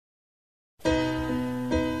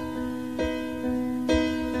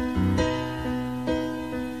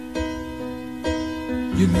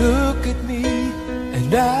You look at me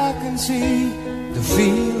and I can see the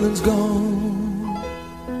feeling's gone.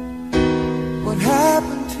 What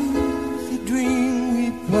happened to the dream we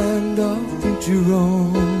planned our future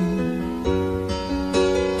on?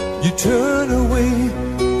 You turn away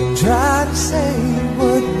and try to say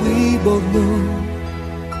what we both know,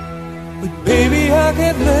 but baby, I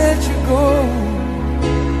can't let you go,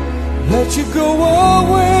 let you go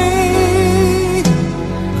away.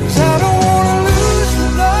 'Cause I don't wanna lose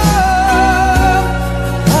your love.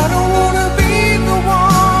 I don't wanna be the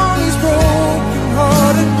one who's broken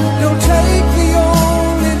hearted. Don't take the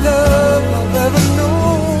only love I've ever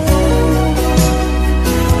known.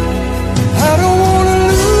 I don't wanna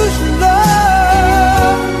lose your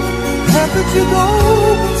love. How could you go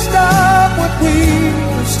and stop what we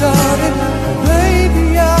have started? Oh, baby,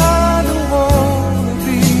 I don't wanna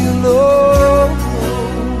be alone.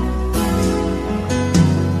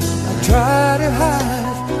 I try to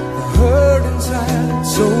hide the hurt inside,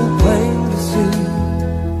 it's so plain to see.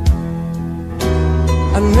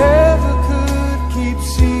 I never could keep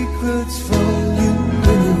secrets from you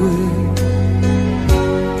anyway.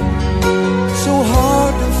 So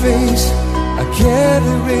hard to face, I can't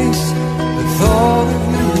erase the thought of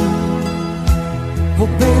you. Oh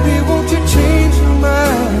baby, won't you change your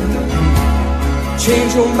mind?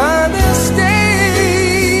 Change your mind and stay.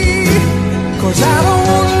 'Cause I don't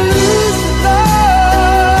wanna lose your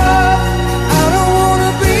love. I don't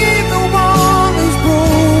wanna be the one who's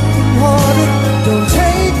broken hearted. Don't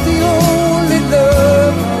take the only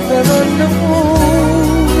love I've ever known.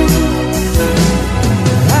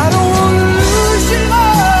 I don't wanna lose your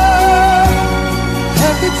love.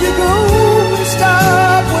 How could you go and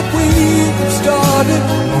stop what we have started?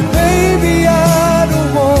 Oh baby, I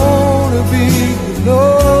don't wanna be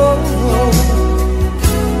alone.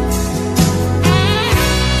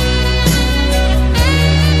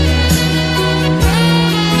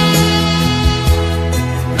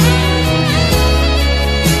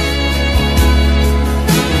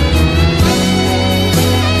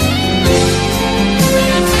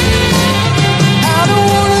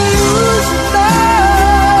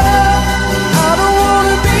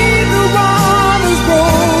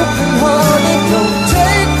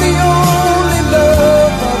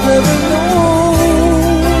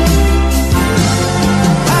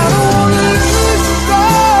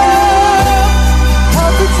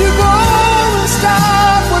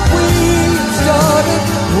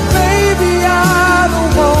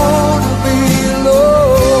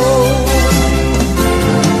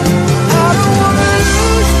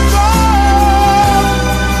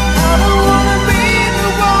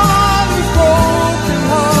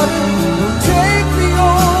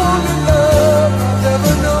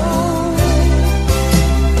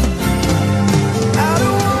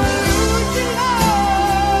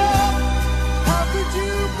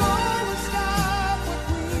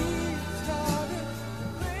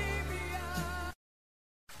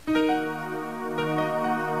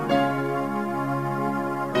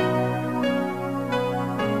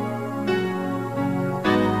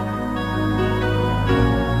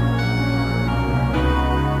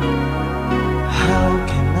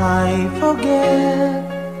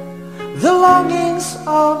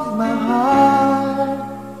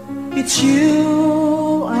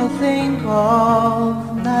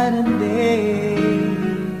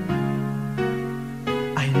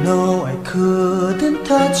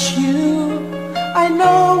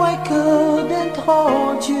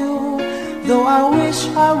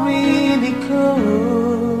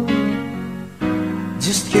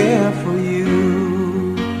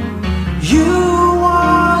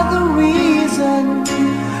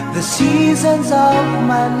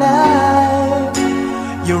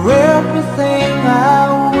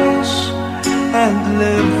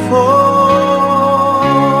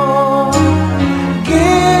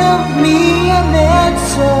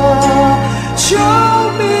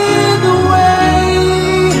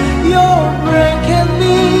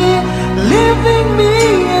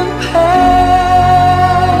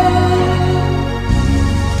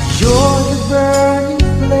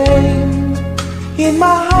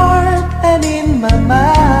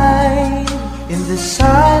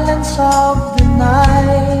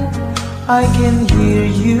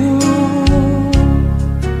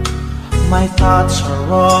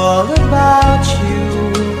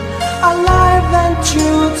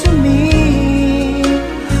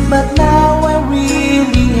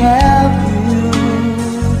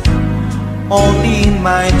 Only in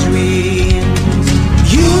my dreams.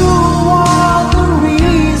 You are the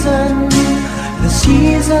reason, the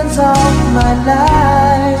seasons of my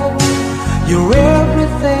life. You're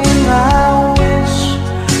everything I wish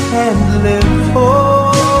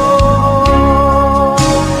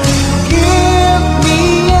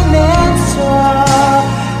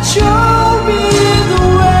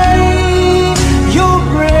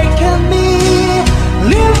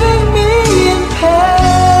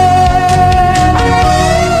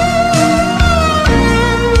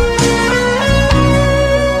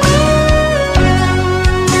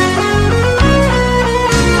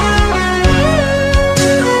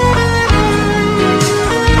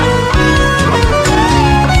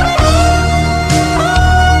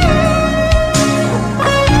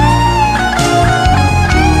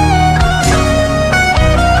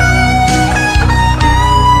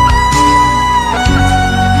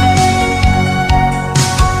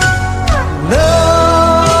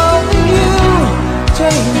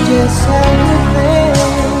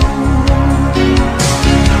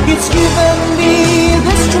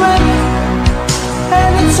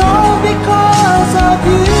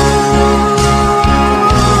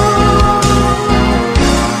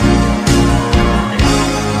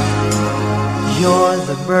You're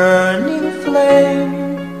the burning flame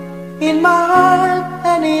in my heart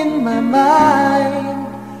and in my mind.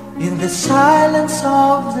 In the silence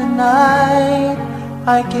of the night,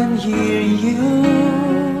 I can hear you.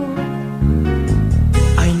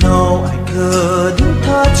 I know I couldn't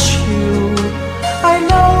touch you, I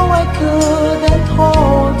know I couldn't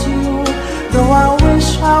hold you, though I wish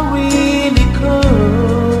I really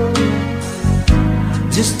could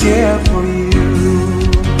just care for you.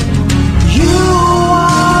 You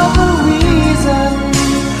are the reason,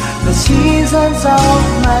 the seasons of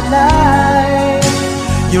my life.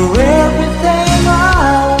 You're everything I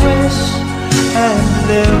wish and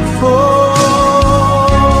live for.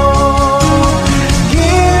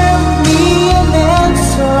 Give me an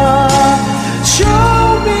answer, show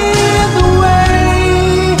me the way.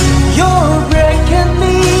 You're breaking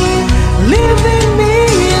me, leaving me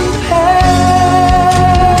in pain.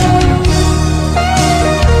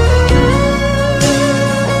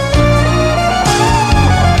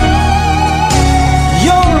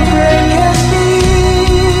 You're breaking me,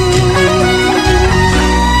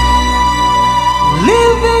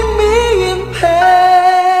 leaving me in pain.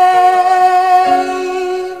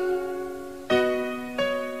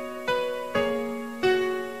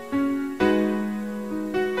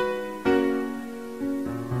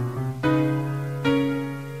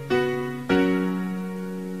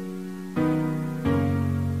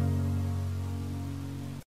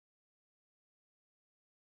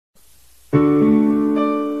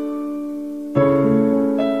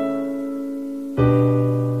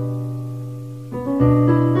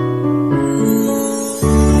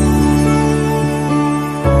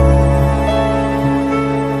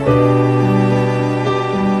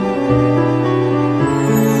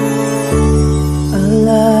 I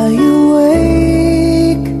lie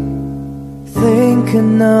awake,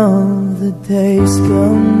 thinking of the days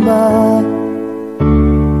gone by,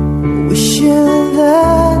 wishing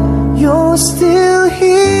that you're still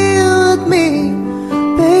here with me,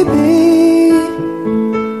 baby.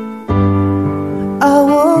 I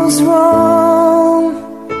was wrong,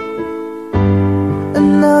 and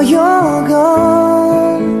now you're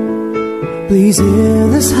gone. Please hear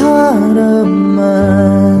this heart of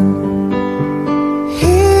mine,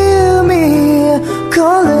 hear me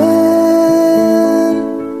calling.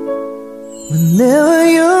 Whenever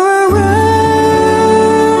you're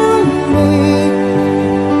around me,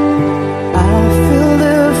 I feel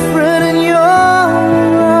different in your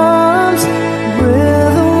arms.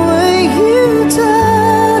 With the way you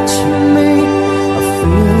touch me, I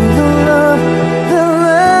feel the love that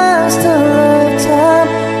lasts a lifetime.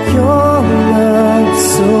 Your love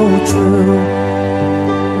so true,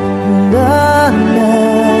 and I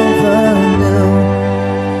never knew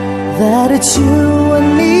that it's you I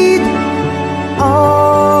need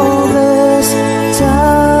all this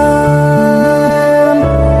time.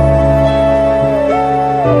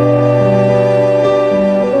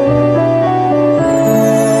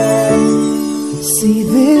 See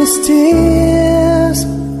these tears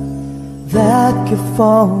that keep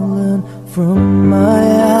falling from my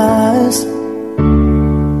eyes,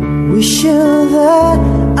 wishing that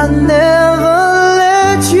I never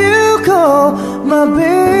let you go, my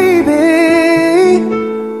baby.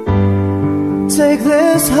 Take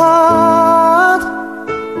this heart,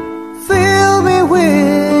 fill me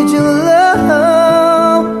with your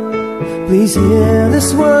love. Please hear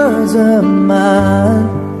these words of mine,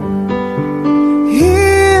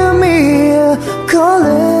 hear me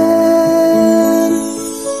calling.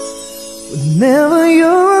 Whenever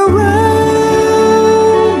you're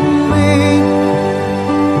around me,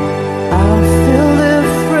 I feel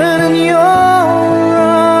different in your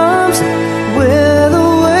arms. With the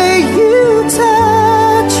way you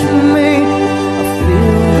touch me, I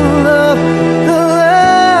feel the love that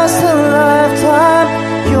lasts a lifetime.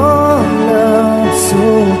 Your love so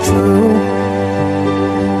true,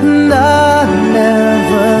 and I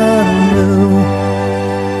never knew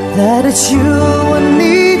that it's you I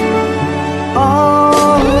need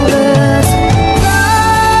all this time.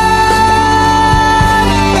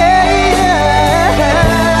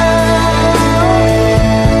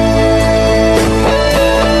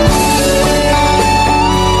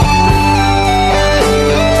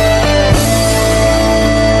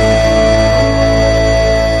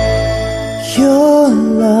 Your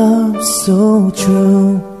love so true,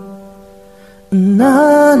 and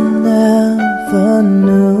I never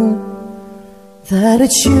knew that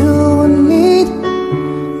it's you I need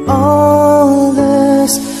all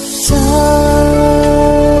this time.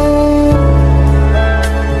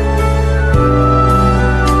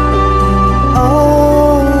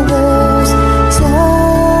 All this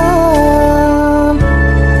time.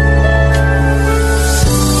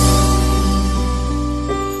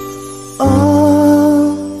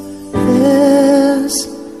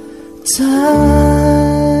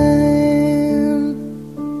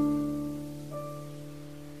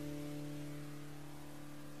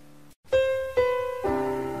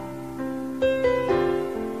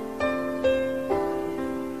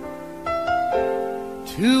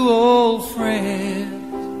 old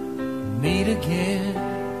friends meet again,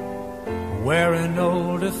 wearing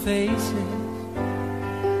older faces,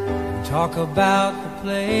 and talk about the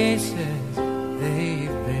places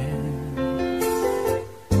they've been.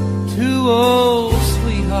 Two old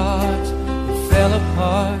sweethearts that fell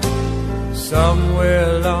apart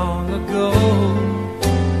somewhere long ago.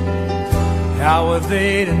 How were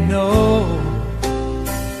they to know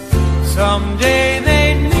someday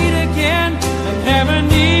they'd meet again and have a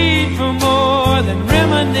need for more than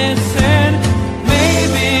reminiscing?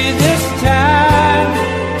 Maybe this time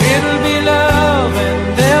it'll be love and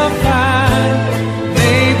they'll find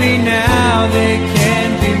maybe now they can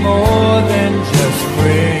be more than just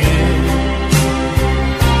friends.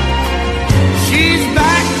 She's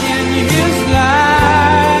back in his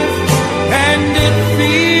life and it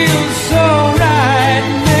feels so right.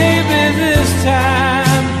 Maybe this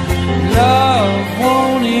time love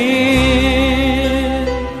won't end.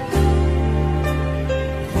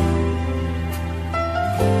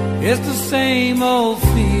 It's the same old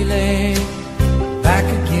feeling back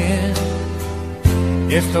again.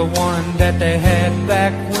 It's the one that they had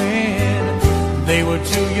back when they were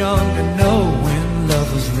too young to know when love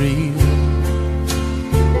was real.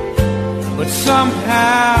 But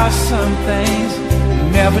somehow some things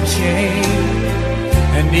never change,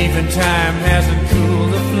 and even time hasn't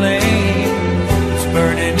cooled the flame. It's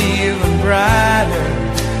burning even brighter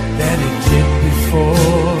than it did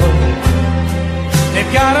before.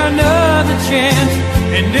 They've got another chance,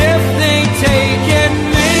 and if they take it,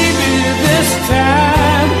 maybe this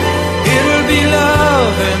time it'll be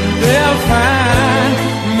love and they'll find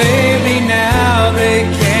maybe now they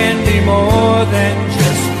can be more than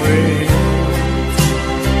just friends.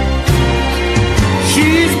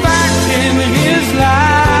 She's back in his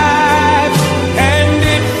life and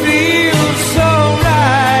it feels so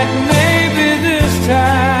right. Maybe this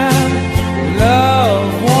time love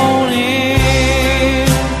won't end.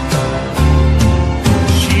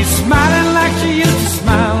 She's smiling like she used to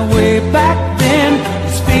smile way back then.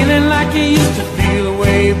 It's feeling like he used to feel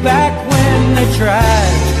way back when they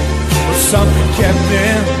tried, but something kept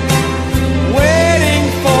them waiting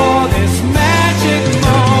for this magic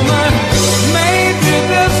moment. Maybe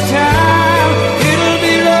this time it'll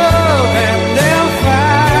be love and they'll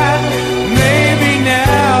find maybe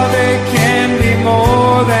now they can be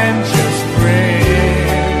more than just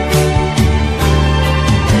friends.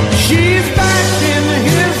 She's back in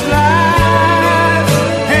his life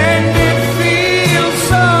and it feels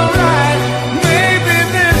so right. Maybe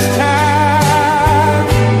this time,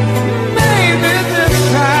 maybe this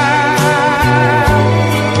time,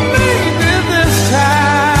 maybe this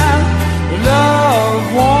time love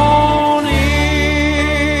won't end.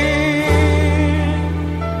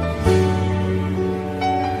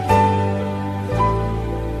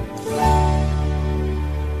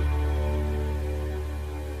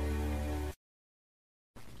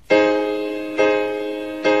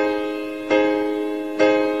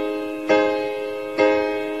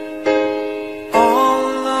 All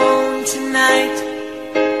alone tonight,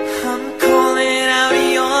 I'm calling out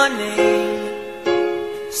your name.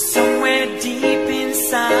 Somewhere deep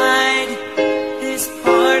inside, this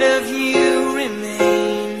part of you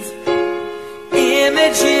remains.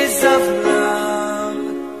 Images of love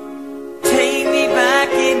take me back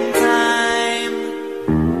in time.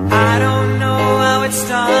 I don't know how it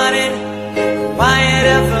started, why it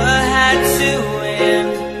ever had to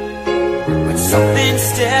end, but something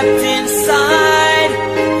stepped inside,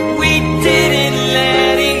 we didn't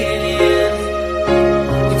let it in.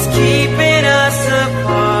 It's keeping us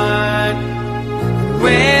apart.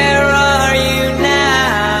 Where are you now?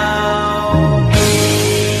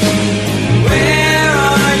 Where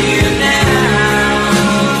are you now?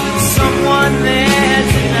 Someone there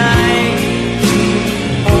tonight,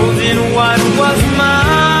 holding what was mine.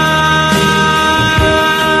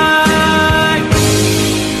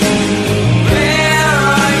 Where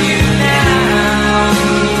are you now?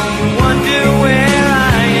 Wonder where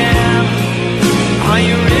I am. Are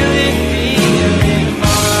you really feeling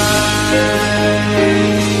mine?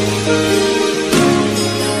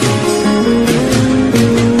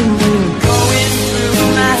 Going through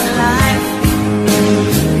my life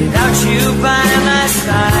without you by my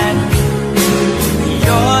side.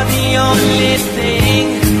 You're the only thing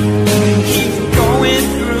that keeps going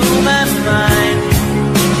through my mind,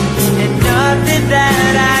 and nothing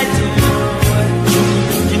that I do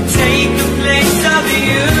can take the place of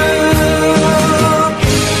you.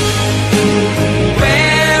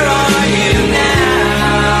 Where are you now?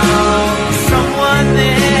 Someone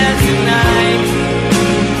there tonight,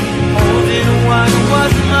 holding what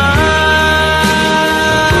was mine.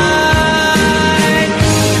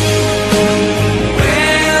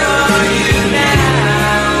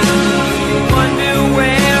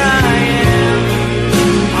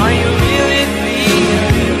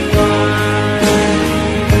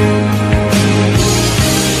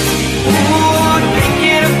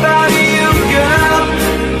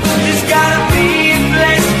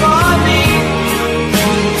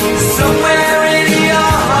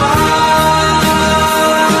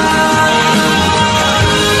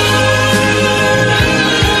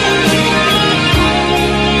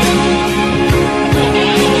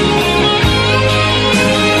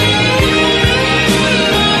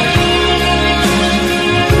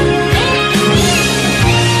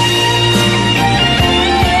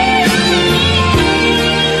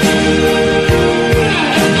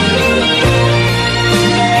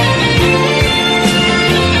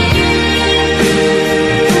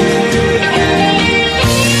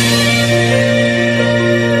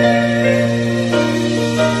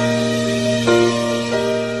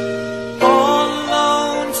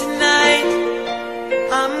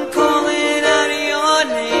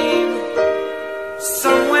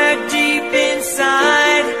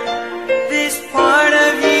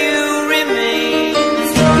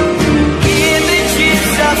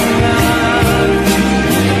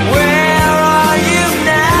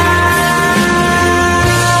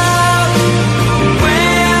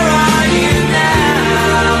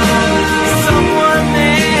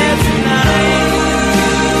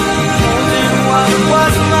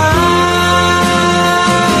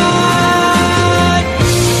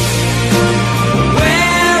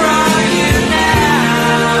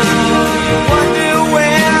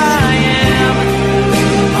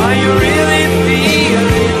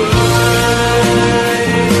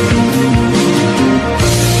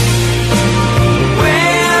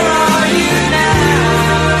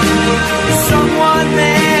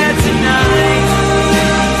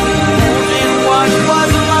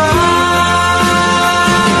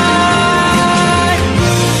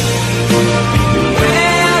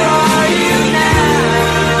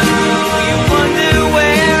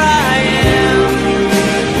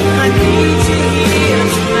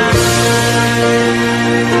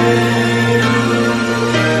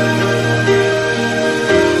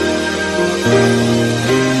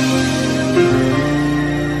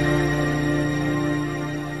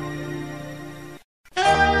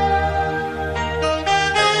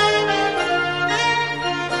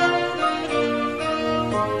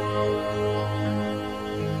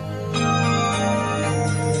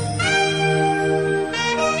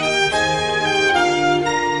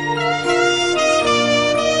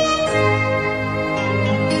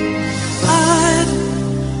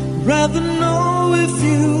 rather know if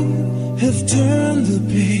you have turned the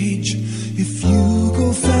page, if you go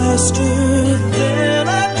faster than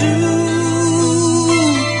I do.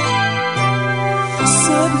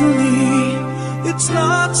 Suddenly, it's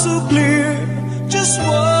not so clear just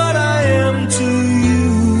what I am to you.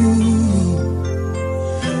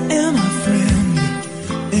 Am I friend?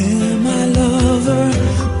 Am I lover?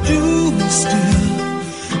 Do we still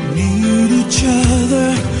need each other?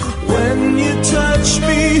 When you touch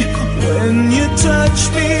me, when you touch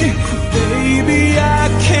me, baby, I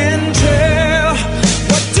can tell.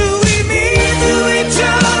 What do we mean to each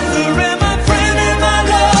other? Am I friend? Am I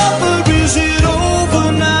lover? Is it over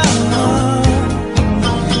now?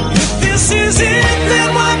 If this is it, then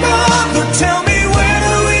why bother? Tell me, where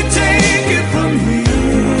do we take it from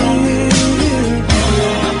here?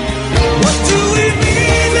 What do we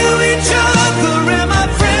mean to each other? Am I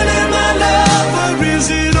friend? Am I lover? Is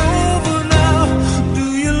it over now? Do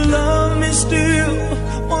you love me still,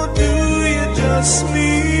 or do you just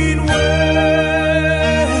mean well?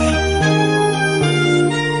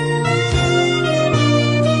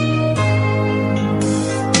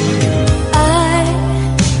 I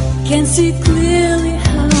can see clearly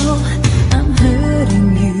how I'm hurting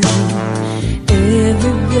you.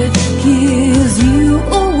 Every breath gives you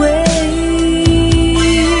away.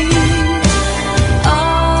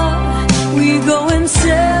 We go in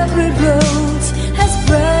separate roads as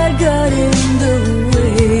pride got in the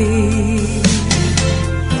way.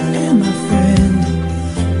 Am I friend?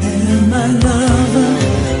 Am I lover?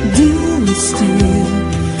 Do we still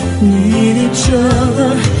need each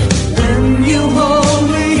other? When you hold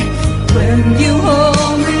me, when you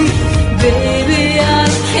hold me, baby, I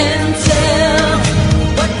can tell.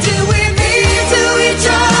 What do we mean to each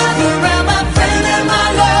other? Am I friend? Am I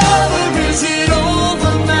lover? Is it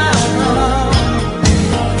over now?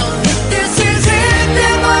 If this is it,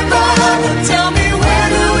 then why bother? Tell me, where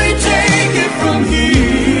do we take it from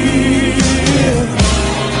here?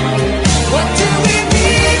 What do we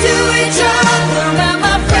mean to each other? Am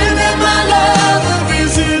I friend? Am I lover?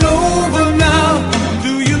 Is it over now?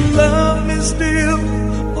 Do you love me still,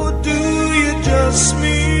 or do you just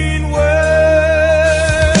mean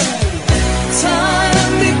well?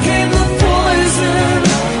 Time became the poison,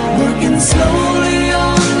 working slowly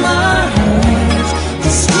on my heart,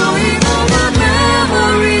 destroying all my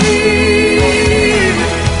memories.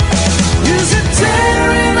 Is it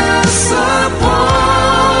tearing us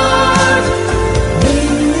apart? When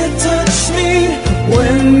you touch me,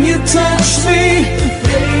 when you touch me,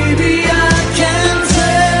 baby, I can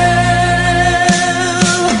tell.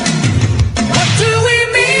 What do we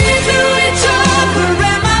mean to each other?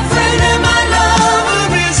 Am I friend? Am I lover?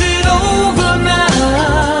 Is it over now?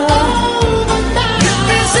 If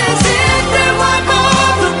this is it, then why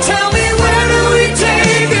bother? Tell me, where do we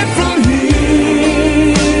take it from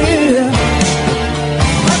here?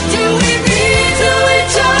 What do we mean to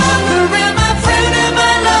each other? Am I friend? Am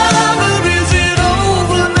I lover? Is it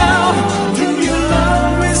over now? Do you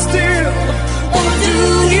love me still, or do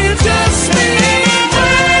you just mean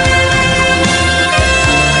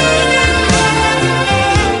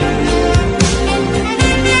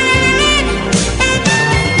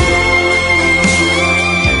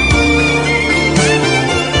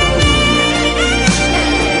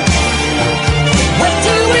What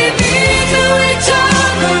do we mean to each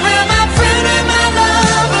other? Am I friend? Am I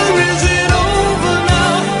lover? Is it over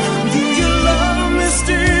now? Do you love me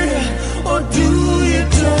still, or do you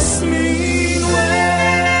just mean well?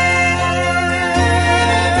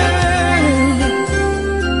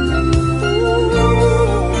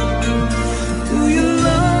 Do you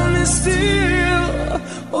love me still,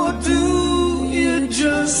 or do you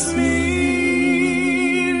just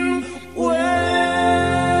mean well?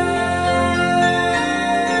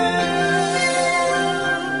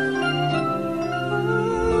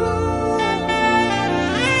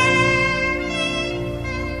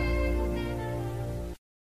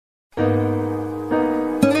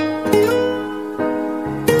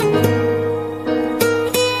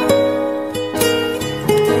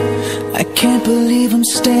 I can't believe I'm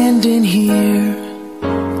standing here.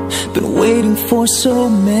 Been waiting for so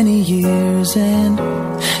many years, and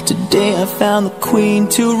today I found the queen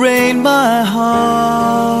to reign my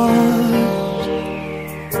heart.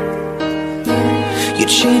 You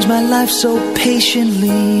changed my life so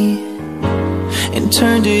patiently and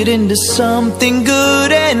turned it into something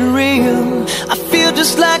good and real. I feel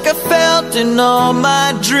just like I felt in all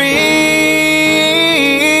my dreams.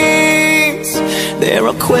 There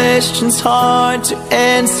are questions hard to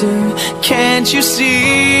answer, can't you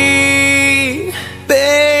see?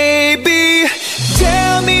 Baby,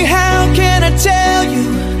 tell me, how can I tell you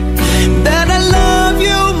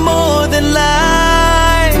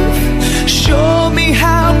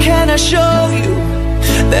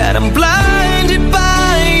that I'm blinded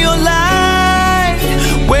by your light.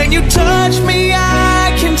 When you touch me,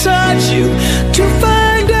 I can touch you to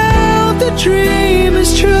find out the dream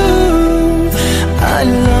is true. I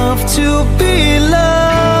love to be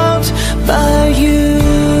loved by you.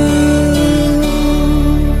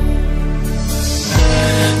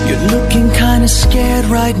 You're looking kinda scared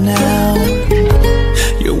right now.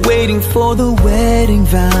 You're waiting for the wedding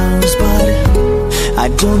vows, but I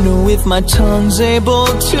don't know if my tongue's able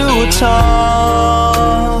to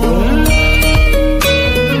talk.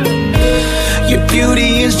 Your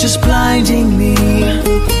beauty is just blinding me,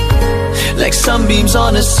 like sunbeams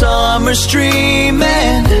on a summer stream,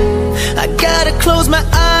 and I gotta close my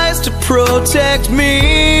eyes to protect me.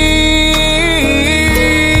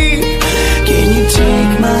 Can you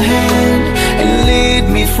take my hand and lead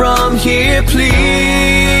me from here, please?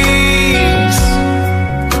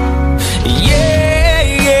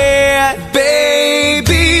 Yeah,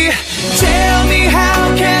 baby, tell me, how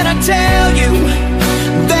can I tell you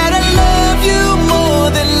that I love you more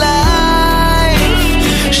than life?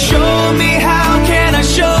 Show me, how can I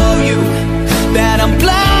show you that I'm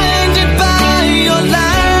blinded by your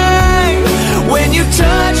light? When you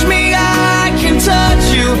touch me, I can touch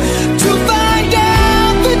you to find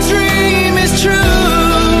out the dream is true.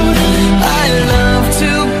 I love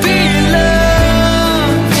to be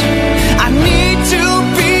loved. I need to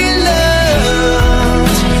be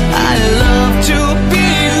loved. I love to be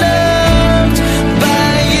loved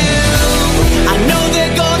by you. I know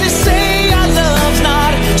they're gonna say our love's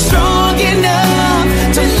not strong enough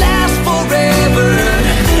to last forever,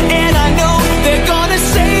 and I know they're gonna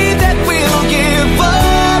say that we'll give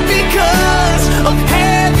up because of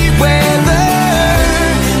heavy weather.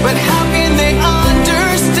 But how can they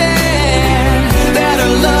understand that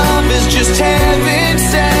our love is just heaven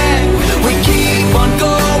sent? We keep on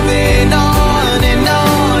going on and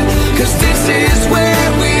on, 'cause this is where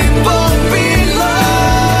we both belong.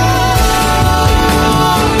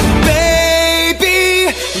 Baby,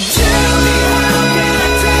 tell me, how can I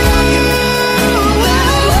tell you that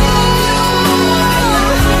I love you more?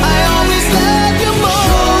 I always love you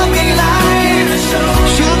more than life.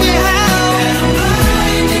 Show me how.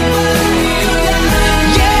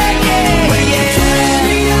 Yeah, yeah, yeah.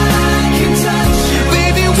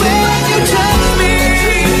 Baby, when you touch me,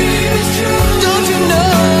 don't you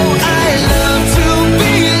know I love to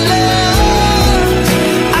be loved?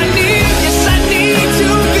 I need, yes, I need to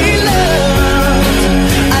be loved.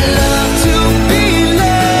 I love to be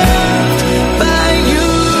loved by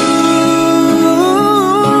you.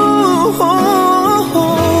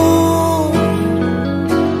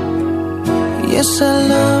 Yes, I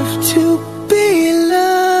love to be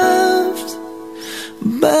loved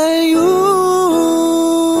by you.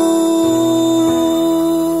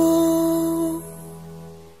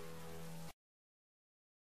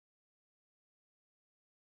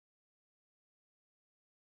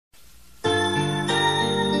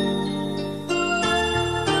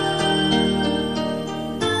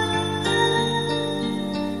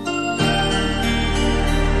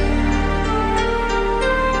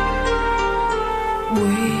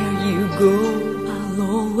 Where you go, I'll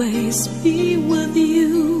always be with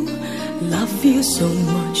you. Love you so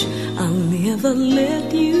much, I'll never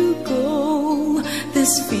let you go.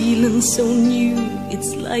 This feeling so new,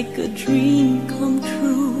 it's like a dream come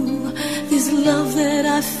true. This love that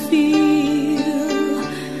I feel,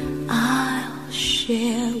 I'll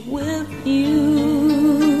share with you.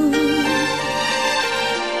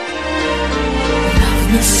 Love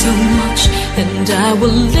me so much, and I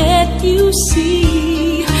will let you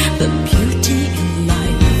see the beauty in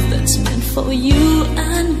life that's meant for you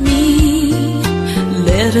and me.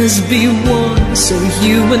 Let us be one, so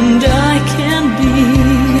you and I can be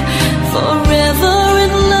forever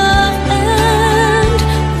in love, and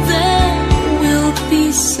then we'll be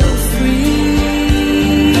so free.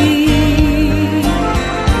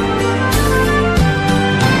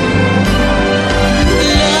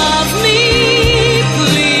 Love me,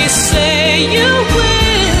 please say you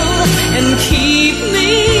will, and keep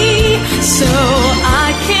me so I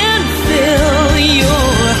can fill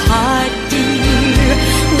your heart, dear,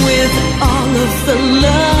 with all of the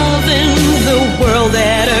love in the world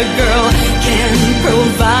that a girl can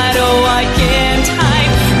provide. Oh, I can't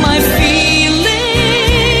hide my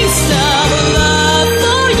feelings of love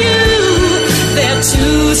for you. They're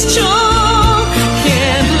too strong,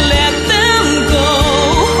 can't let them go.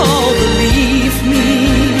 Oh, believe me,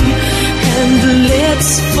 and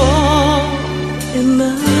let's fall in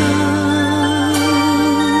love.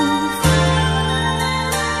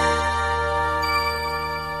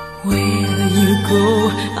 Where you go,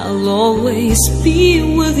 I'll always always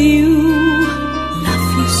be with you. Love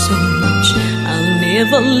you so much, I'll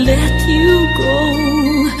never let you go.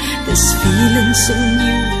 This feeling so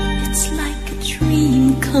new, it's like a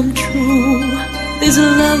dream come true. This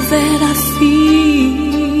love that I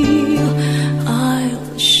feel,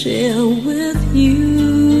 I'll share with you.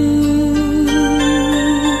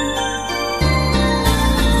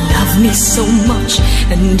 Love me so much,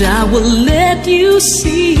 and I will let you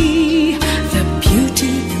see the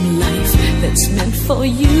beauty in life that's meant for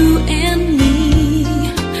you and me.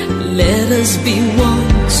 Let us be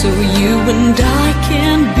one, so you and I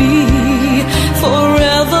can be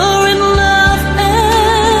forever in love,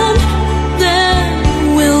 and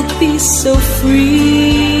then we'll be so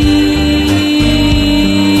free.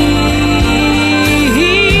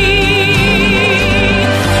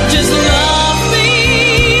 Just love me,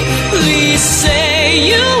 please say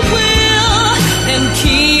you will, and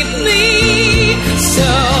keep me so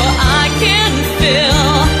I can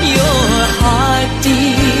fill your heart,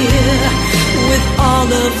 dear, with all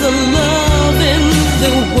of the love in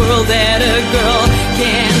the world that a girl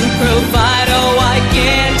can provide. Oh, I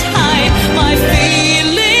can't hide my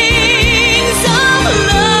feelings of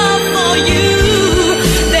love for you.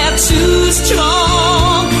 They're too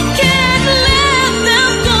strong, can't let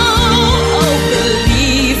them go. Oh,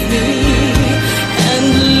 believe me, and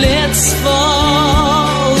let's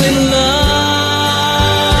fall in love.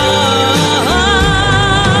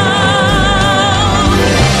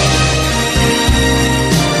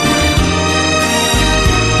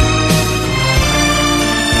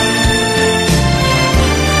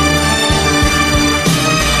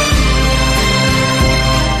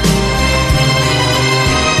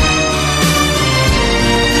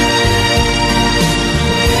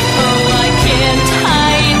 Oh, I can't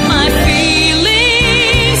hide my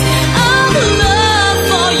feelings of love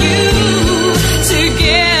for you.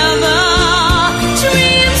 Together,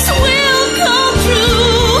 dreams will come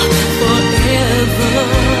true. Forever,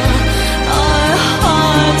 our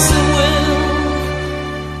hearts will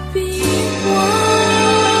be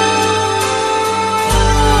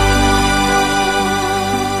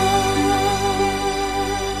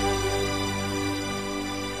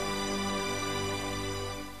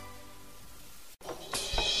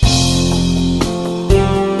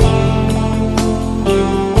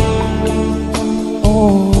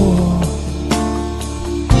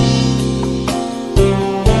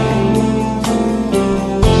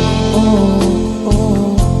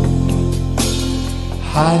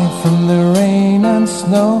Hiding from the rain and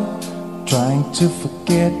snow, trying to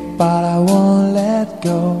forget but I won't let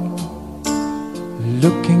go.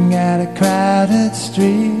 Looking at a crowded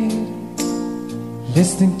street,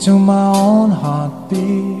 listening to my own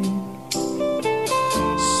heartbeat.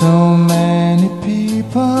 So many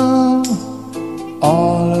people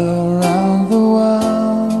all around the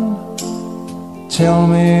world. Tell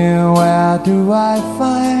me, where do I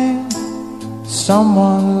find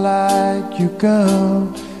someone like you, girl?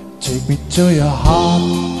 Take me to your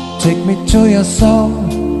heart, take me to your soul.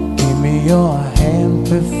 Give me your hand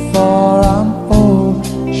before I'm old.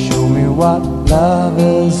 Show me what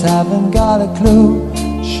lovers haven't got a clue.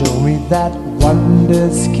 Show me that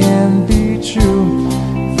wonders can be true.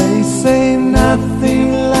 They say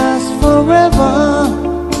nothing lasts forever.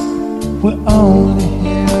 We're only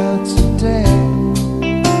here today.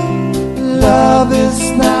 Love is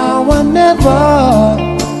now or never.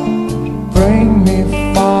 Bring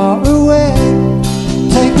me far away.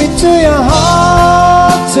 Take me to your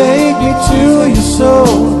heart, take me to your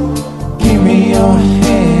soul. Give me your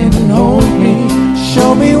hand and hold me.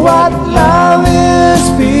 Show me what love is,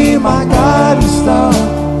 be my guiding star.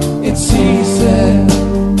 It's easy,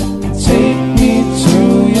 take me to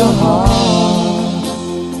your heart.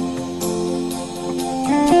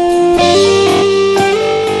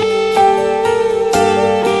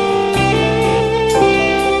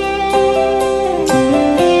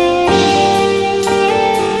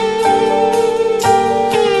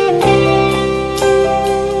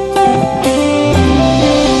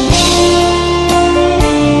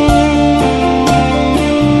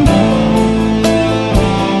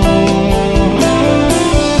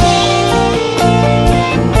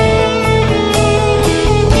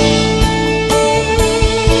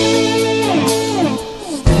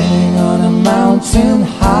 Mountain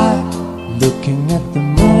high, looking at the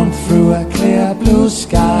moon through a clear blue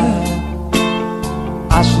sky.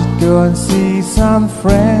 I should go and see some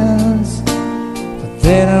friends, but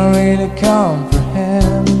they don't really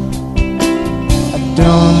comprehend. I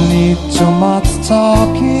don't need too much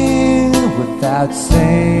talking without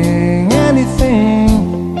saying anything.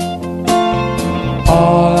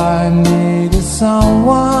 All I need is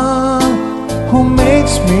someone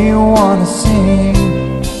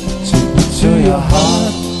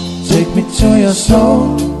to your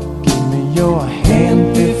soul. Give me your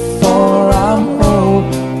hand before I'm old.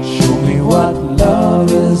 Show me what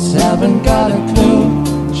love is, haven't got a clue.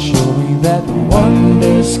 Show me that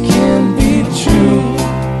wonders can be true.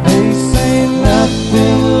 They say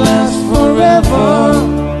nothing lasts forever.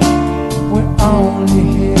 We're only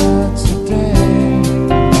here today.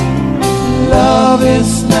 Love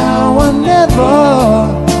is now or never.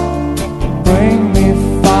 Bring me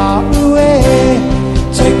far away.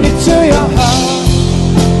 Take me to your heart.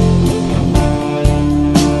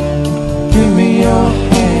 Give me your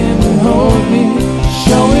hand and hold me.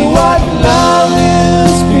 Show me what love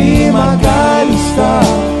is. Be my guiding star.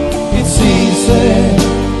 It's easy.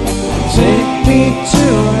 Take me to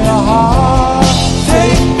your heart.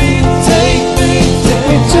 Take me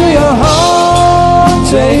to your heart.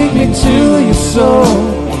 Take me to your soul.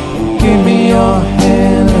 Give me your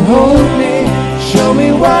hand and hold me. Show me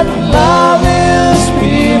what love is.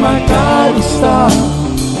 Be my guiding star.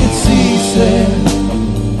 It's easy.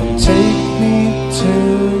 Take me to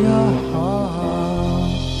your heart.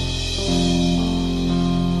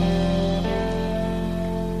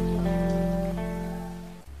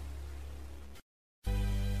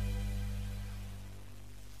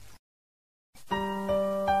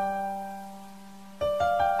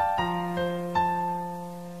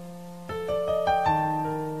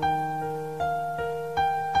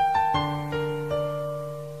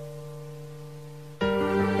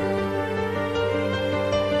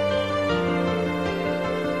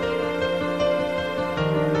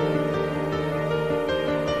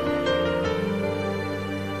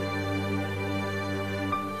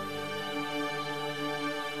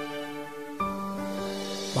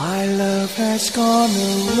 My love has gone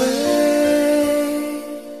away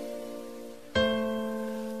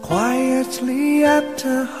quietly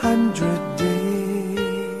after 100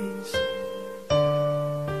 days.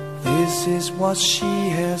 This is what she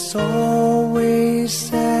has always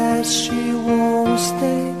said. She won't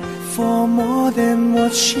stay for more than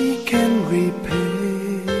what she can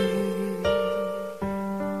repay.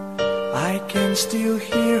 I can still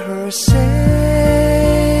hear her say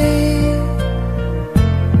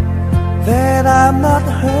that I'm not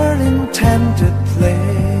her intended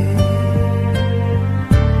play.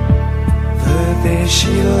 The day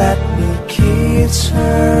she let me kiss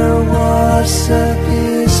her was a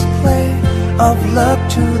display of love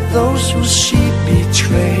to those who she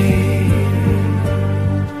betrayed.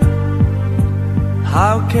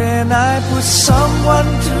 How can I put someone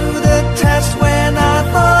to the test when I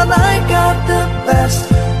thought I got the best?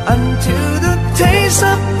 Until the taste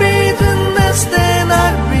of bitterness, then I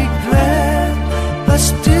regret. But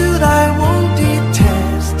still I won't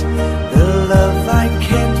detest the love I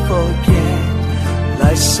can't forget,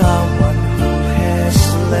 like someone who has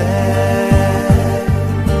left.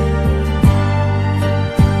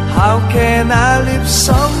 How can I leave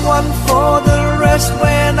someone for the rest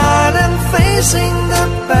when I am facing the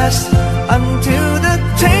best? Until the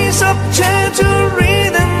taste of treachery,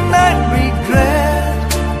 then I regret.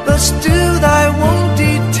 But still I won't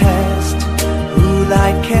detest who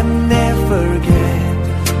I can never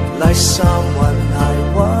get, like someone I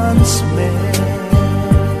once met.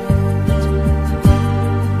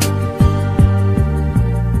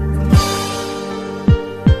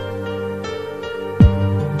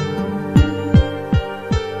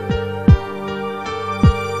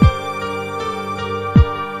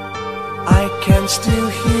 I can still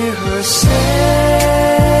hear her say,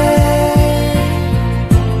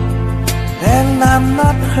 and I'm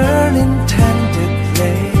not her intended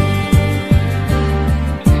play.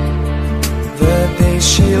 The day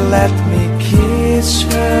she let me kiss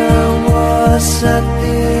her was a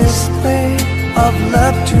display of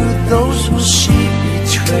love to those who she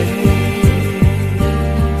betrayed.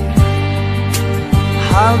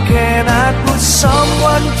 How can I put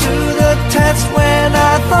someone to the test when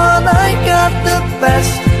I thought I got the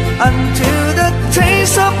best? Until the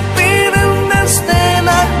taste of bitterness, then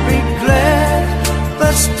I regret.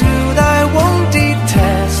 But still I won't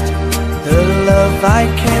detest the love I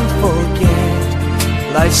can't forget,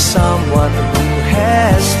 like someone who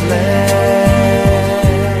has left.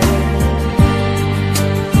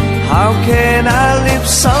 How can I leave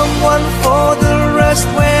someone for the rest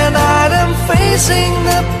when I am facing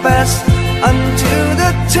the best? Until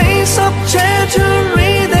the taste of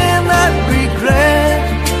treachery, then I regret.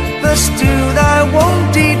 But still I won't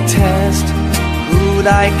detest who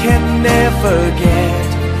I can never get,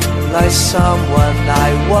 like someone I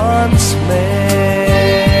once met.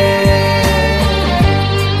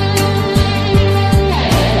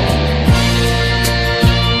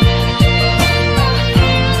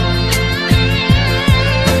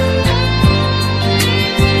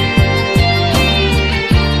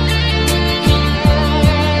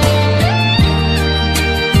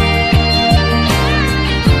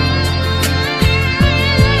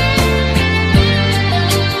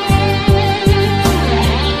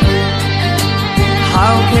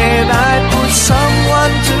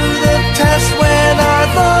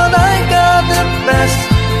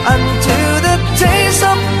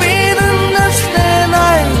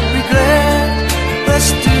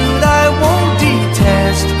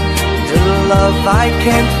 love I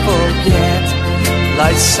can't forget,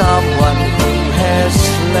 like someone who has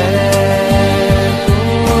fled.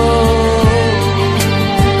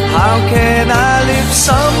 How can I leave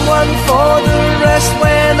someone for the rest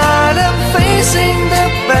when I am facing the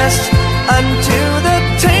best? Until the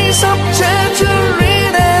taste of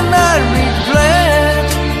tangerine and I regret,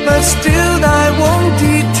 but still I won't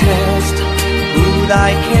detest. But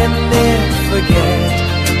I can never forget,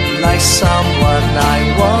 like someone I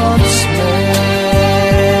once met.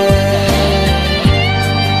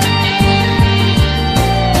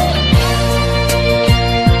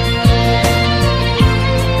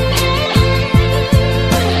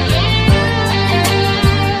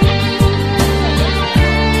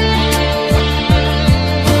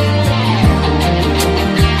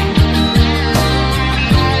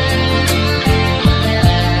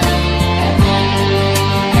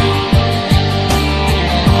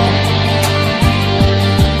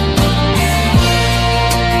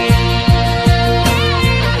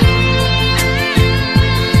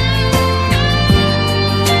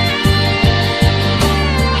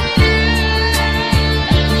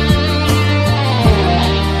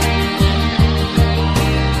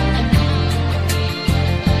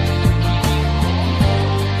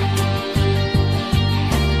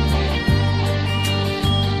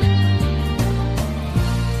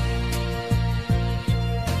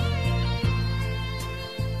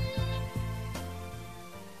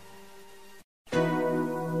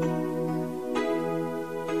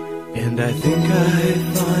 And I think I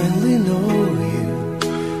finally know you.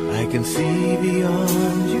 I can see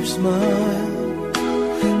beyond your smile.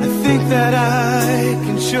 I think that I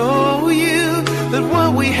can show you that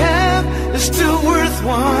what we have is still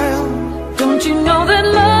worthwhile. Don't you know that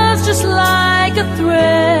love's just like a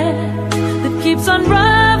thread that keeps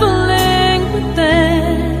unraveling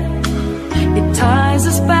within? It ties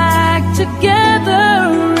us back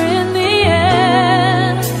together in the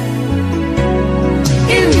end.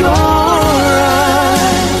 In your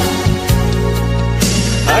eyes,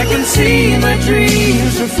 I can see my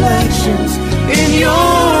dreams' reflections. In your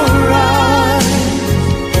eyes,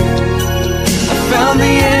 I found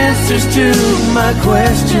the answers to my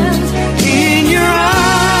questions. In your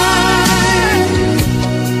eyes,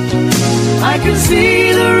 I can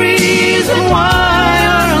see the reason why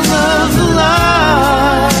our love's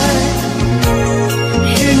alive.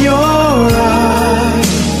 In your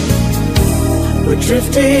eyes, we're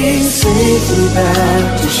drifting safely back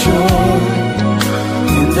to shore.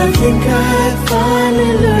 And I think I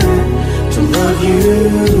finally learned to love you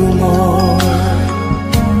more.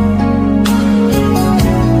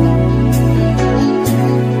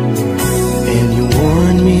 And you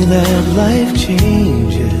warned me that life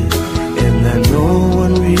changes, and that no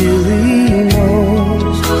one really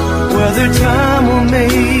knows whether time will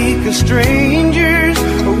make us strangers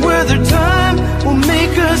or whether time will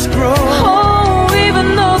make us grow. Oh, even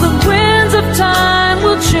though the winds of time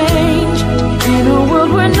will change, in a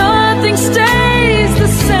world where nothing stays the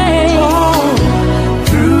same. Oh,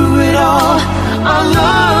 through it all, our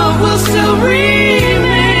love will still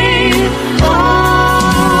remain.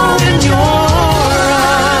 Oh, in your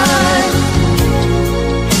eyes,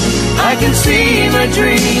 I can see my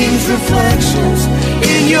dreams' reflections.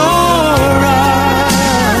 In your eyes,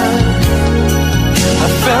 I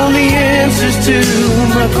found the answers to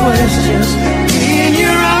my questions. In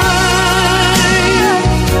your eyes,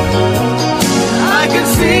 I can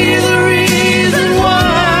see the reason why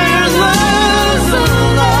our love's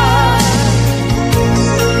alive.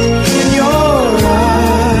 In your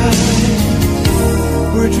eyes,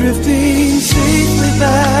 we're drifting safely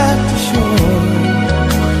back to shore.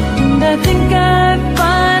 And I think I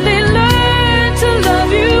finally learned to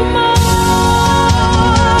love you more.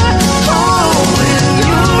 Oh, in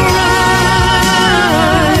your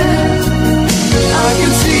eyes, I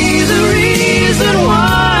can see the reason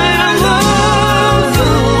why our love's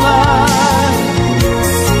alive.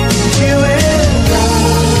 You and I,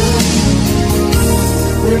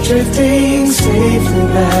 we're drifting safely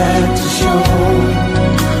back to shore.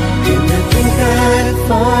 And I think I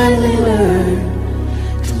finally learned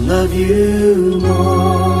to love you more.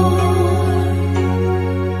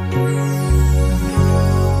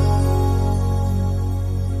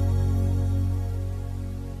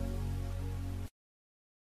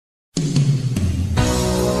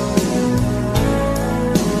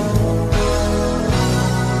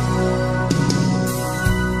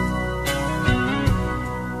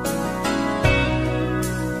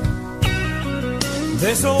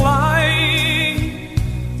 There's a light,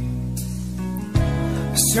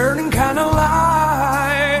 a certain kind of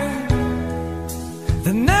light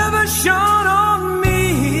that never shone on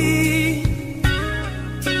me.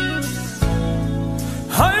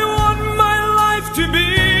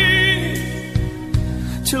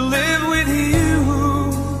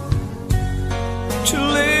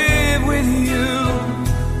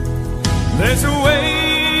 There's a way.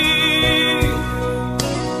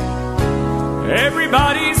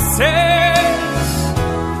 Everybody says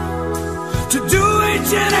to do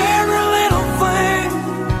each and every little thing,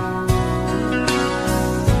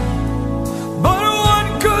 but what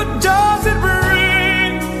good does it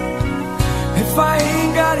bring if I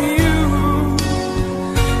ain't got you?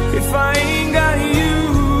 If I ain't got you,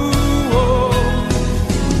 oh.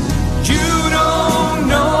 You don't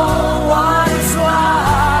know what it's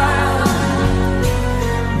like,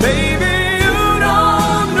 baby. You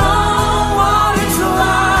don't know what it's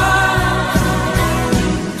like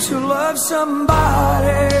to love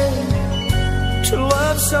somebody, to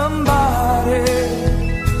love somebody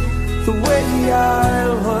the way I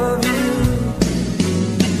love you.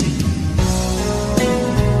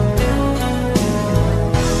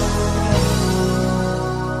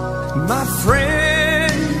 My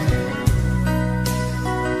friend,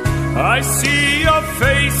 I see your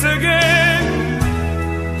face again.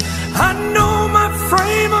 I know my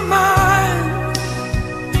frame of mind.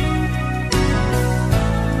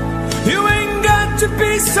 You ain't got to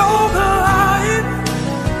be so blind,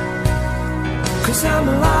 'cause I'm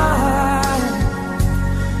blind,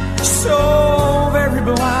 so very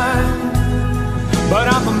blind. But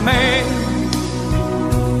I'm a man.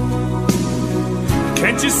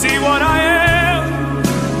 Can't you see what I am?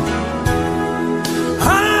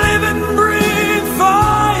 I live and breathe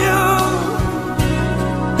for you.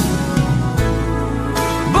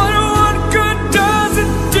 But what good does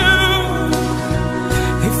it do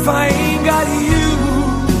if I ain't got you?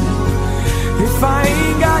 If I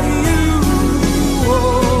ain't got you,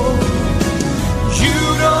 oh. You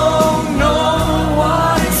don't know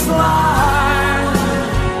what it's like,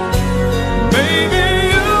 baby.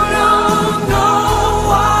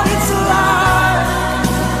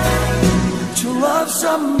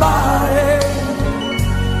 Somebody,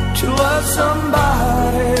 to love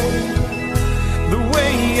somebody the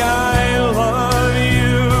way I love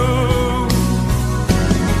you.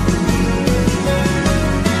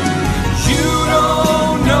 You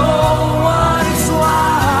don't know what it's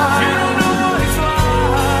like, you don't know what it's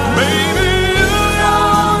like, baby. You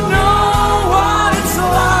don't know what it's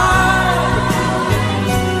like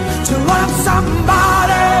to love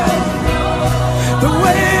somebody the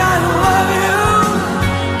way I love you.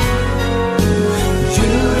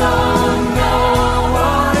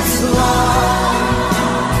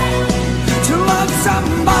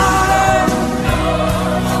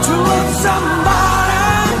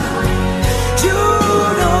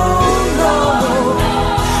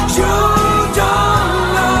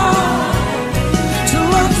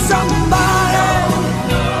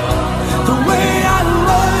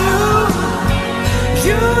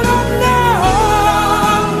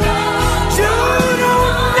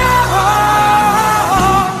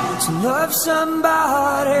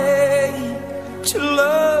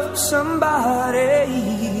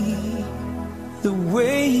 The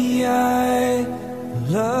way I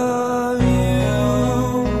love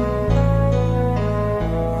you.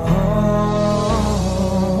 Oh.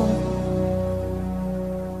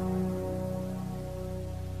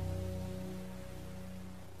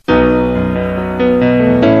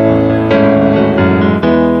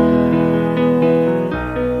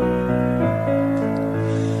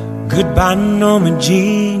 Goodbye, Norma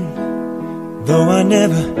Jean. Though I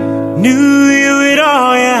never knew you at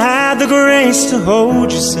all, you had the grace to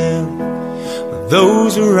hold yourself when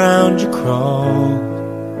those around you crawled.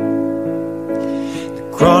 They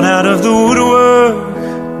crawled out of the woodwork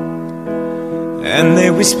and they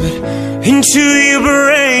whispered into your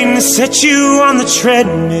brain. They set you on the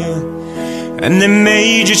treadmill and they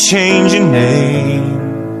made you change your name.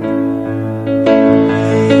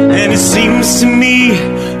 And it seems to me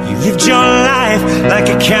you lived your life like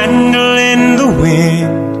a candle in the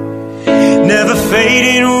wind, never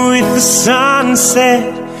fading with the sunset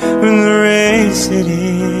when the rain set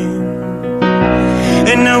in.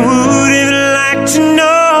 And I would have liked to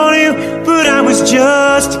know you, but I was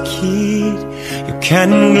just a kid. Your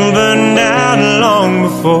candle burned out long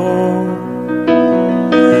before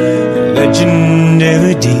your legend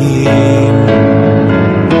ever did.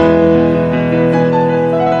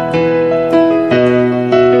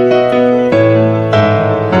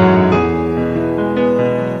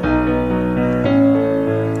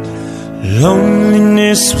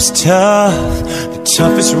 Loneliness was tough, the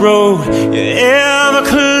toughest road you ever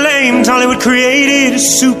claimed. Hollywood created a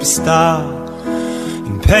superstar,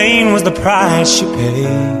 and pain was the price you paid.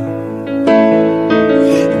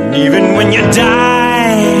 And even when you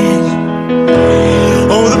died,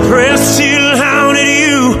 the press still hounded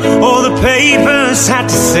you. All the papers had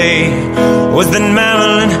to say, was that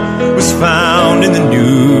Marilyn was found in the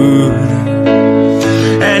nude.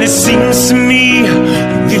 And it seems to me you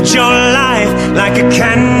lived your life like a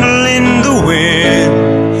candle in the wind,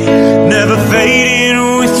 never fading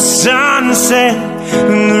with the sunset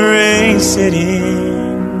when the rain set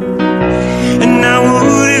in. And I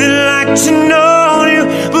would have liked to know you,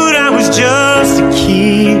 but I was just a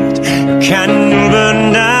kid. Your candle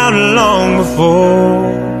burned out long before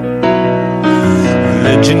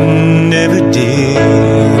legend never did.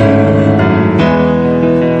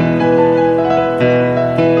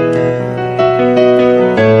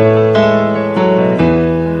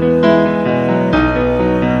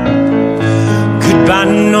 Goodbye,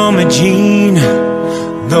 Norma Jean.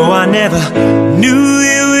 Though I never knew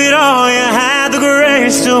you at all, you had the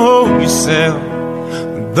grace to hold yourself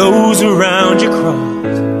when those around you crawled.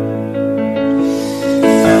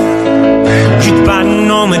 Goodbye,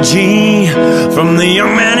 Norma Jean, from the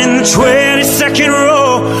young man in the 22nd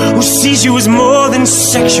row who sees you as more than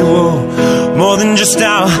sexual, more than just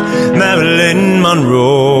our Marilyn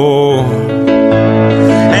Monroe.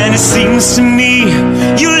 And it seems to me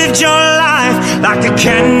you lived your life like a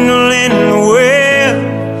candle in the wind,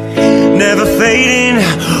 never fading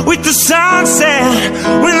with the sunset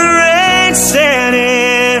when the rain set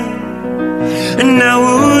in. And I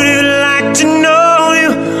would have liked to know you,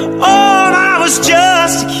 oh, I was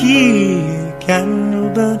just a kid. Candle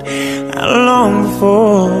burned out long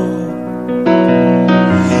before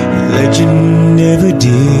legend never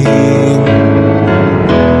did.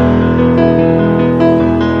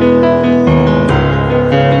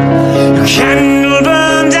 Candle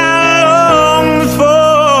burned out long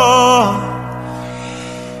before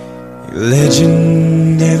legend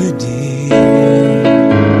never did.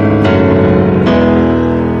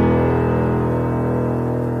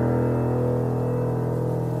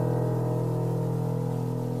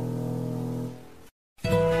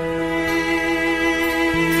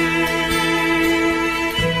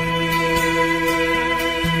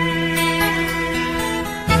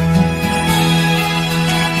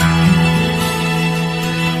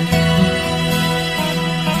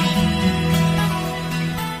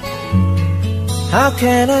 How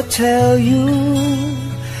can I tell you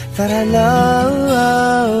that I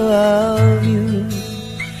love you?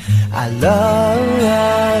 I love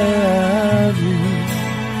you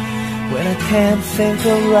when I can't think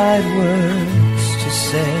of right words to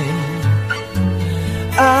say.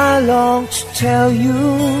 I long to tell you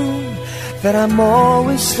that I'm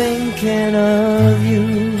always thinking of you.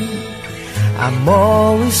 I'm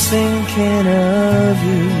always thinking of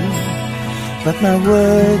you, but my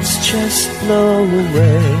words just blow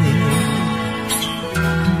away.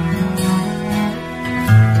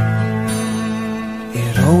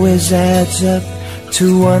 It always adds up to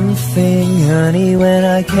one thing, honey, when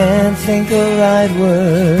I can't think of right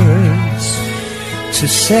words to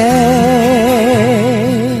say.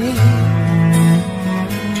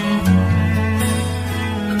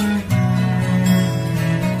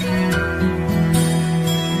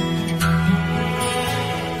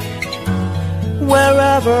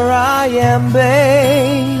 Wherever I am,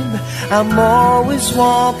 babe, I'm always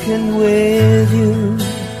walking with you.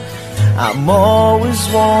 I'm always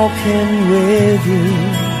walking with you,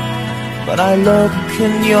 but I look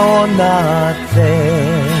and you're not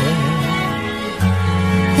there.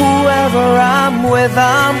 Whoever I'm with,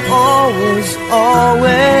 I'm always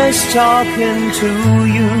talking to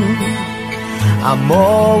you. I'm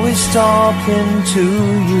always talking to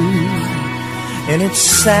you. And it's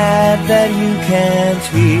sad that you can't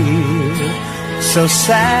hear, so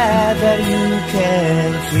sad that you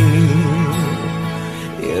can't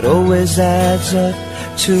hear. It always adds up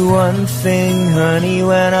to one thing, honey,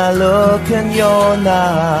 when I look and you're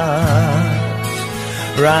not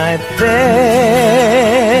right there.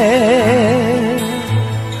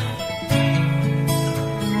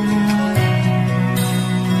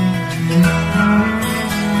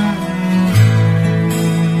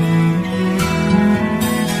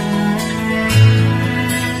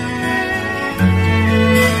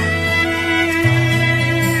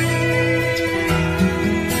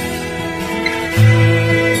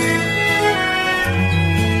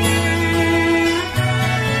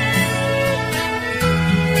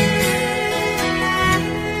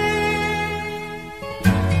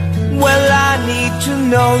 To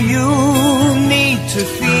know you, need to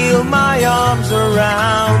feel my arms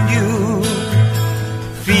around you,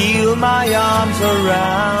 feel my arms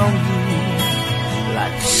around you,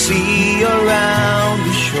 like the sea around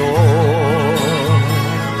the shore.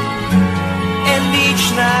 And each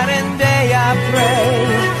night and day I pray,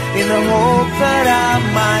 in the hope that I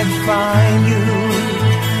might find you,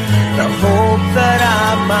 the hope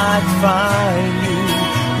might find you,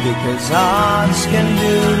 because hearts can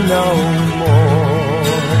do no more.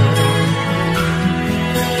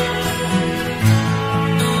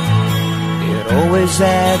 It always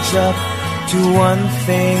adds up to one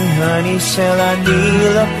thing, honey, shall I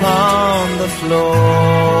kneel upon the floor?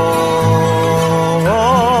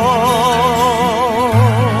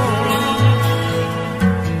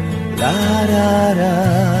 La da da da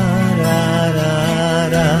da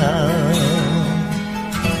da.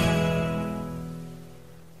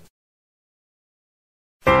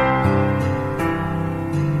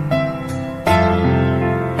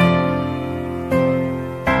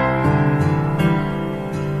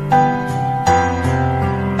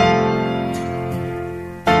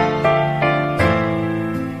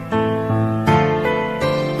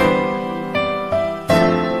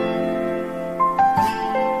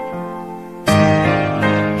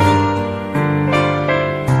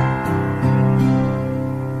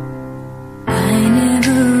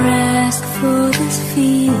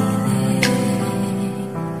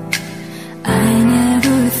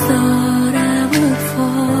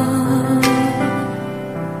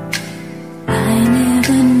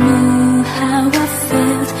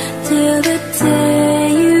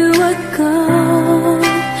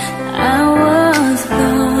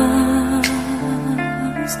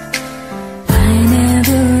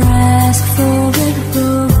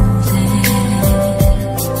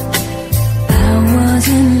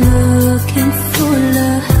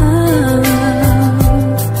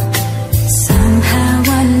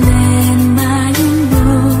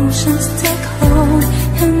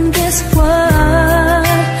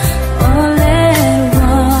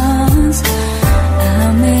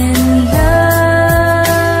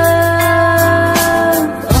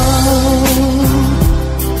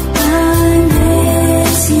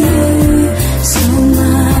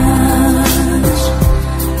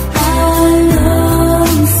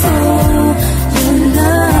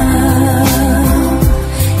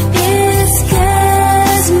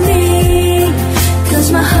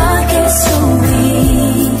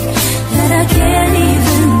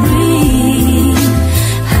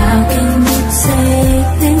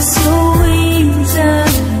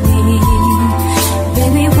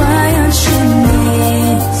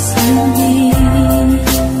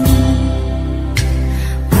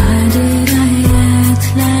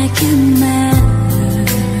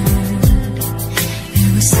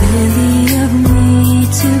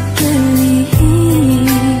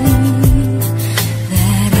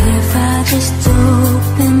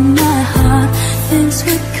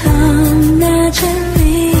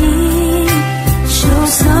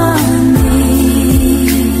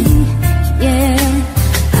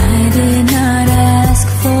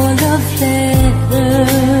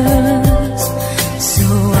 So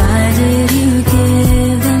why did you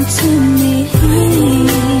give them to me?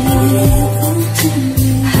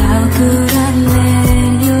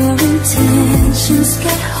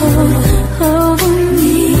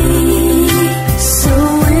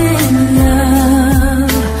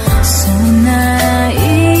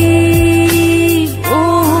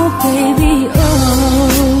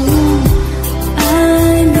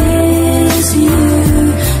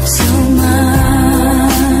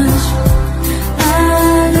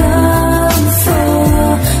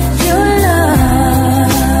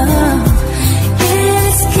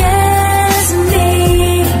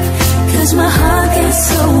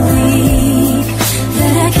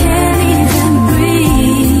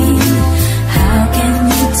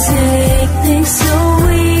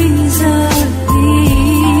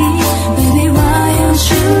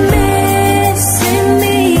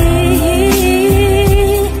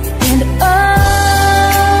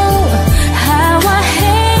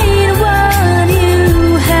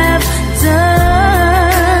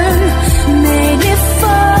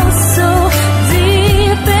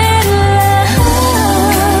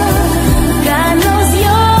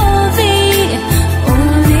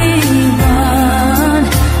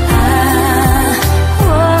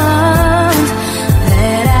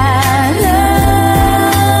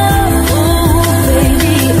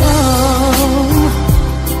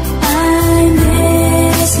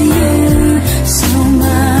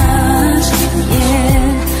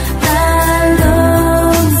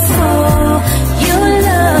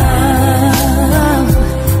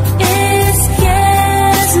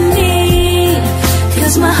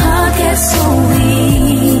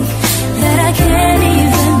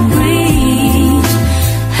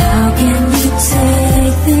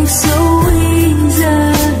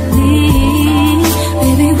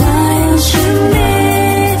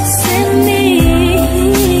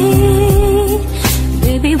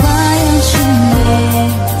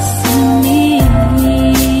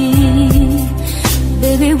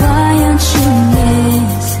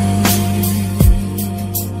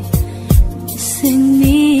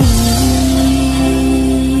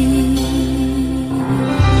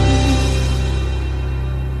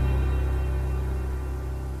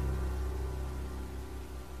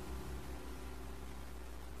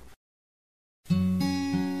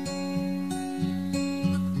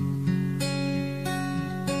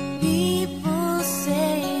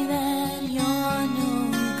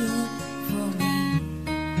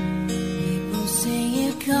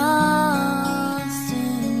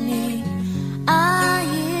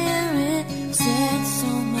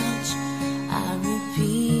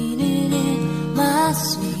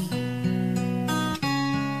 trust me.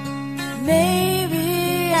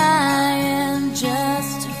 Maybe I am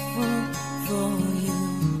just a fool for you.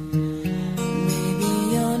 Maybe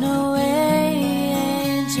you're no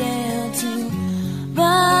angel too,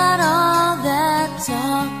 but all that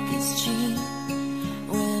talk is cheap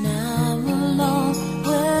when I'm alone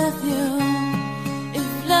with you. If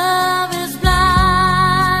love is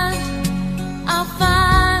blind, I'll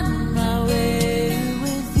find my way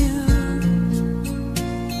with you.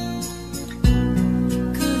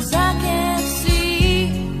 'Cause I can't see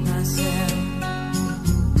myself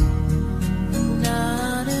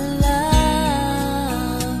not in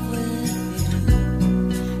love with you.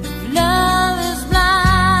 If love is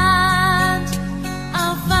blind,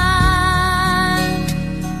 I'll find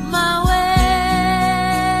my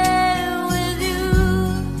way with you.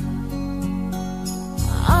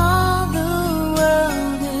 All the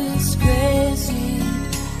world is crazy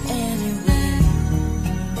anyway.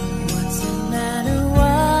 What's the matter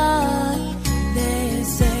what they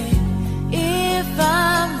say? If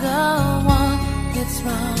I'm the one that's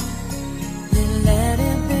wrong, then let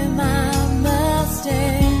it be my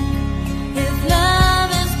mistake. If love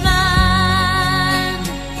is blind,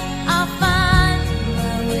 I'll find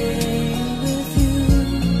my way with you.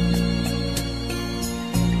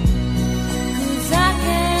 'Cause I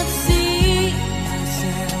can't see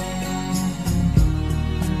myself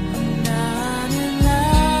not in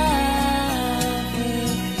love with you.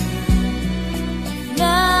 If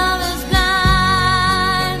love is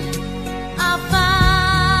blind, I'll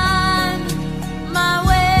find my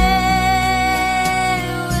way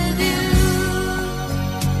with you.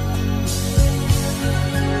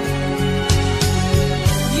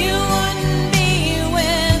 You wouldn't be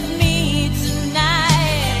with me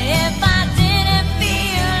tonight if I didn't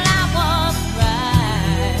feel I was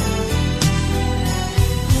right.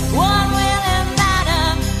 What will it matter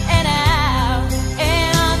anyhow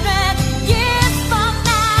 100 years from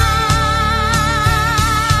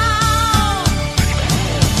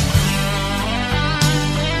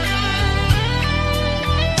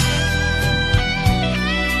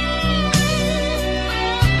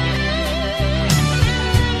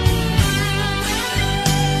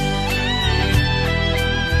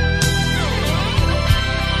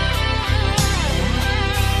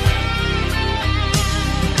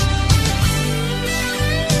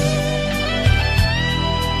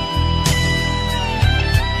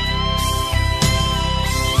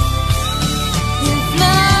If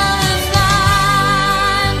love is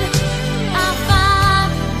blind, I'll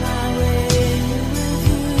find my way with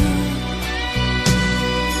you.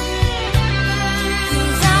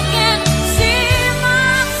 'Cause I can't see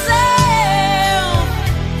myself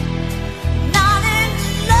not in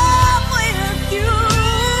love with you.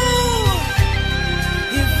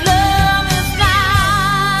 If love is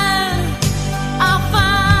blind, I'll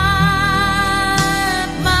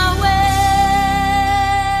find my way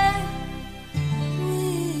with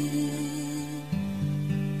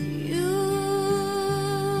you.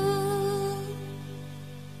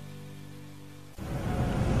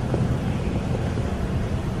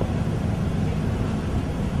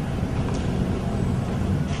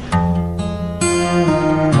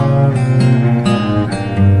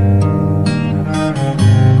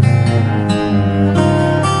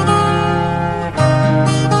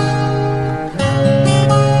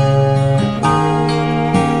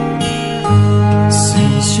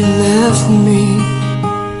 Since you left me,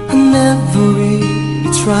 I never really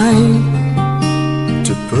tried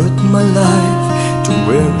to put my life to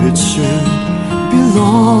where it should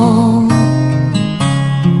belong.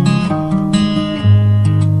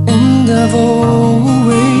 And I've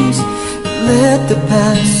always let the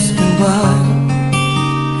past go by,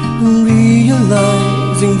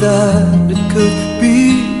 realizing that it could be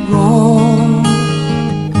wrong.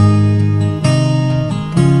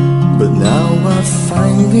 But now I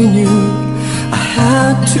finally knew I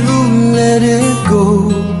had to let it go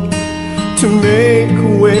to make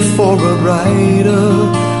way for a brighter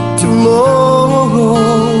tomorrow.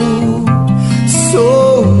 So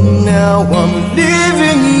now I'm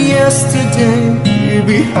leaving yesterday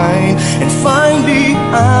behind, and finally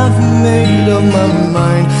I've made up my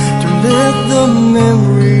mind to let the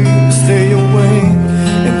memories stay away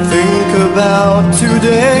and think about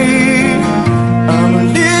today. I'm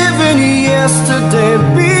leaving yesterday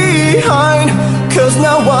behind, 'cause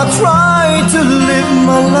now I try to live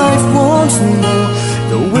my life once more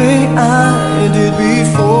the way I did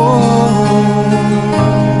before.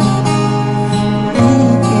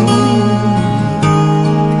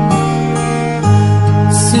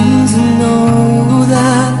 Since I know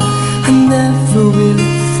that I never will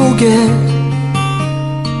forget,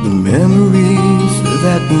 the memories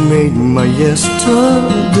that made my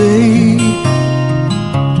yesterday.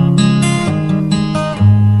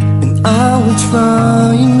 And I will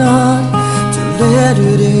try not to let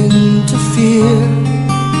it interfere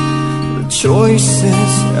the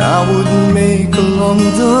choices I would make along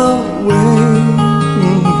the way.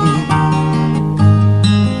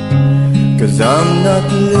 'Cause I'm not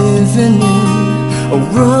living in a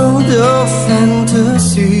world of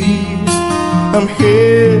fantasies. I'm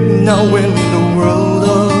here now in the world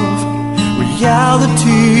of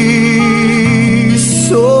reality.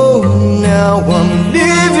 So now I'm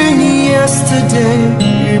leaving yesterday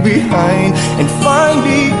behind, and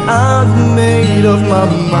finally I've made up my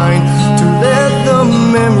mind to let the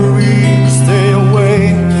memories stay away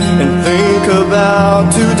and think about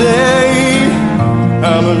today.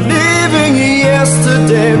 I'm leaving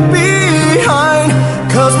yesterday behind,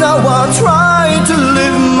 'cause now I try to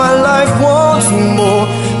live my life once more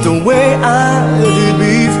the way I did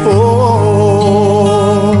before.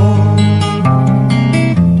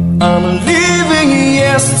 I'm leaving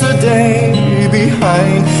yesterday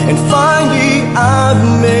behind, and finally I've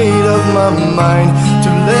made up my mind to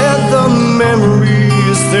let the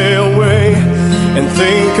memories stay away and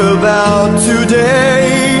think about today.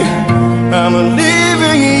 I'm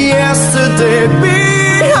leaving yesterday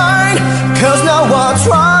behind, 'cause now I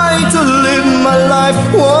try to live my life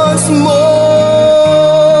once more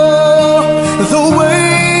the way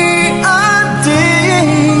I did.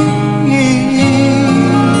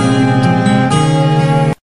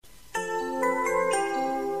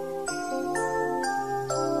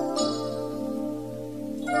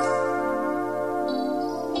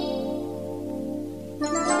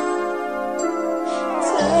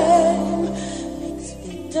 Time makes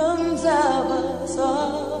victims of us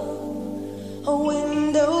all. A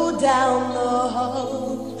window down the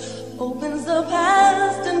hall opens the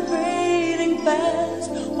past and fading fast.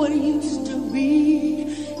 What used to be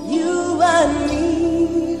you and me,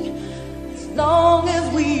 as long as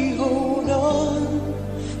we hold on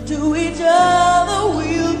to each other,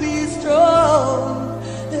 we'll be strong.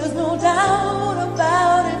 There's no doubt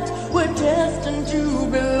about it, we're destined to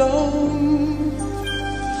belong.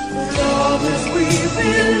 As long as we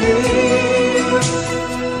believe,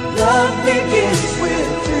 love begins with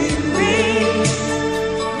dreaming,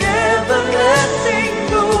 never letting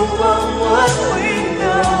go of what we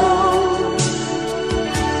know.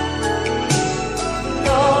 As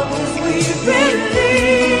long as we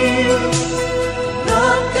believe,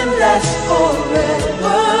 love can last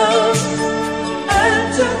forever, and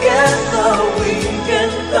together we can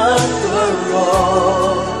conquer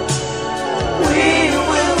all. We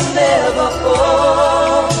will never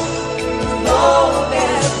fall, as long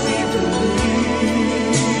as we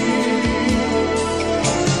believe.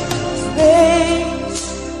 Space,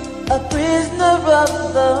 a prisoner of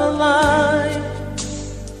the mind,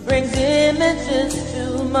 brings images to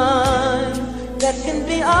mind that can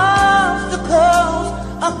be obstacles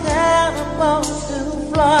or catapults to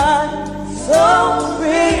fly. So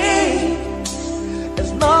free, as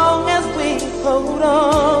long as we hold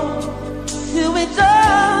on to each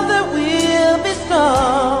other, we'll be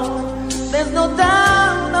strong. There's no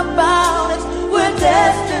doubt about it, we're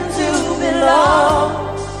destined to belong.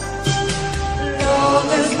 As long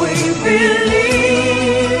as we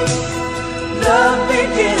believe, love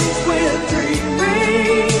begins with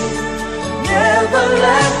dreaming, never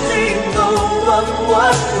letting go of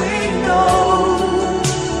what we know.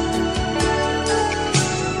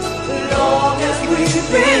 As long as we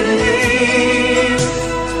believe,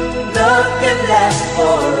 love can last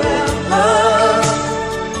forever,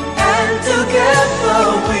 and together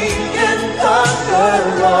we can conquer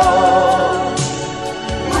all.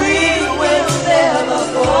 We will never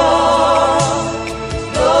fall, as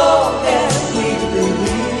long as we believe.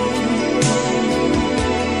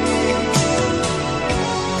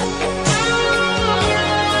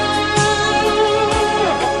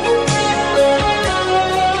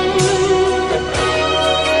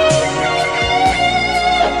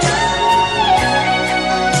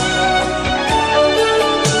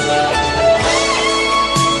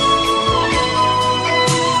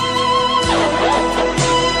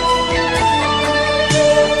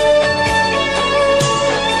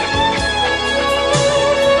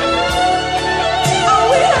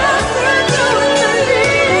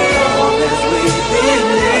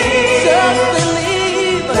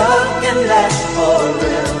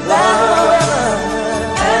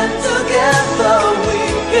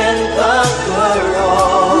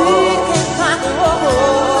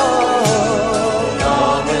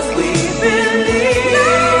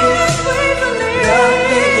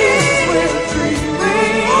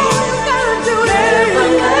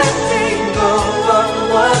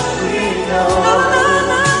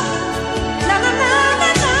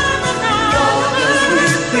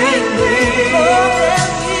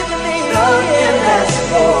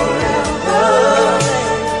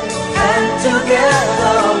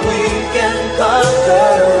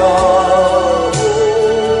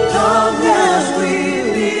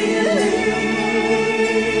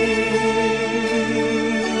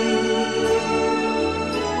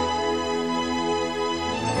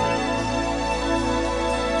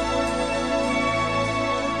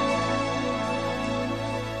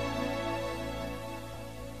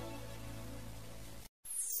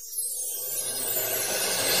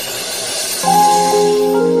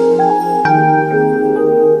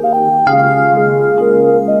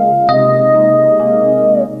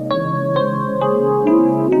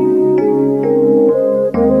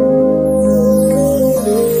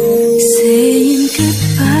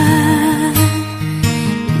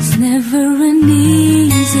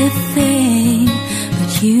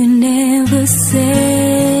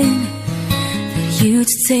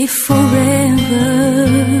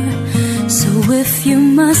 you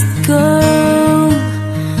must go.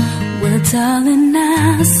 Well, darling,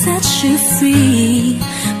 I'll set you free,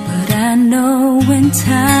 but I know in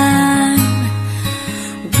time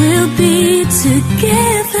we'll be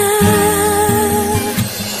together.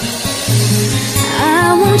 I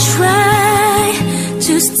won't try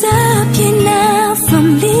to stop you now from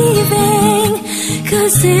leaving,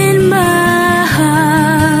 'cause in my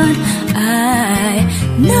heart I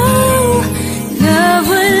know love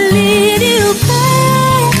will lead you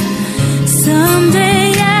back. Someday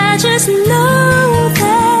I just know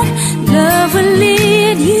that love will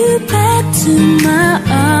lead you back to my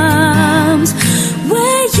arms,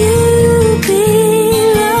 where you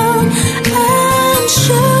belong. I'm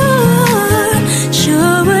sure,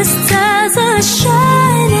 sure as stars are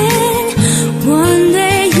shining, one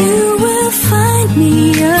day you will find me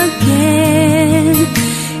again.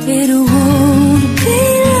 It won't be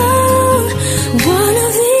long, one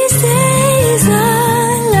of these days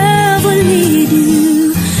our love will lead you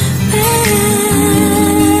back.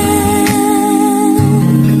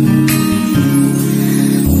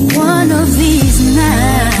 One of these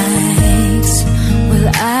nights, well,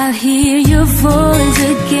 I'll hear your voice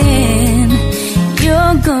again.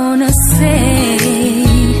 You're gonna say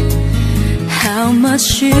how much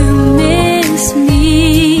you miss me.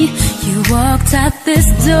 You walked out this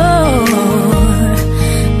door,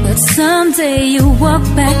 but someday you walk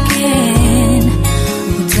back in.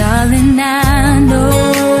 Oh, darling, I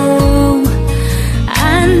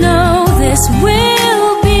know this will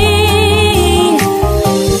be.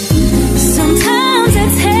 Sometimes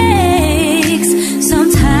it takes some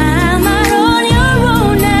time out on your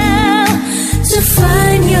own now to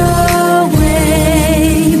find your way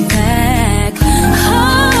back.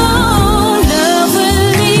 Oh, love will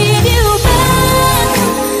lead you back.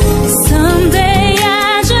 Someday I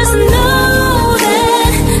just know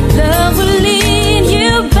that love will lead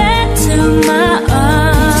you back to my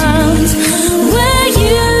arms, where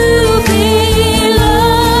you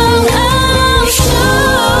belong. I'm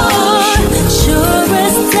sure, sure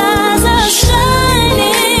as stars are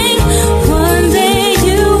shining, one day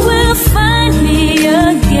you will find me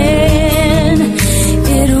again.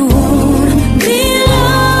 It won't be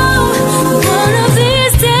long, one of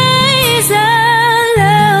these days our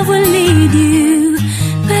love will lead you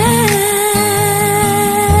back.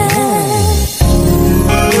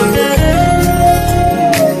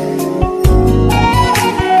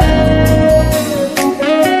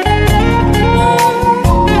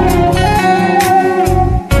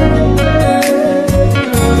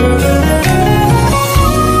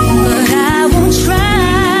 But I won't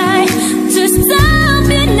try to stop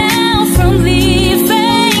you now from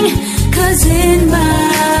leaving, 'cause in my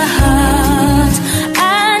heart I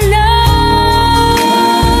know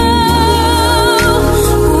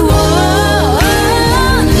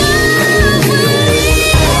love will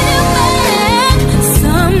lead you back.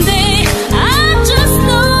 Someday I just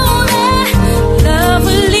know that love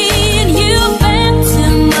will lead you back to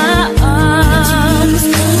my arms,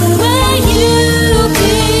 where you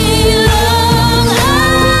belong.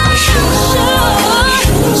 I'm sure,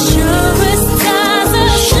 sure as stars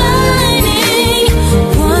are shining,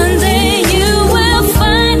 one day you will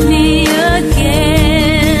find me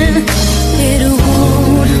again. It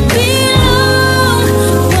won't be long,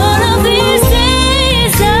 one of these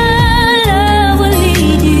days our love will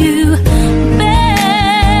lead you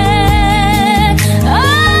back.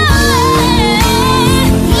 Oh, love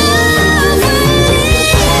will lead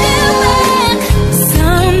you back.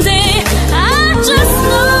 Someday I just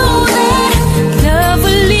know that love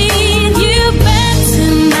will lead you back to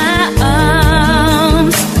my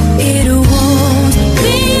arms. It won't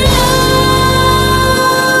be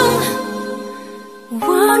long,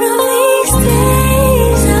 one of these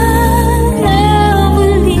days our love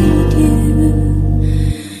will lead you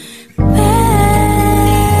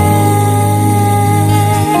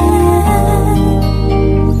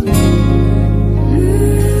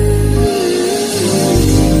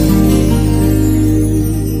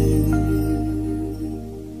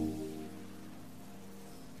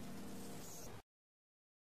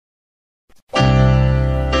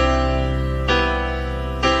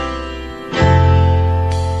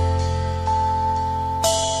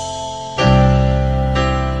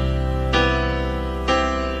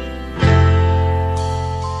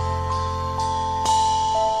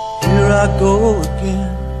Here I go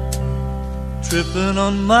again, tripping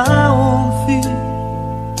on my own feet.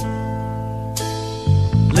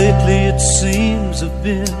 Lately it seems I've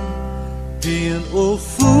been being oh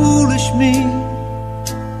foolish me.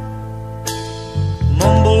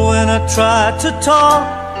 Mumble when I try to talk,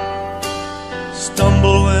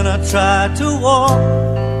 Stumble when I try to walk,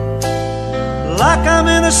 like I'm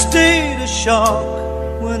in a state of shock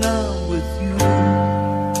when I'm with you.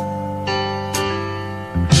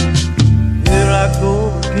 Here I go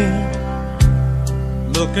again,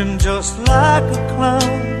 looking just like a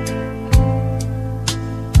clown.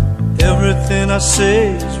 Everything I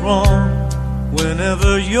say is wrong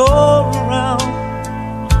whenever you're around.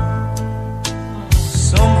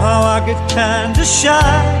 Somehow I get kinda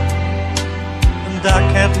shy, and I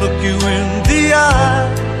can't look you in the eye.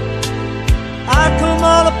 I come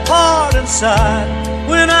all apart inside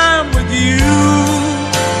when I'm with you.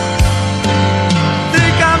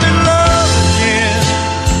 Think I'm in love again,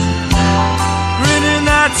 grinning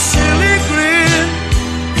that silly grin.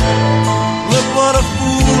 Look what a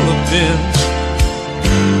fool I've been.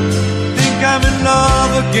 Think I'm in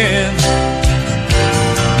love again.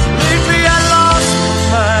 Lately I lost my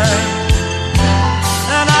mind,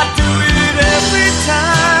 and I do it every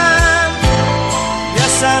time.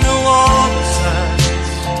 Yes, I know all the signs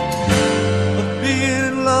of being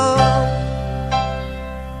in love.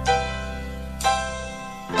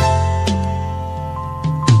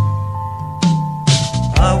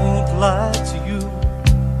 I won't lie to you,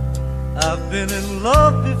 I've been in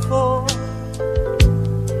love before,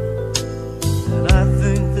 and I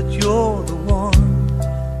think that you're the one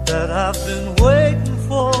that I've been waiting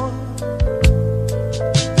for.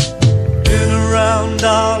 Been around,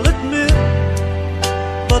 I'll admit,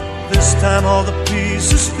 but this time all the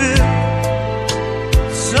pieces fit.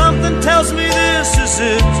 Something tells me this is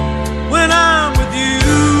it when I'm with you.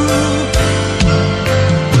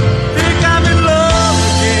 Think I'm in love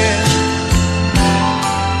again,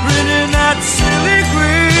 grinning that silly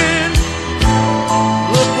grin.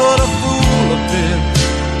 Look what a fool I've been.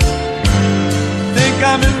 Think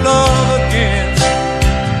I'm in love again.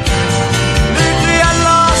 Lately I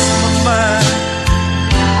lost my mind,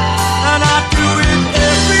 and I do it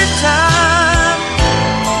every time.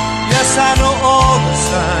 Yes, I know all the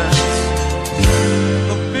signs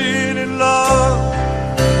of being in love.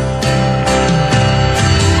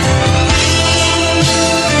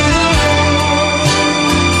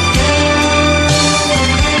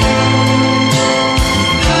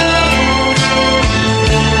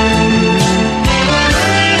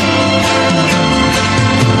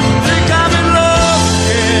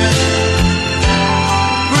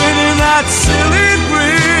 Silly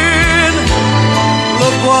grin.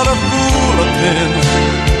 Look what a fool I've been.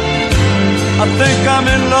 I think I'm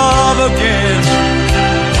in love again.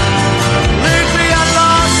 Lately I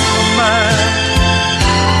lost my mind,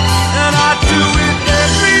 and I do it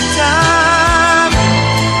every time.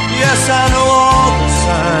 Yes, I know all the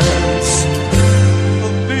signs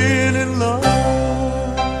of being in love.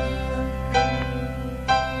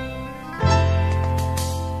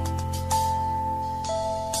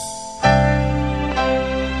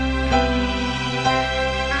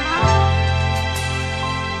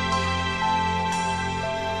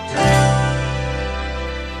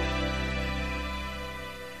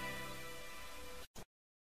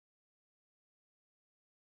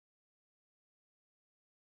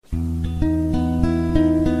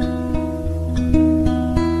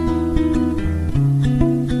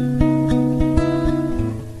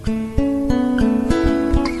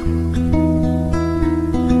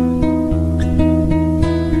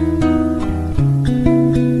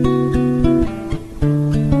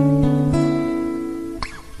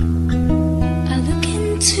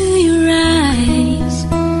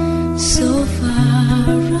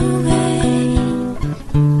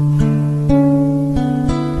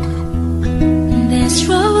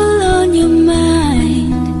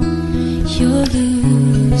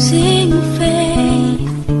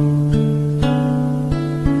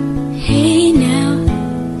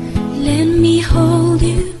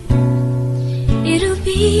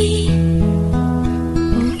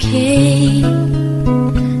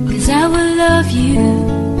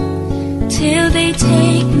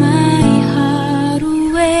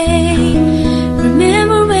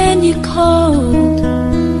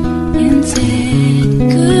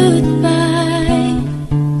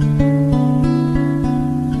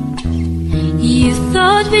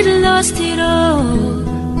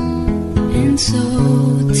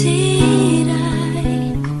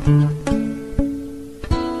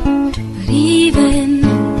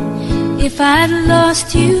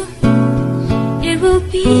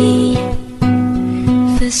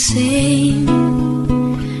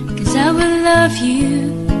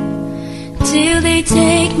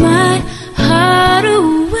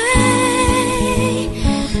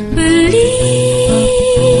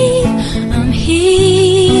 Believe I'm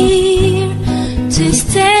here to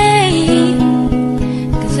stay.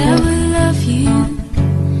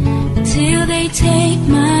 take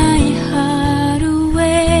my heart away.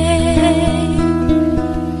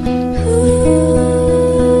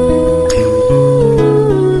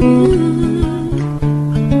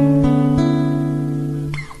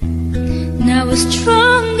 Now we're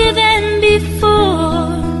stronger than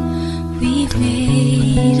before. We've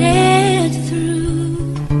made it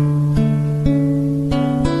through.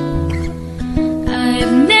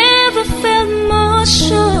 I've never felt more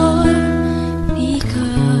sure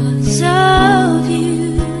because of you.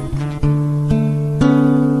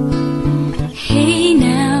 Hey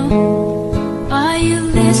now, are you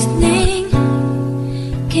listening?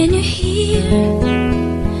 Can you hear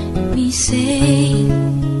me say,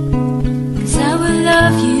 'cause I will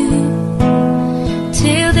love you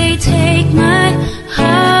till they take my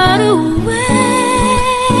heart away.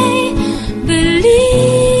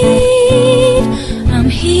 Believe I'm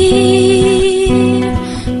here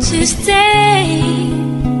to stay,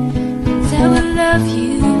 'cause I will love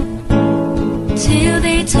you till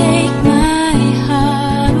they take my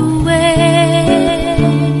heart away.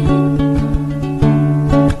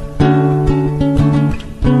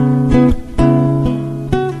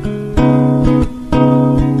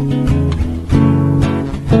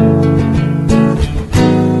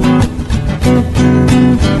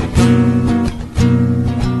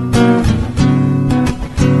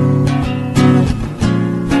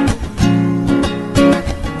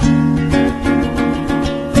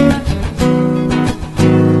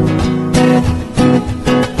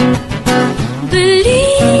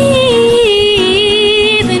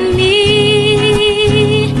 Believe in me,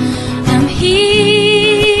 I'm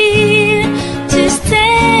here to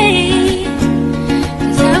stay,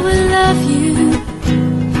 'cause I will love you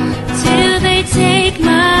till they take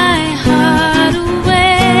my heart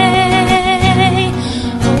away,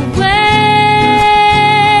 away,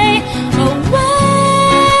 away.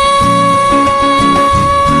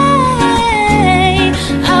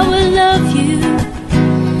 I will love you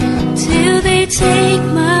till they take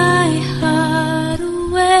my heart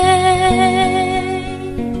away.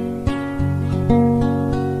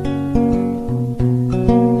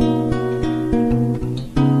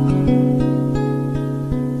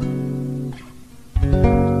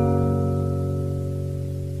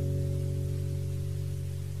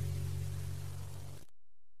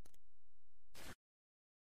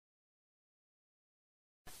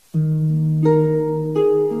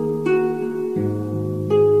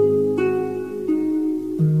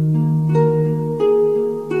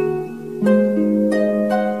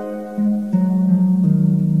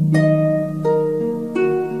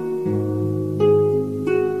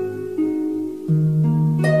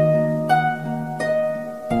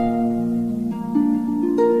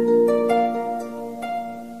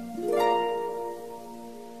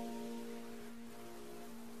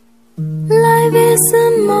 Life is a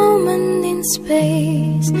moment in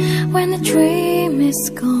space when a dream is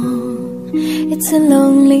gone. It's a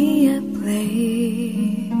lonelier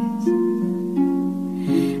place.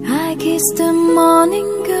 I kiss the morning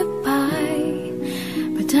goodbye,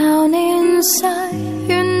 but down inside,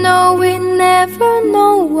 you know we never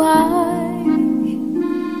know why.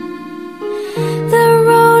 The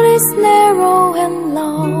road is narrow and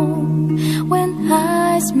long when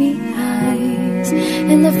eyes meet eyes,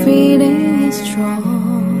 and the feeling is strong.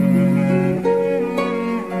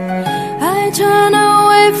 I turn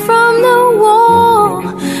away from the wall,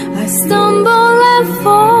 I stumble and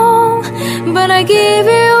fall, but I give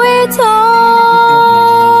you it all.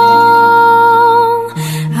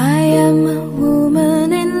 I am a woman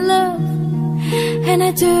in love, and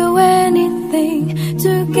I do anything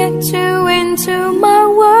to get you into my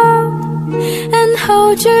world and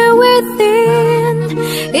hold you within.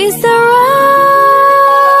 Is the right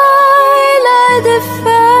I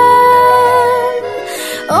defend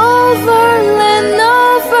over and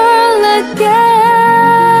over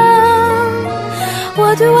again?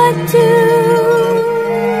 What do I do?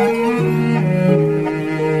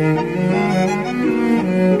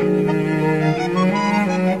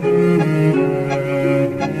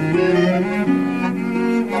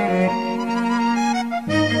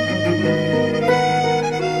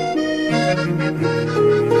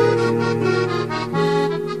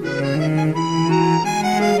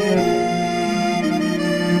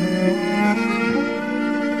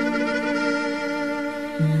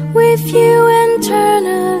 With you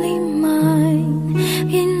eternally mine,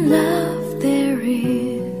 in love there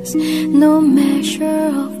is no measure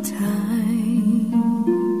of time.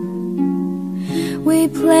 We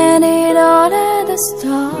planned it all at the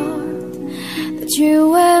start, that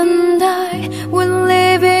you and I would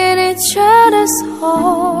live in each other's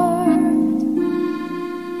heart.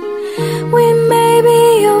 We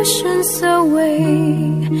emotions away.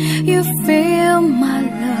 You feel my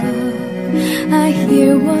love, I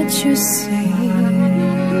hear what you say.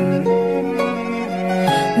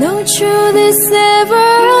 No truth is ever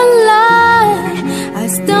a lie. I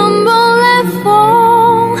stumble and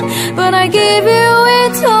fall, but I give you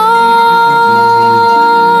it all.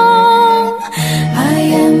 I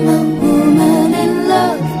am a woman in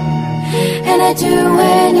love, and I do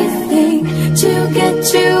anything to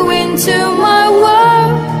get you into my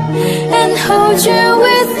world and hold you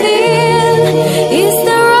within. Is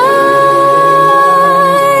the right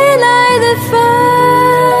light that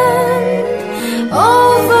found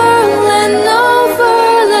over and over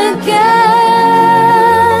again?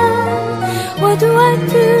 What do I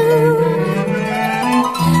do?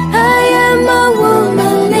 I am a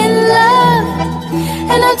woman in love,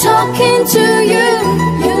 and I'm talking to you.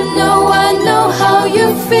 You know I know how you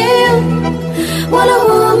feel. What a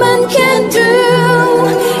woman can do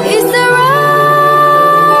is the right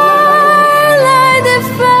light that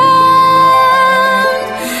found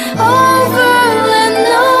over and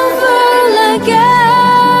over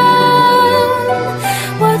again.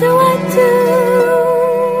 What do I do?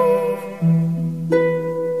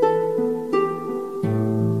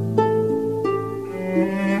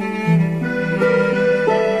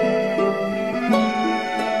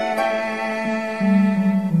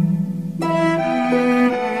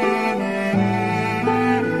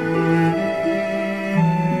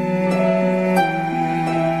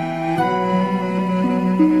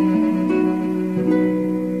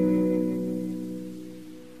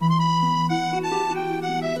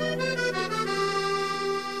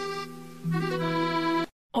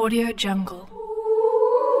 Audio Jungle.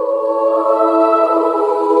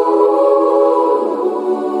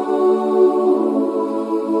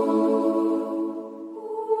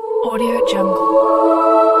 Audio Jungle.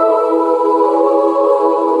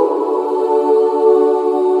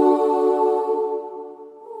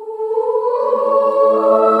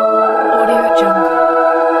 Audio Jungle.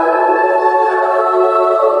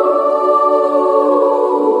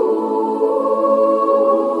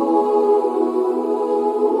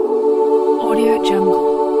 Audio Jungle.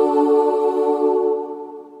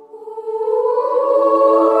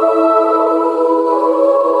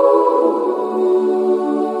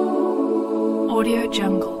 Audio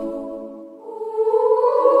Jungle.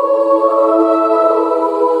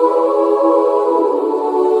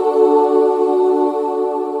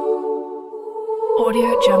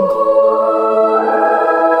 Audio Jungle. Audio Jungle.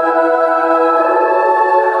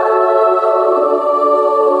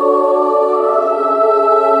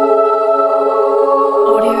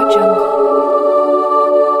 Audio Jungle.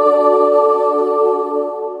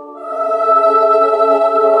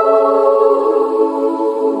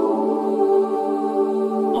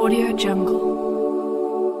 Audio Jungle.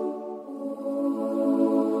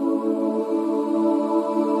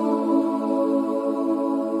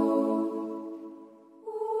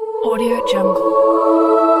 Audio Jungle.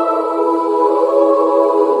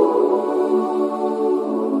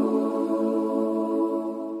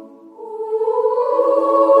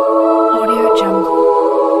 Audio Jungle. Audio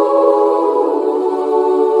Jungle.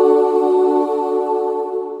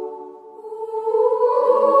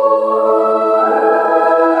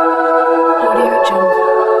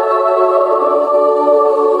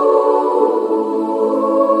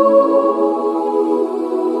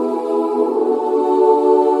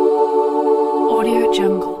 Audio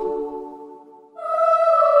Jungle.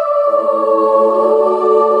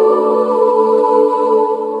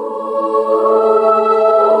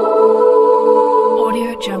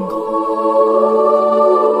 Audio Jungle.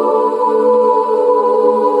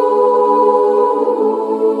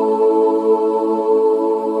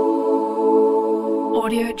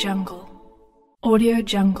 Audio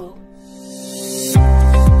Jungle.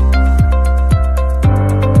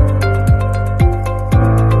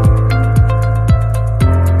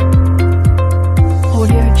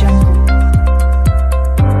 Audio Jungle.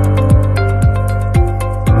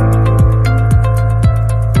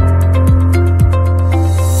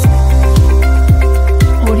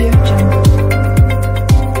 Audio Jungle.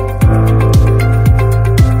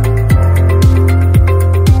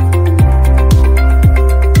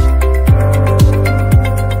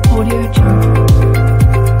 Audio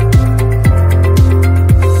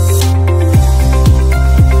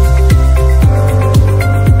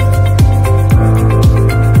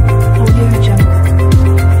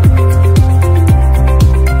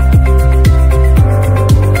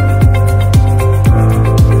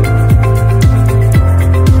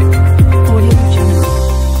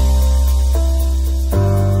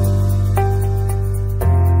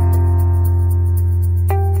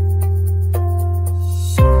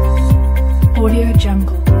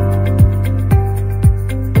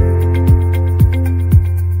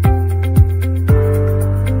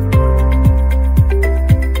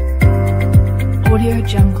Audio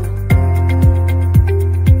Jungle.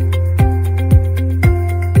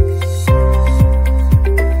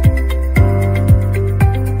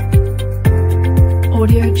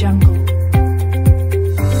 Audio Jungle.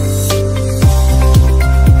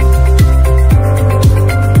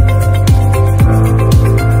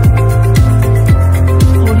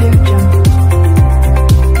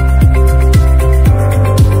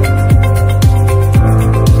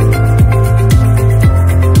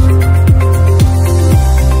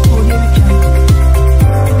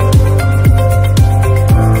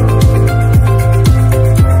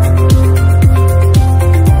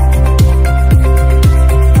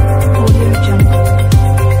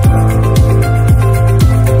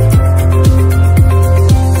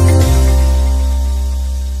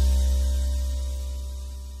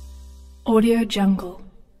 Audio Jungle.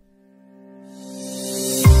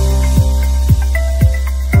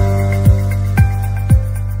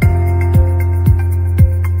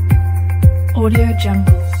 Audio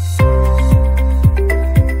Jungle.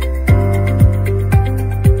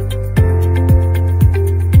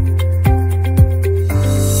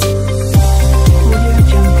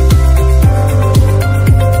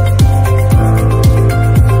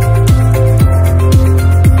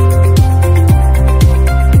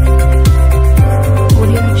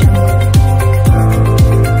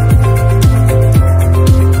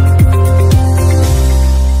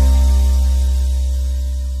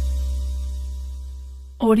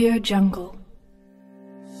 Audio Jungle.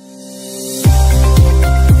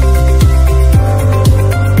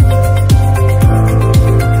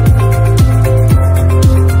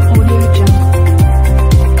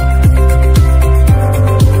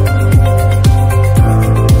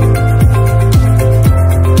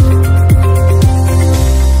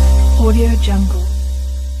 Audio Jungle. Audio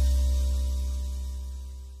Jungle.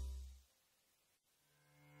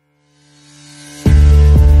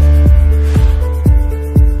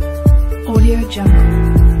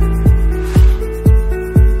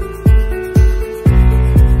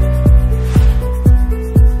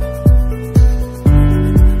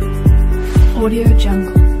 Audio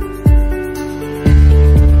Jungle.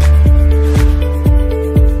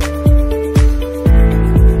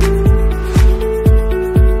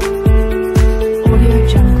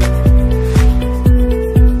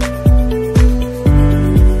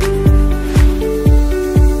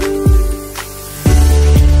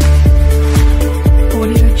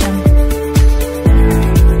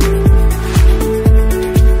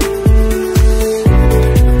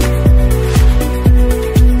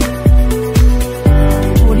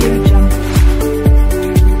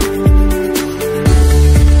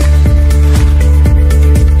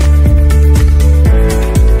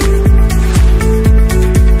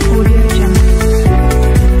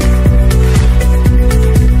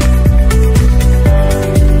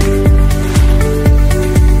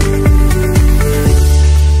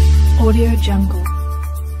 Audio Jungle.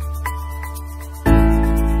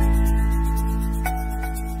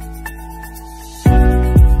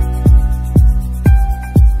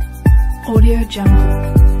 Audio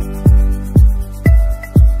Jungle.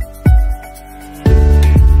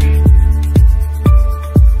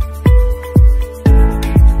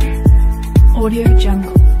 Audio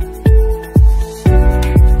Jungle.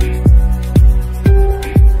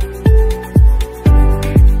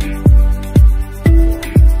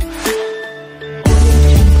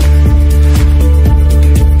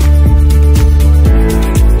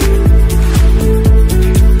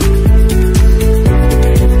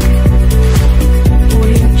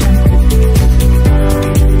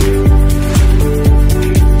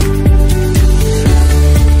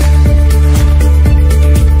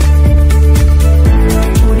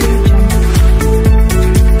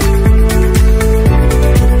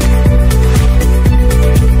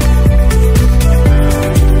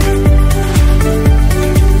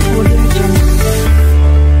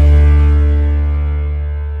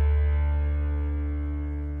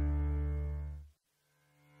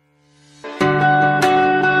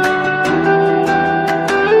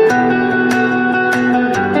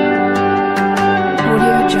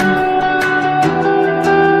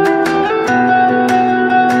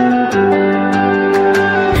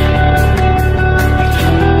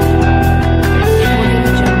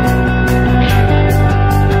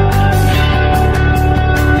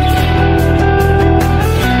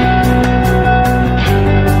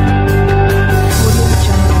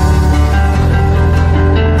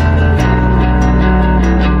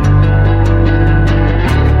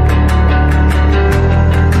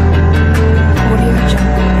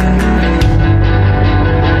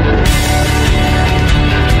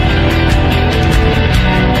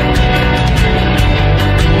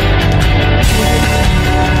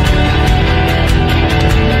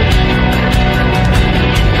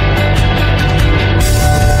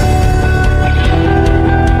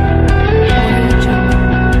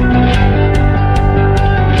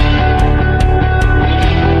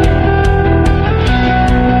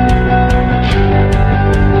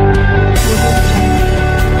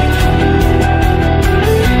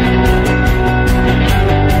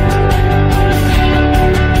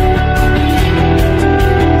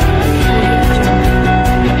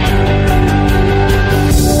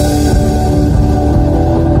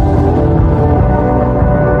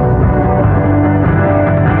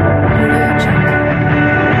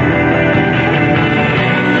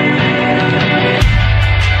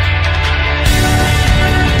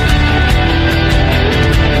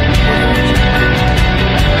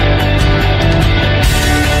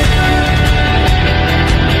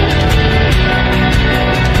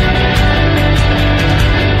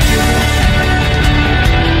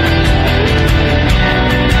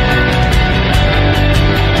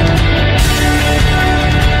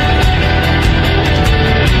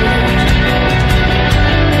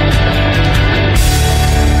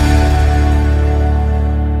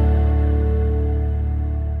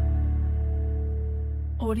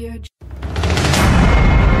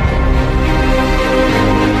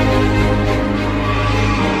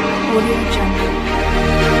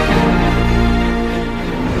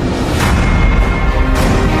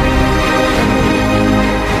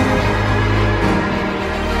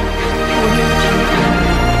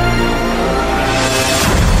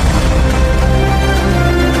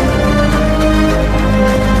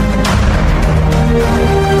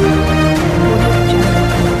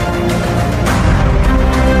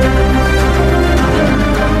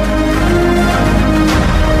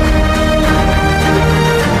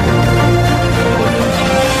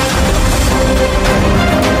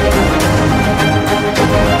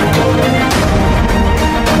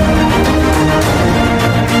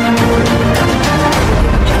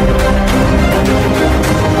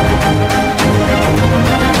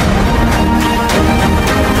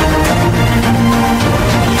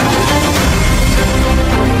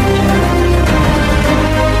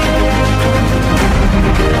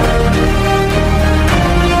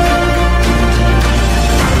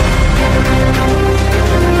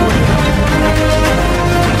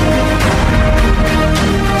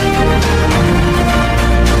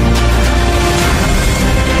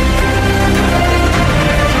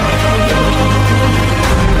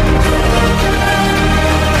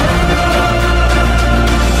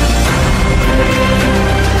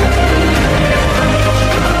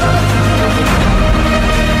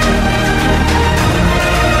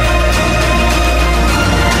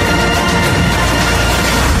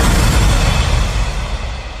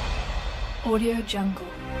 Audio Jungle.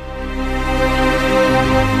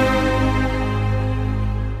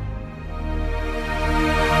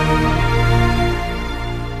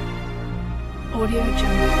 Audio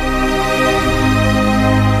Jungle.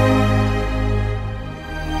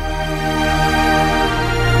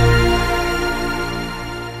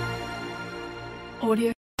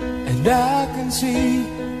 Audio. And I can see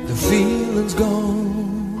the feeling's gone.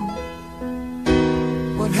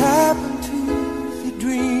 What happened to the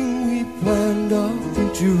dream we planned our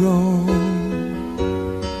future on?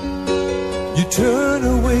 You turn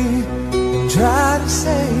away and try to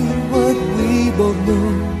say what we both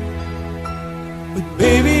know, but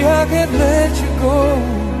baby, I can't let you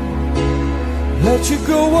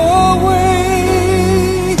go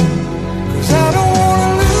away. 'Cause I don't wanna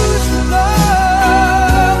lose your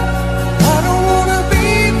love. I don't wanna be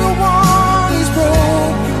the one who's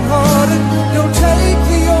broken hearted. Don't take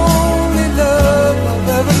the only love I've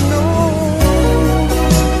ever known.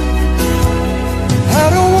 I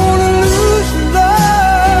don't wanna lose your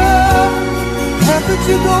love. How could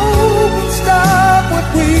you go and stop what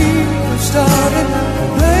we have started?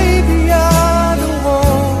 Baby, I don't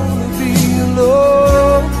wanna be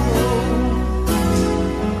alone.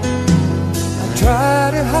 I try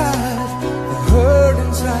to hide the hurt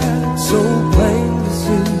inside, so plain to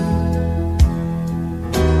see.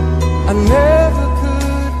 I never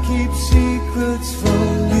could keep secrets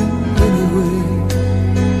from you anyway.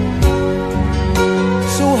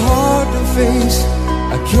 So hard to face,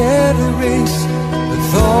 I can't erase the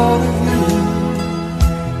thought of you.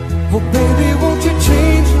 Oh baby, won't you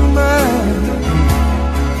change your mind?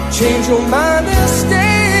 Change your mind and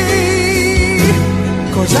stay.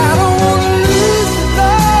 'Cause I don't wanna lose the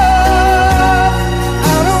love.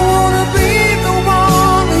 I don't wanna be the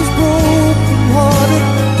one who's broken hearted.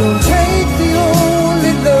 Don't take the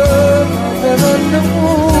only love I've ever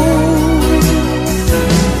known.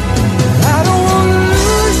 I don't wanna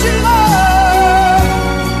lose your love.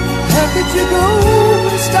 How could you go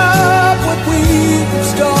and stop what we've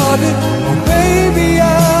started? Oh baby,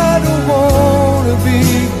 I don't wanna be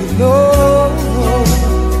alone.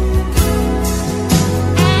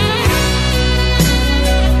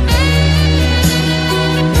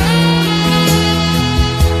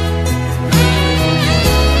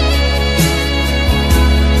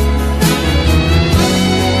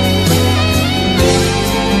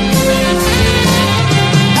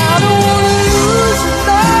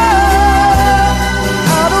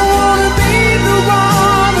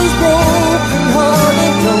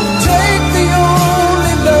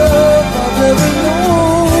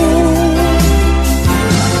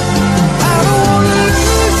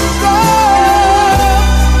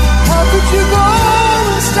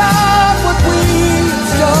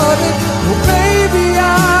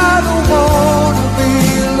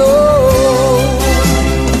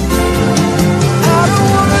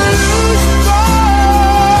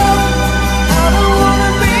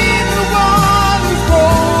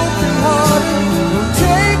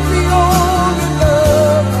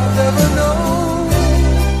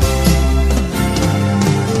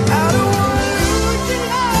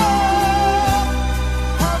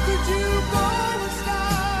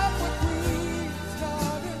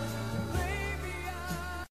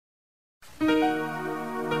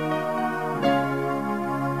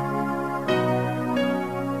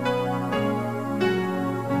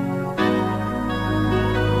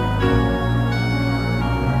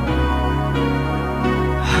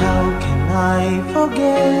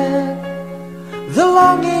 The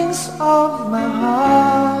longings of my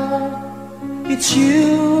heart, it's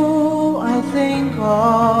you I think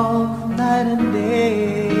of night and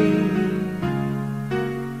day.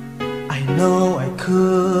 I know I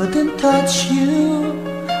couldn't touch you,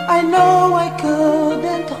 I know I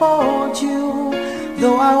couldn't hold you,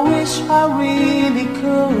 though I wish I really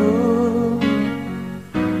could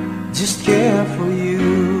just care for you.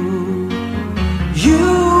 You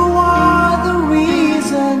are the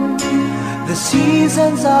reason, the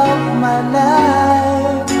seasons of my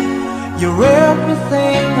life. You're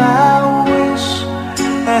everything I wish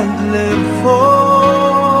and live for.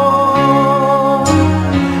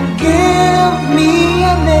 Give me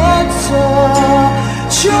an answer,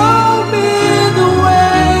 show me the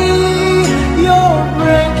way. You're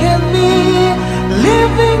breaking me,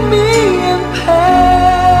 leaving me in pain.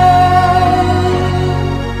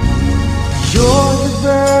 You're the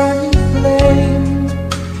burning flame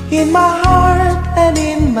in my heart and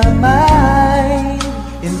in my mind.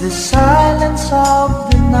 In the silence of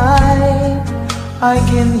the night, I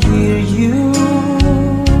can hear you.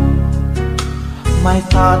 My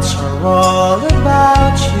thoughts are all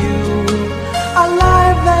about you,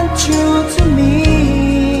 alive and true to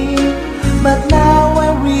me, but now I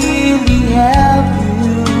really have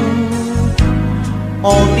you,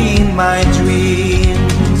 only in my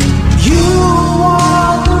dreams. You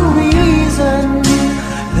are the reason,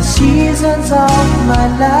 the seasons of my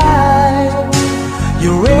life.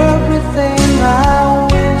 You're everything I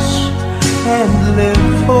wish and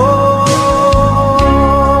live for.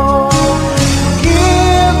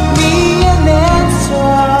 Give me an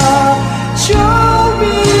answer, show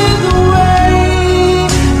me the way.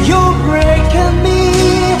 You're breaking me,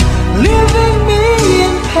 leaving me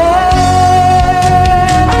in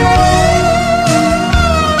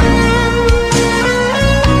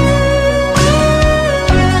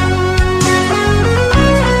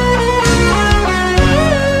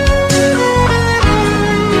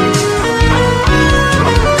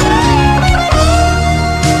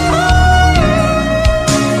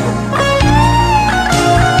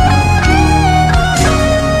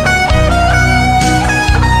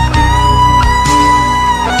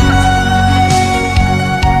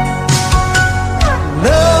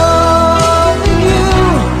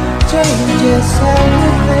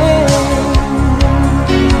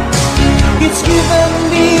it's given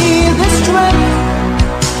me the strength,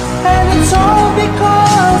 and it's all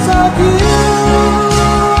because of you.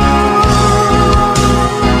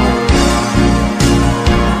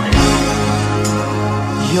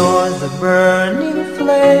 You're the burning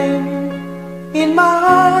flame in my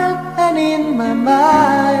heart and in my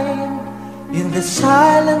mind. In the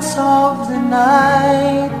silence of the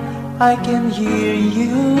night, I can hear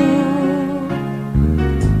you.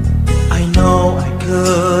 I know I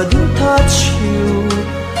couldn't touch you,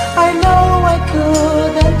 I know I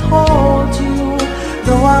couldn't hold you,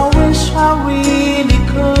 though I wish I really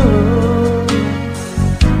could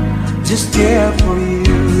just care for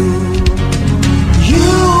you.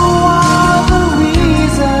 You are the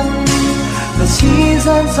reason, the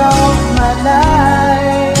seasons of my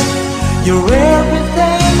life. You're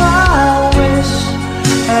everything I wish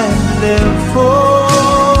and live for.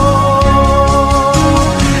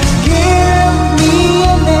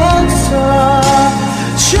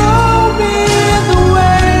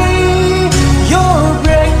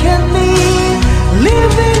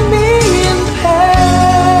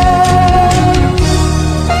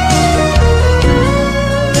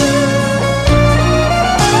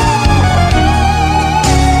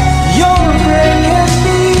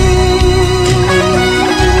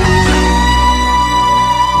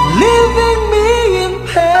 Leaving me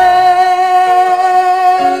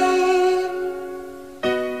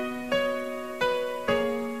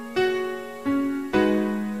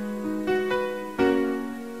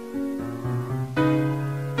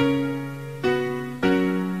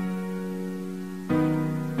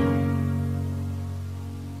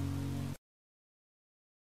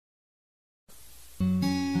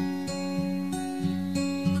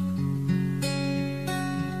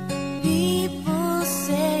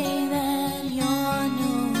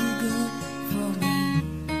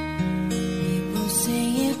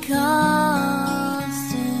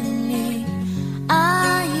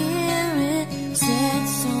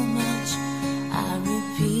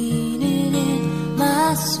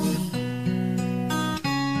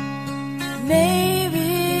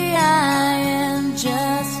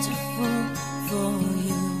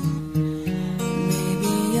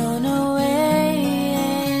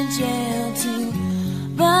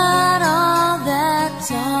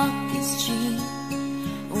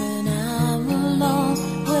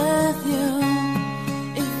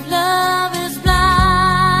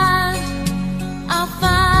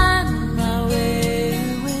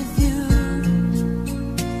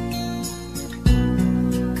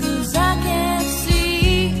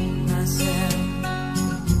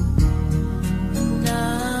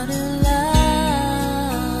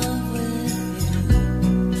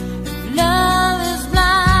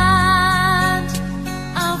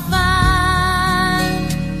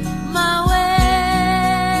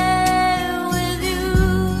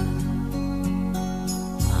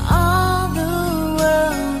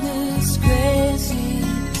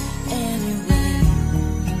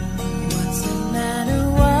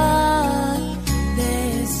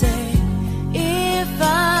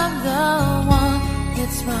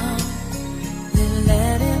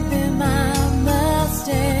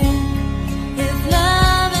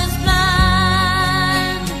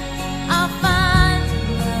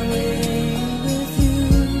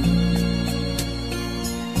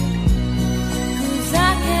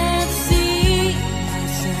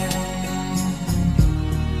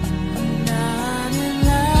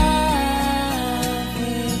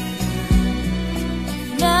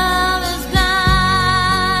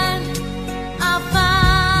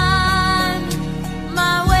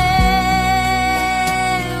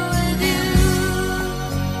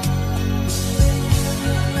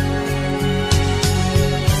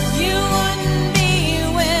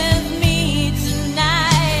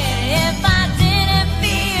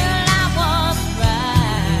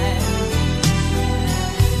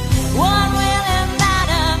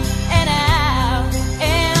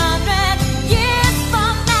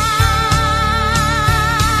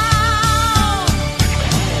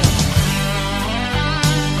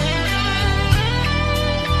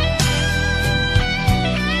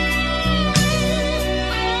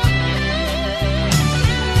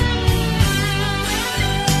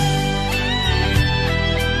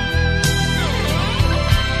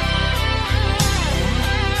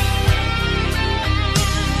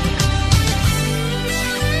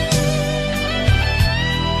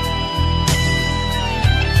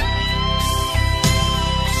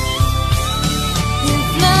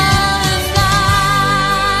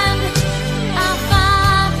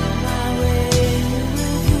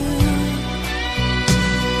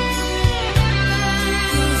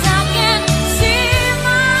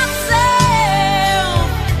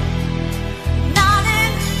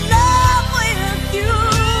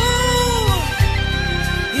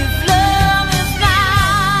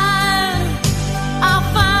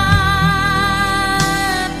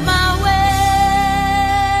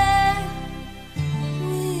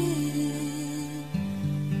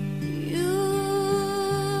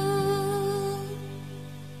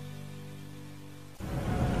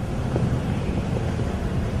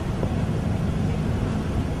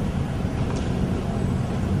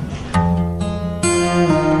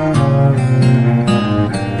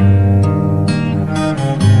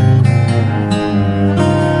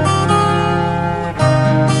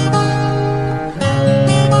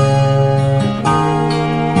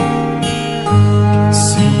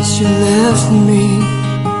she left me,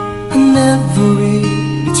 I never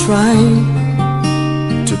really tried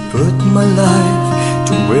to put my life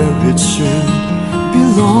to where it should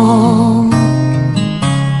belong.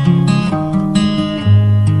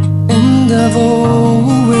 And I've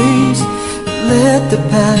always let the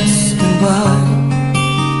past go by,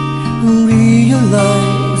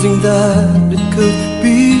 realizing that it could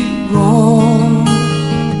be wrong.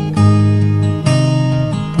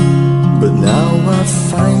 But now I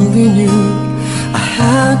finally knew I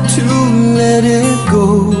had to let it go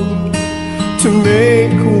to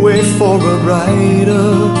make way for a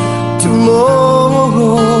brighter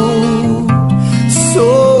tomorrow. So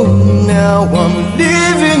now I'm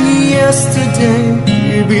leaving yesterday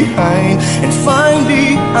behind, and finally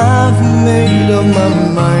I've made up my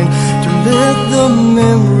mind to let the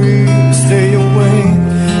memories stay away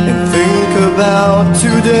and think about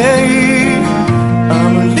today.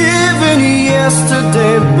 I'm leaving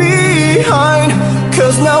yesterday behind,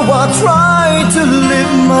 'cause now I try to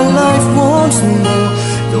live my life once more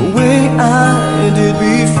the way I did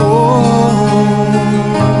before.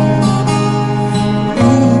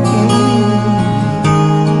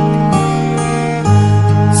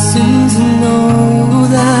 Since I know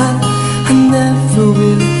that I never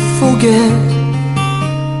will forget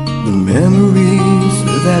the memories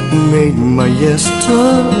that made my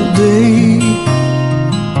yesterday,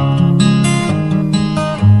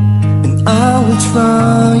 and I will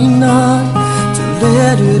try not to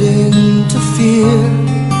let it interfere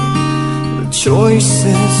the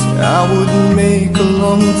choices I would make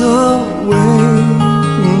along the way.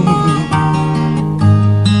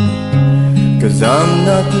 'Cause I'm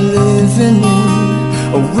not living in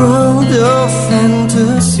a world of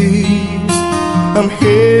fantasies. I'm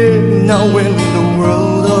here now in the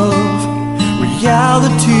world of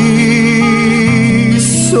reality.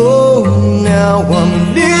 So now I'm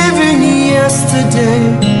leaving yesterday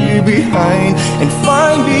behind, and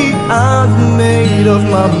finally I've made up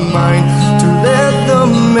my mind to let the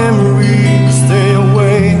memories stay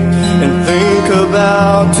away and think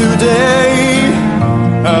about today.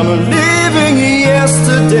 I'm leaving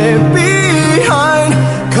yesterday behind,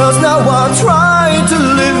 'cause now I try to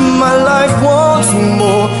live my life once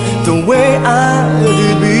more the way I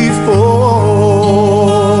did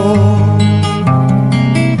before.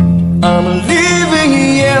 I'm leaving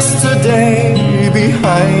yesterday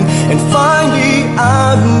behind, and finally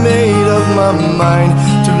I've made up my mind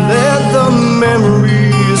to let the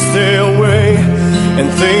memories stay away and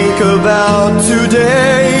think about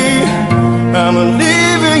today. I'm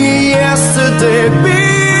leaving yesterday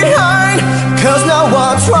behind, 'cause now I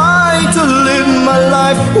try to live my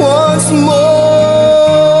life once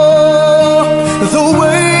more the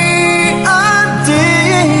way I did.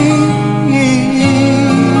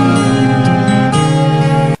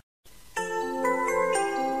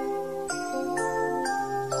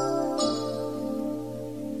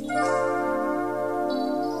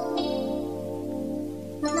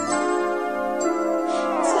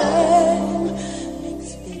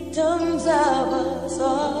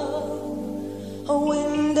 A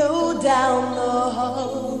window down the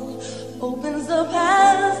hall opens the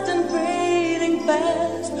past and fading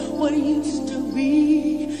fast. What used to be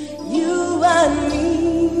you and me,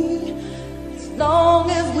 as long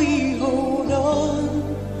as we hold on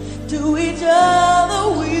to each other,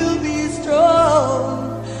 we'll be strong.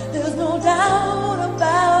 There's no doubt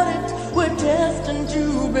about it, we're destined to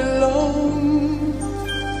belong.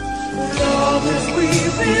 As long as we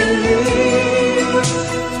believe,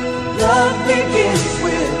 love begins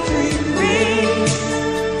with dreaming,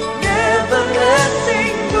 never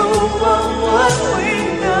letting go of what we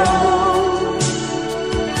know.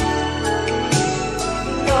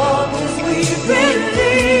 Long as we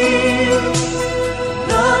believe,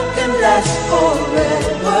 love can last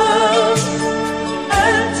forever,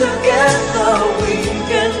 and together we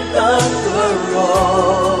can conquer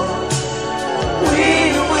all. We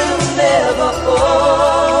will never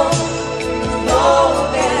fall, long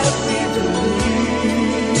as we believe.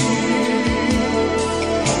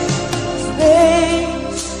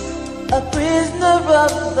 A prisoner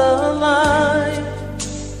of the mind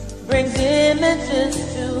brings images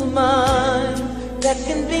to mind that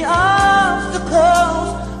can be obstacles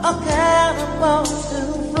or catapults to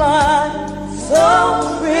fly. So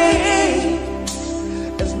free,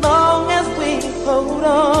 as long as we hold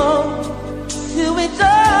on to each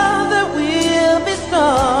other, we'll be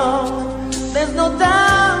strong. There's no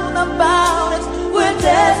doubt about it, we're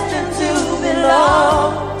destined to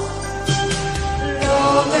belong.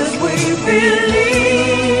 Long as we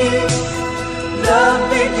believe, love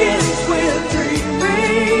begins with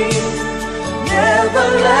dreaming, never never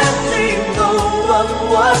letting go of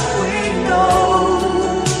what we know.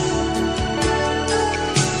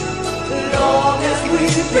 Long as we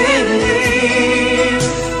believe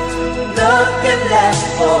love can last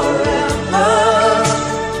forever,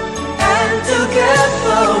 and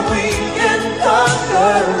together we can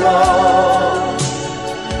conquer all.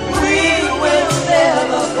 We will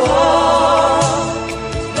never fall,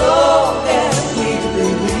 long as we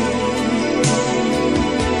believe.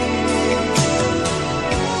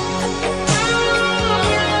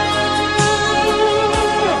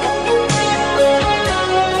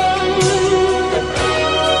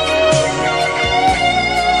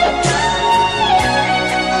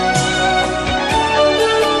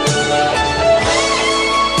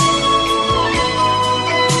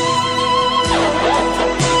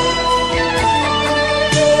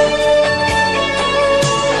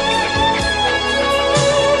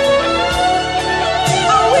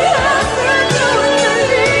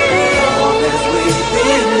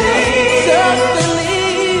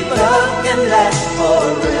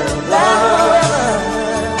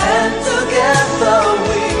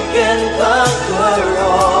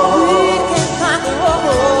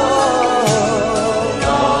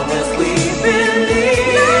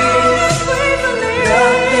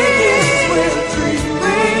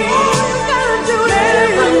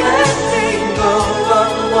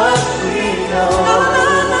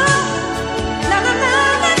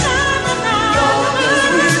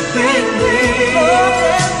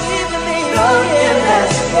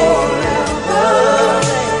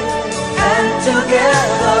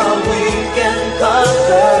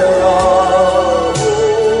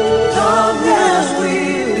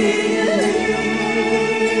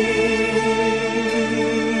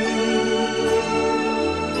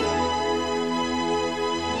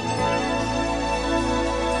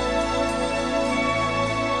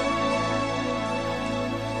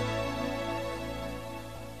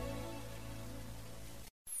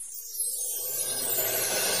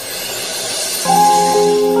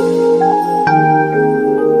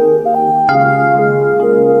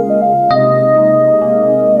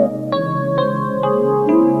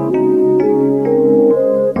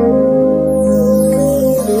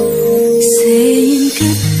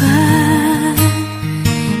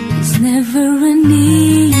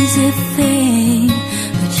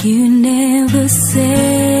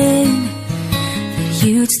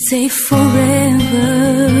 Stay forever.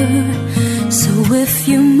 So if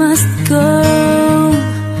you must go,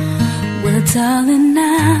 well darling,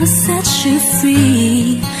 I'll set you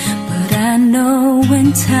free. But I know when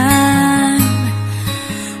time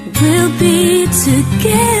we'll be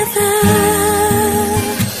together,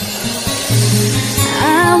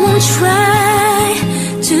 I won't try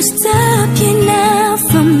to stop you now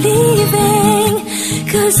from leaving,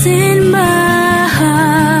 'cause in my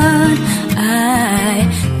heart I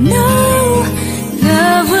know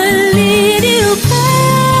love will lead you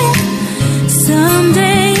back.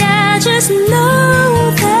 Someday I just know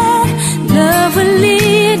that love will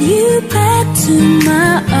lead you back to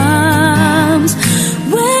my arms,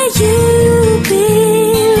 where you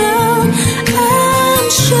belong. I'm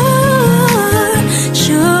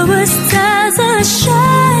sure as stars are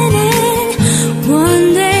shining, one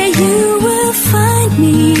day you will find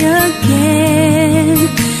me again.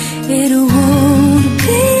 It won't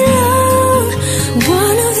be long.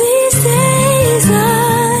 One of these days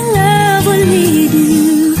our love will lead you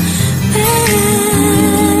back.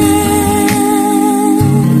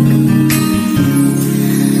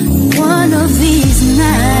 One of these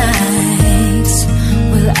nights,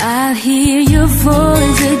 well, I'll hear your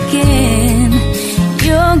voice again.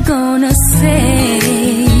 You're gonna say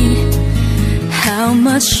how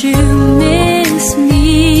much you miss me.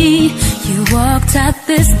 You walked out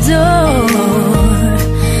this door,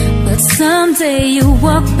 but someday you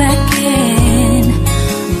walk back in.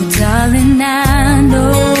 Oh, darling, I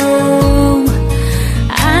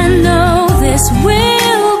know this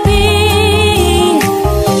will be.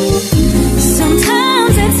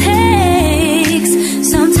 Sometimes it takes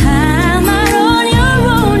some time out on your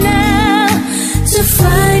own now to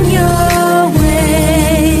find your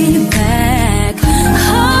way back.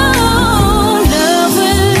 Oh, love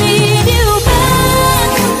will lead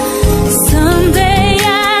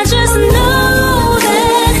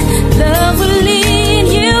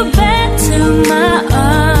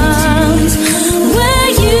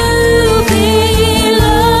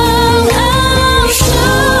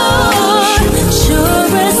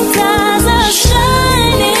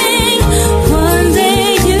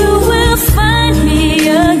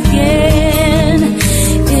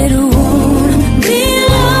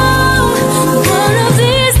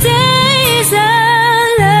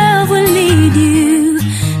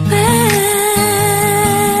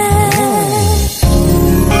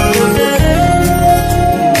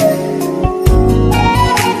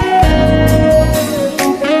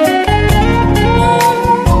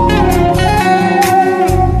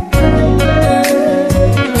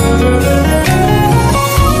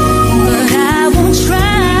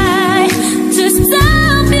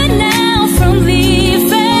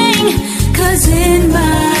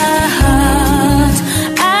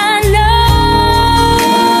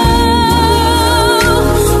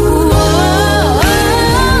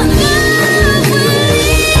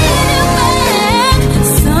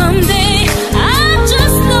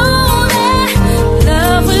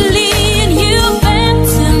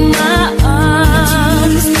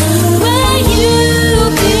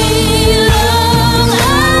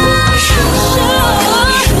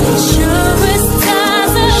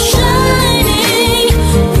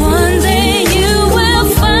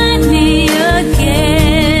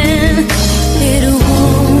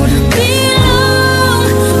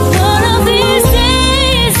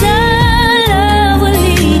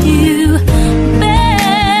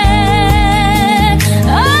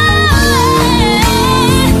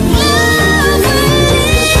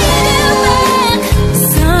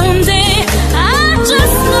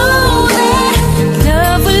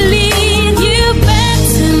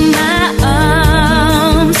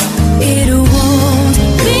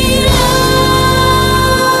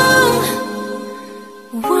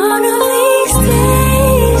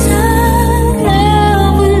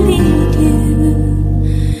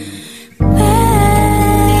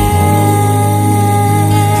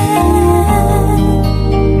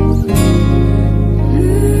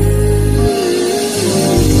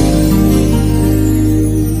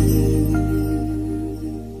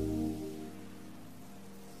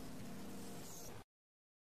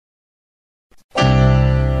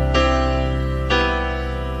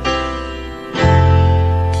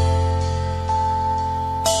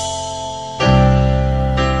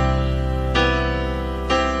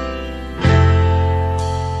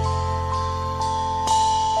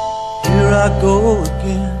Here I go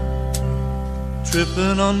again,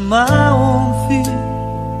 tripping on my own feet.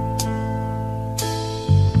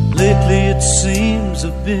 Lately it seems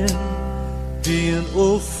I've been being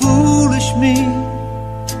old foolish me.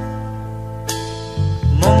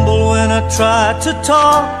 Mumble when I try to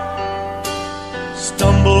talk,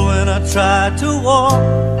 stumble when I try to walk,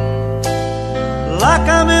 like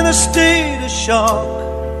I'm in a state of shock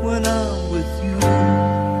when I'm with you.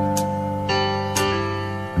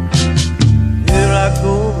 Here I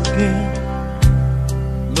go again,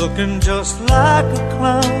 looking just like a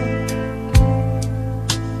clown.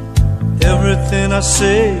 Everything I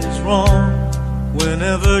say is wrong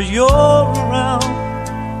whenever you're around.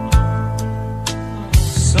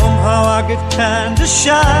 Somehow I get kinda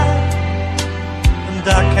shy, and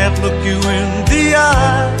I can't look you in the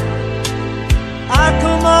eye. I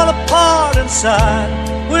come all apart inside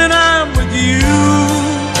when I'm with you.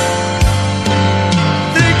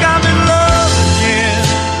 Think I'm in love again,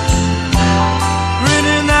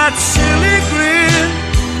 grinning that silly grin.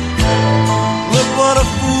 Look what a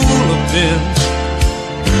fool I've been.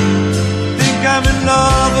 Think I'm in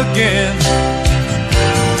love again.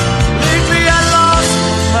 Lately I lost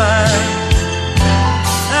my mind,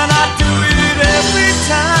 and I do it every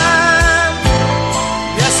time.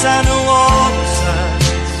 Yes, I know all the signs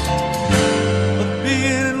of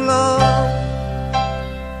being in love.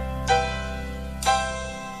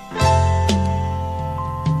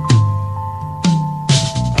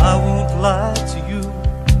 I won't lie to you,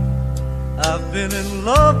 I've been in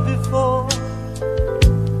love before,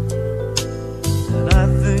 and I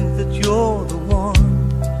think that you're the one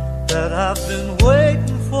that I've been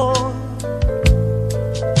waiting for.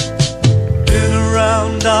 Been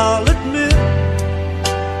around, I'll admit,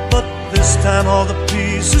 but this time all the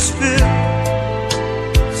pieces fit.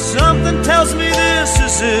 Something tells me this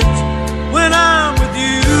is it when I'm with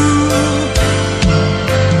you.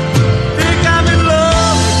 Think I'm in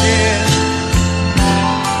love again,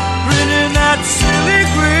 grinning that silly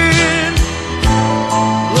grin.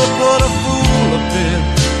 Look what a fool I've been.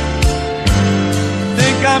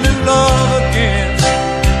 Think I'm in love again.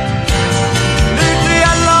 Lately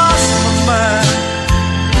I lost my mind,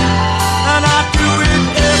 and I do it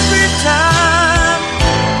every time.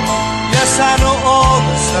 Yes, I know all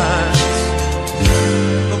the signs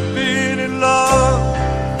of being in love.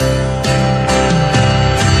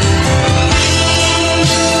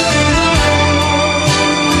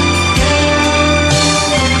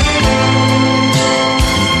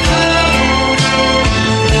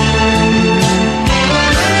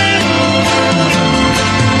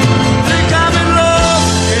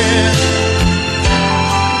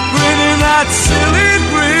 That silly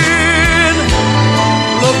grin.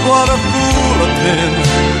 Look what a fool I've been.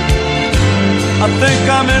 I think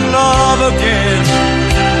I'm in love again.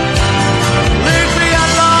 Lately I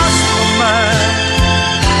lost my mind,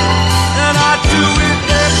 and I do it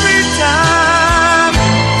every time.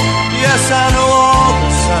 Yes, I know all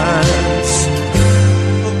the signs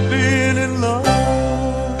of being in love.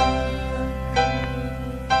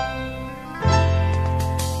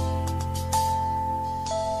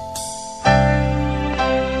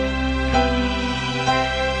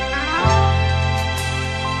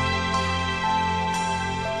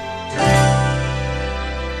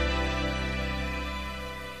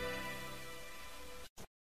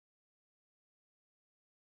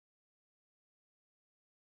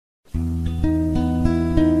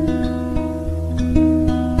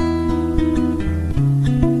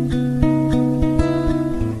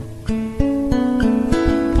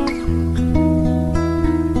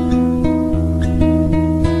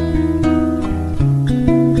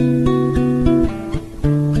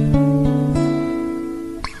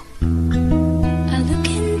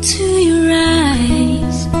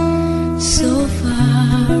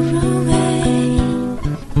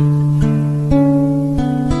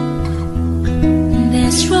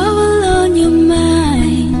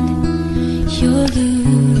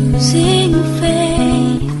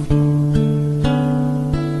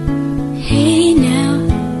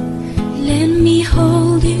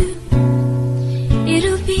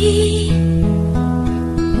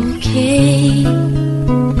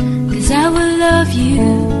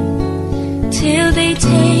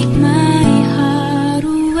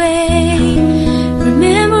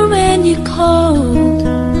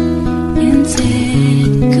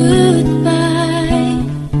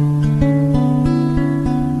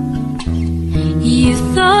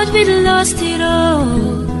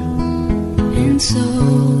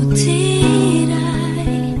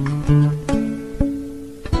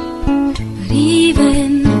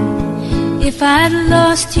 If I'd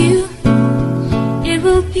lost you, it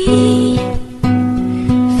will be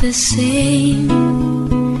the same,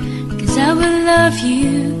 'cause I will love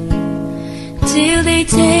you till they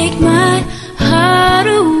take my heart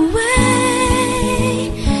away.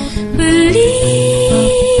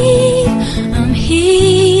 Believe I'm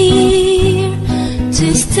here to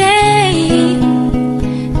stay,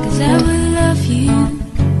 'cause I will love you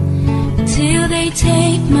till they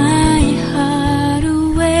take my heart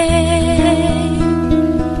away.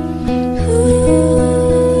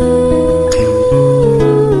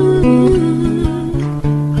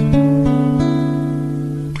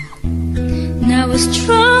 Now we're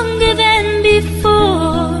stronger than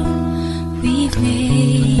before, we've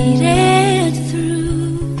made it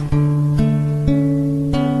through.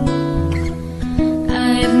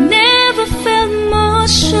 I've never felt more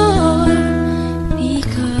sure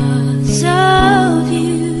because of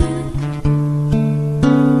you.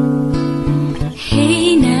 Hey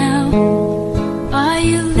now, are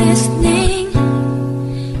you listening?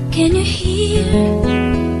 Can you hear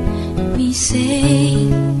me say,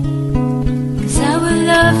 'cause I will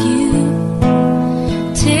love you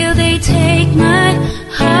till they take my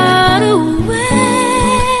heart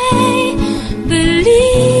away.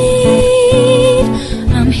 Believe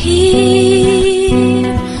I'm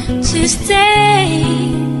here to stay,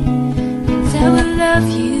 'cause I will love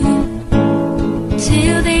you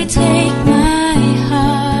till they take my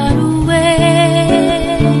heart away.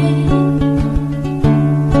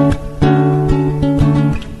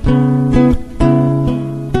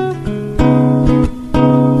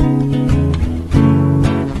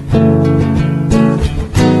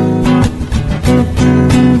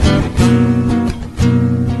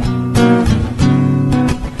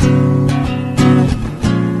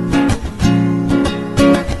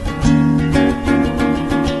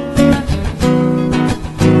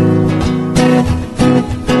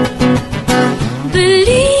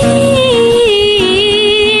 Believe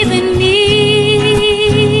in me,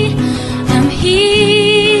 I'm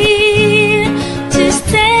here to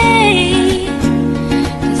stay,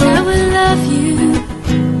 'cause I will love you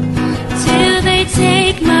till they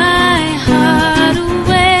take my heart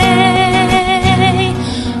away,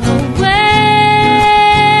 away,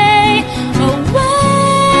 away.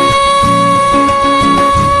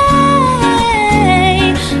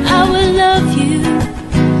 I will love you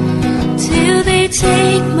till they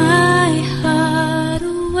take my heart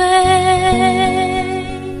away.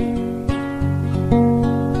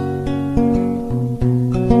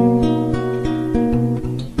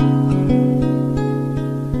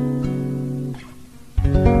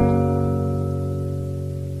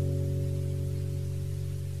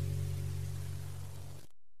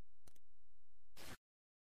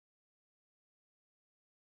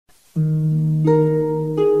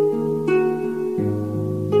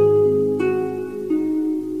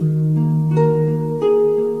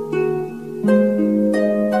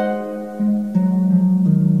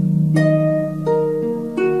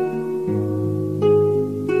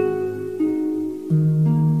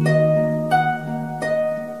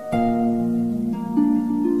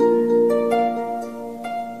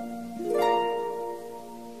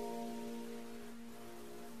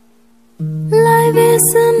 Life is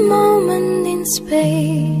a moment in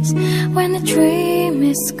space when a dream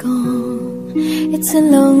is gone. It's a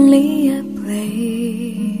lonelier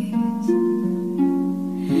place.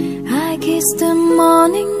 I kiss the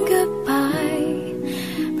morning goodbye,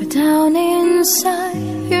 but down inside,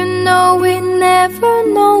 you know we never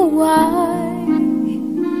know why.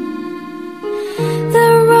 The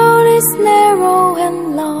road is narrow and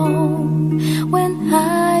long when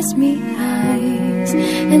eyes meet eyes,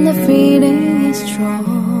 and the feeling is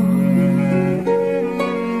strong.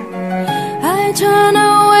 I turn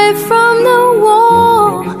away from the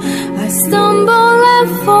wall, I stumble and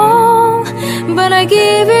fall, but I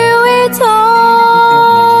give you it all.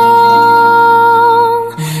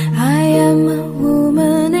 I am a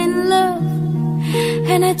woman in love,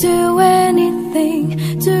 and I do anything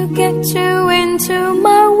to get you into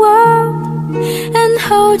my world and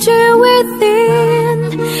hold you within.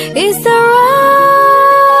 Is the right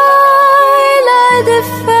I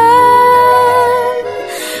defend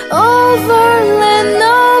over and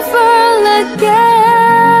over again?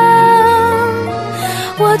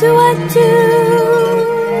 What do I do?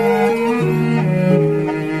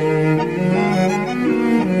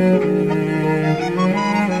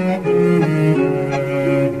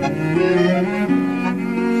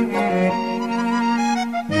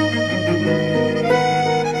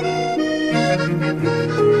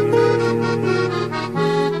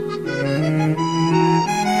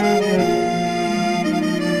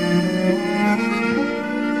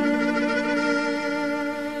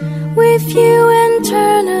 with you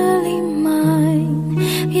eternally mine.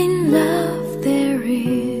 In love there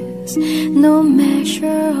is no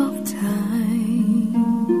measure of time.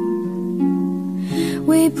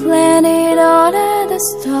 We planned it all at the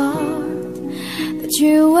start, that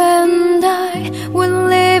you and I would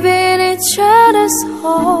live in each other's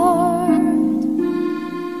heart.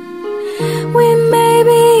 We may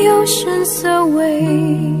be oceans away,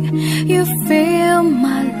 you feel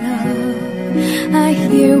my love, I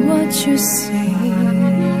hear what you say.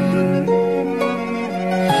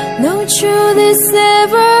 No truth is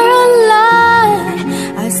ever a lie,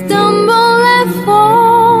 I stumble and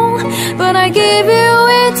fall, but I give you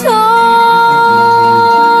it all.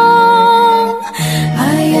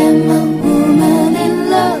 I am a woman in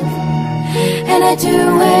love, and I do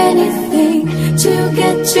anything to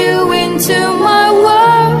get you into my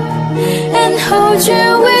world and hold you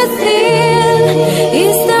within.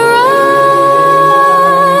 Is the right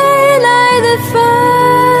I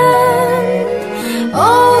defend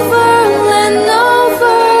over and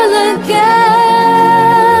over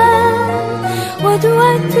again? What do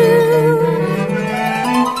I do?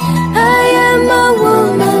 I am a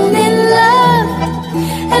woman in love,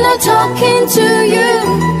 and I'm talking to you.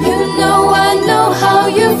 You know I know how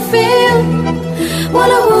you feel. What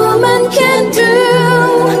a woman can do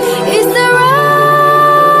is the right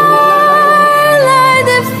I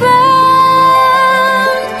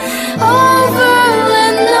defend over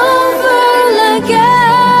and over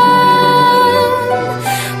again.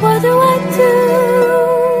 What do I do?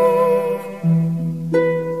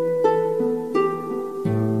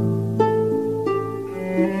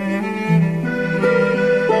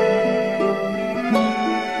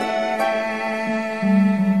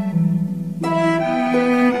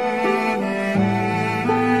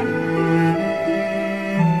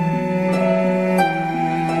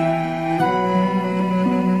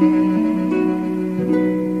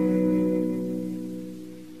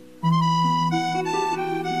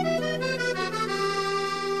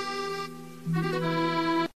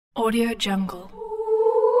 Audio Jungle.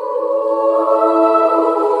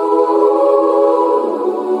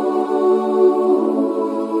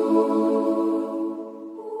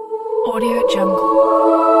 Audio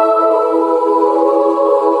Jungle.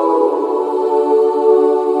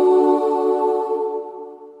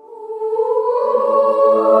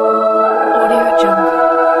 Audio Jungle.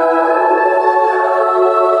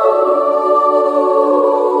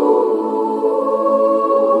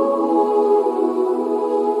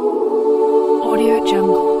 Audio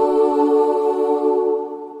Jungle.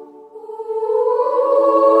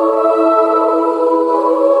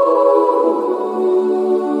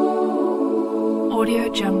 Audio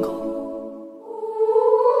Jungle.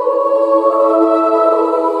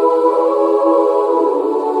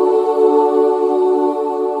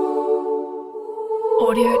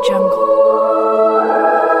 Audio Jungle. Audio Jungle. Audio Jungle.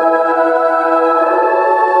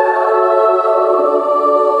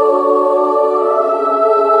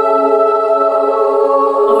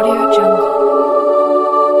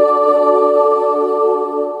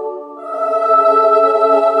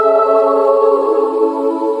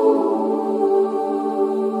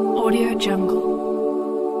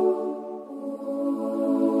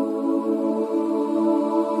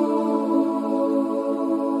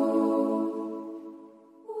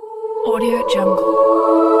 Audio Jungle.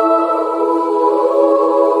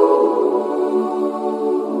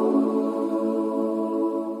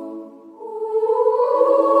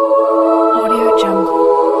 Audio Jungle. Audio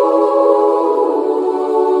Jungle.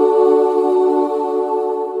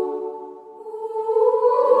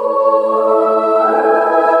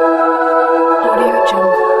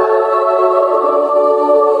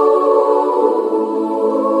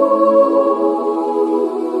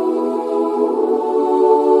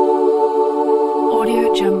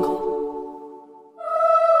 Audio Jungle. Audio Jungle.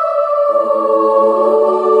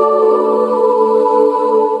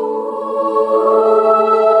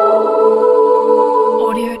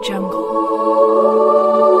 Audio Jungle.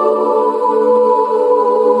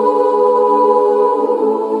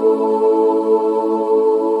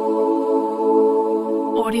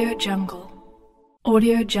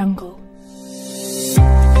 Audio Jungle. Audio Jungle.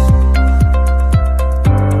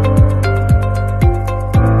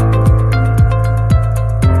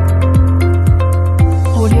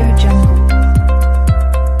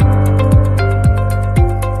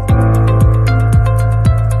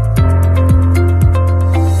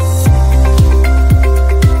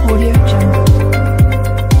 Audio Jungle.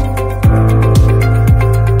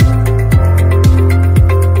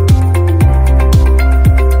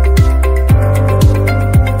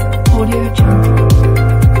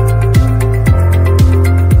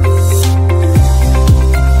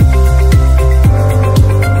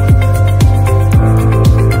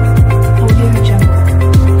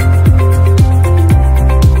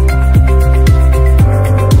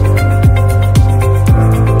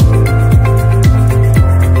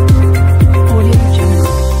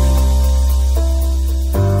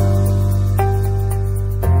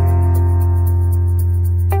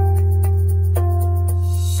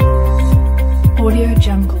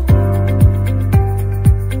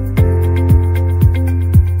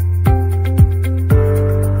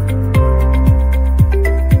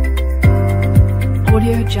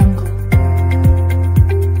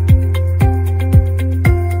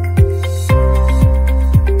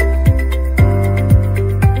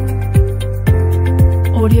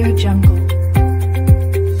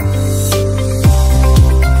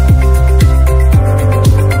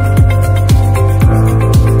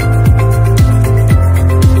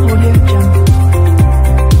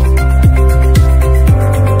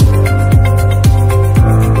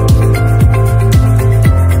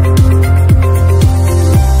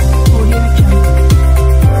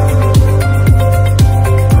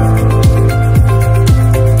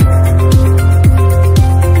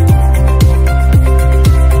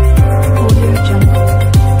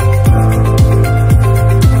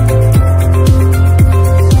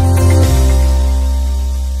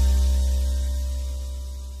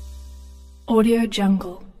 Audio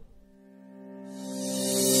Jungle.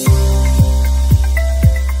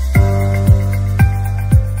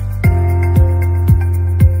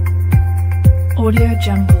 Audio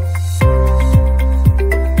Jungle.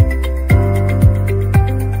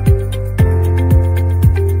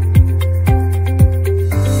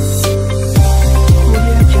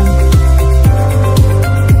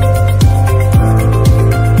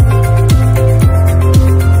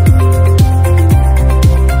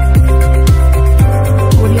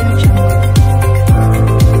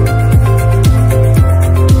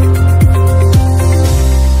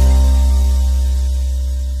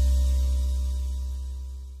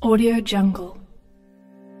 Audio Jungle.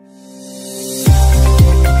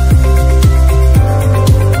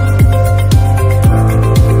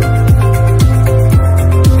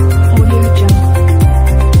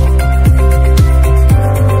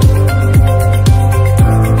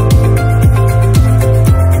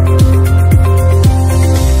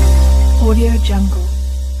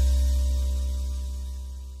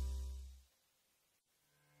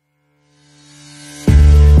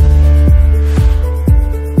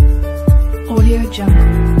 Audio Jungle.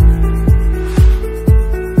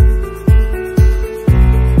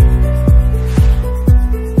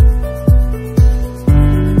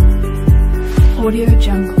 Audio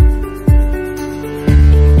Jungle. Audio Jungle.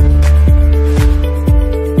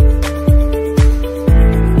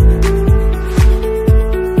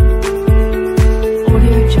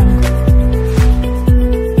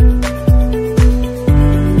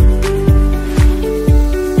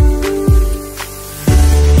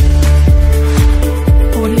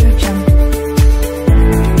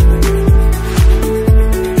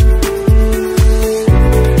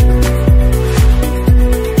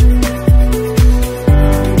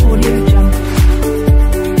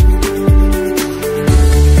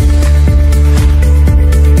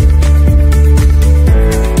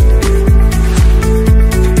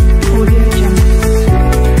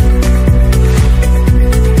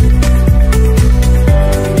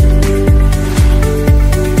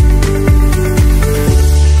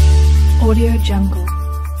 Audio Jungle.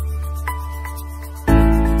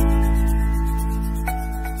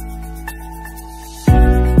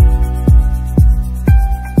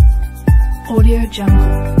 Audio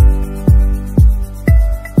Jungle.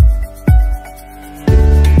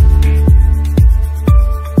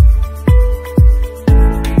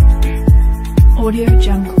 Audio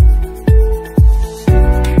Jungle.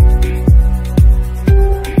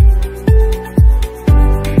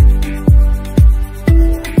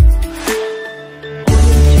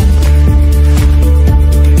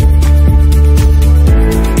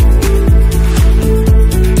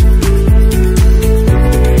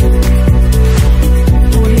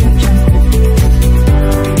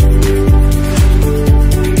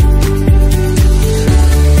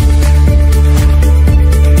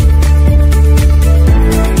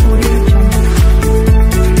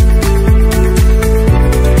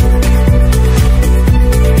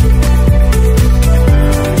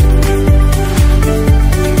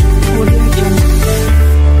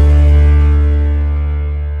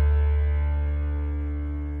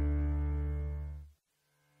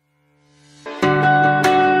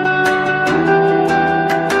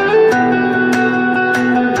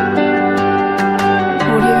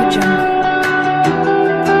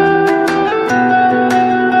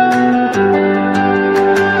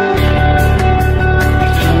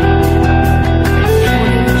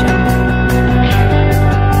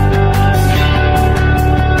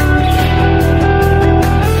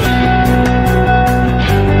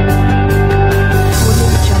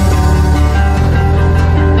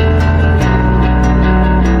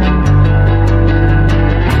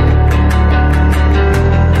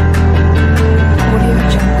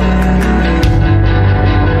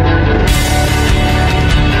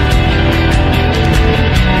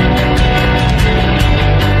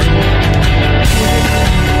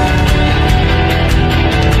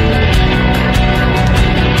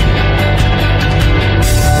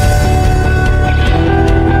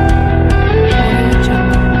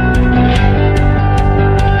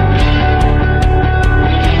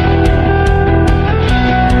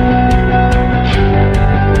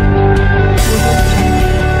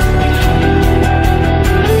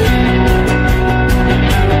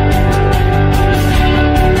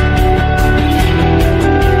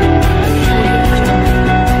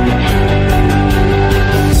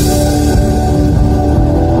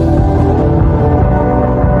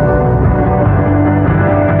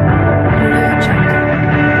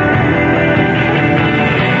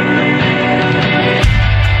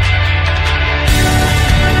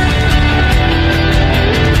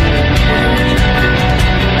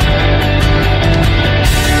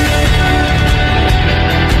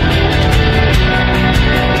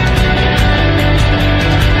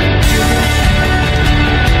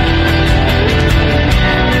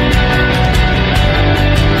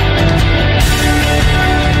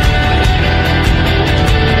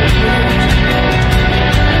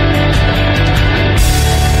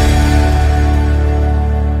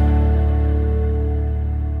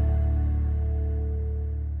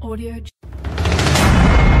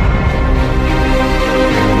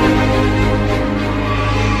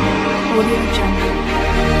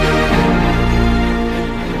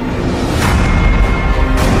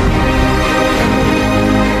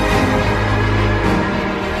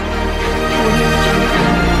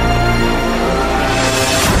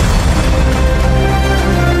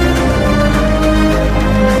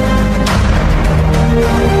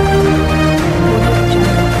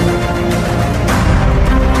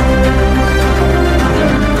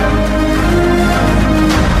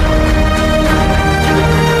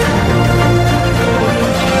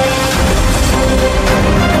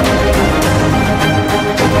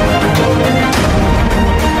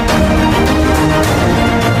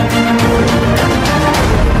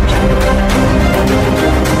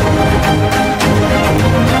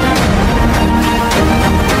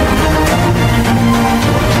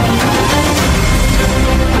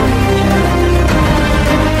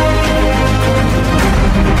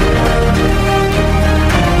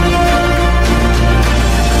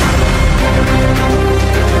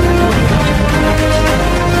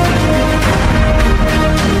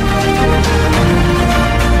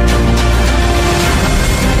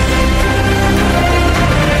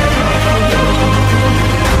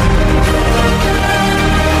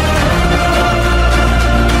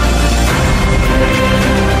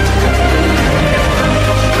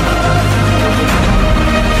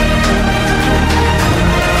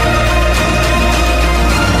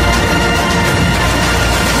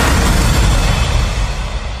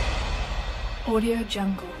 Audio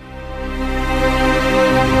Jungle.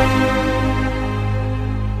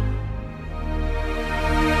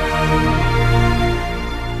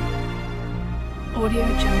 Audio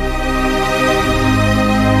Jungle.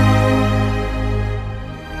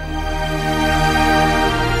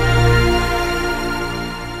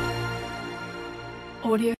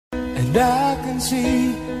 Audio. And I can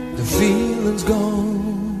see the feeling's gone.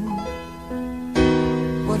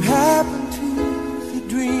 What happened to the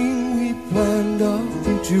dream we planned our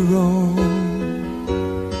future on?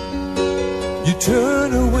 You turn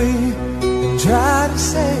away and try to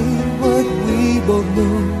say what we both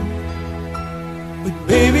know, but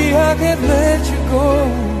baby, I can't let you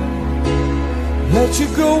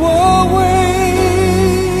go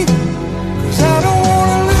away. 'Cause I don't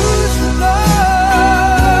wanna lose your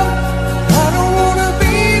love. I don't wanna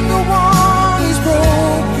be the one who's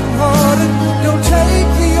broken hearted. Don't take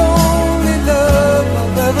the only love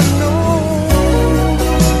I've ever known.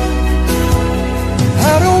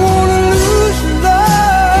 I don't wanna lose your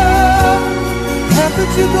love. How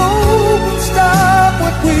could you go and stop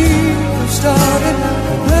what we have started?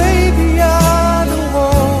 Baby, I don't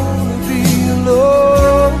wanna be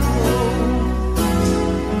alone.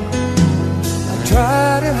 I try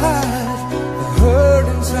to hide the hurt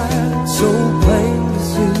inside, so plain to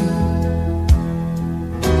see.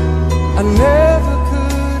 I never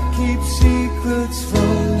could keep secrets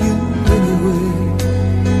from you anyway.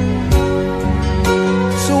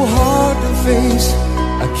 So hard to face,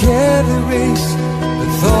 I can't erase the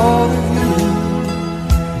thought of you.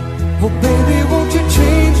 Oh baby, won't you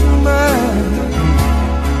change your mind?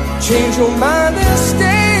 Change your mind and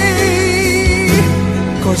stay.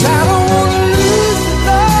 'Cause I don't wanna lose the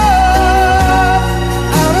love.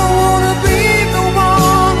 I don't wanna be the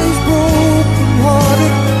one who's broken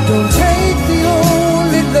hearted. Don't take the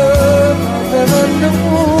only love I've ever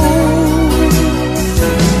known.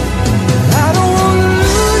 I don't wanna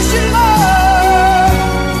lose your love.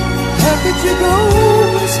 How could you go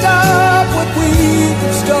and stop what we've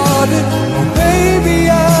started? Oh baby,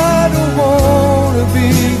 I don't wanna be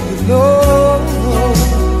alone.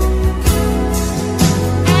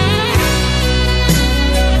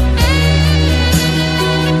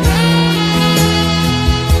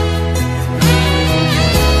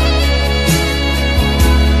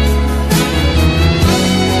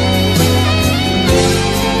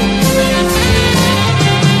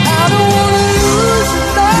 I don't wanna lose your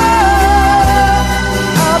love.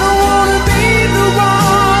 I don't wanna be the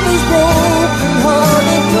one who's broken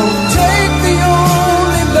hearted. Don't take the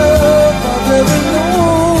only love I've ever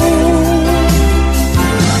known.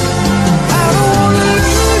 I don't wanna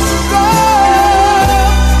lose your love.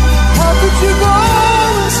 How could you go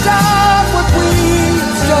and stop what we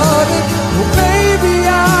started? Oh baby,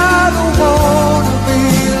 I don't wanna be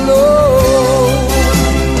alone.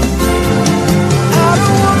 I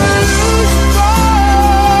don't wanna lose your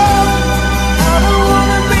love. I don't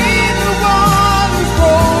wanna be the one who's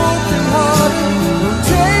broken hearted. Don't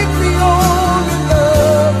take the only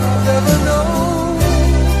love I've ever known.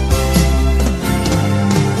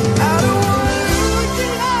 I don't wanna lose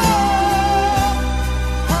your love.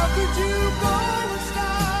 How could you go and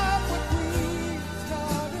stop what we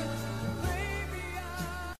started? Baby,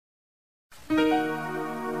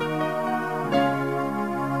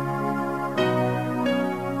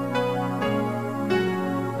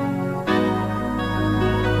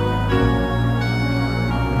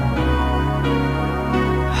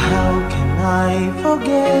 How can I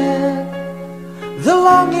forget the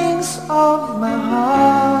longings of my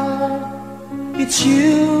heart? It's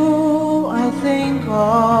you I think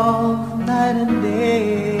of night and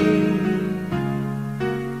day.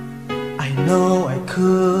 I know I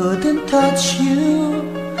couldn't touch you.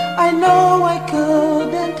 I know I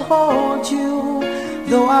couldn't hold you,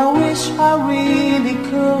 though I wish I really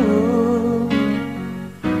could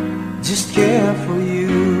just care for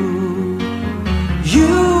you.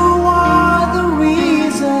 You are the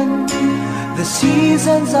reason, the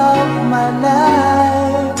seasons of my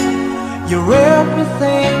life. You're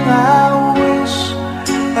everything I wish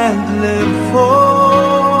and live for.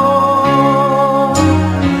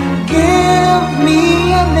 Give me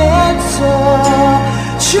an answer,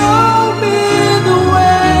 show me the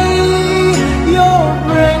way. You're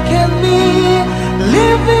breaking me,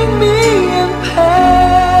 leaving me in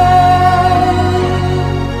pain.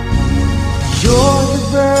 You're the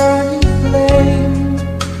burning flame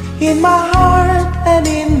in my heart and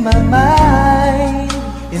in my mind.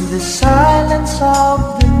 In the silence of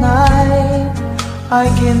the night, I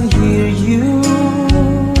can hear you.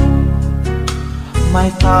 My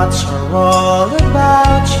thoughts are all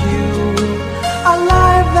about you,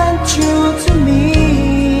 alive and true to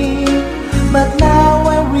me, but now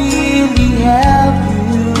I really have you,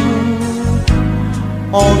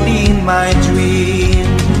 only in my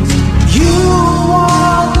dreams. You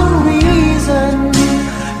are the reason,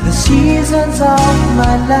 the seasons of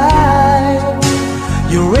my life.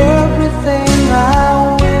 You're everything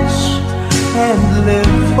I wish and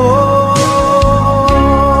live for.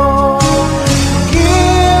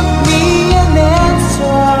 Give me an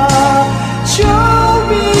answer, show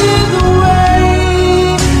me the way.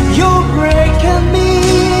 You're breaking me,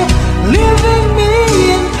 leaving me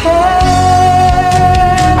in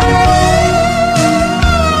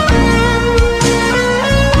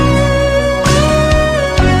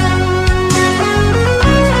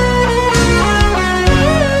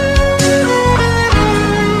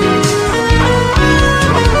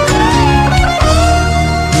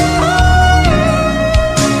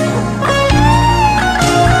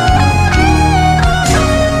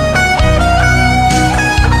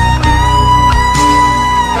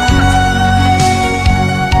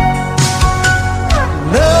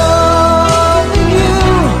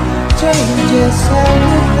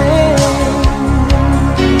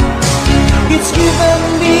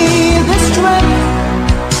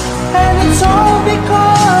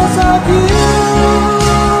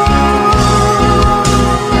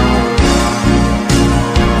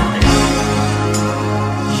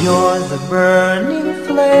burning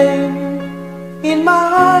flame in my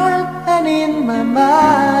heart and in my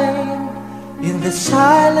mind. In the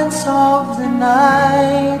silence of the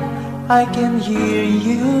night, I can hear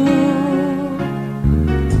you.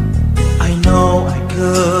 I know I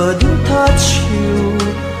couldn't touch you,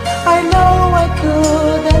 I know I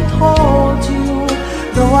couldn't hold you,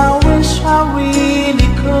 though I wish I really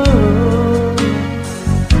could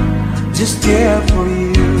just care for you.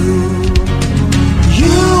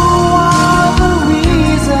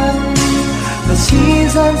 The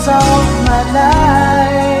seasons of my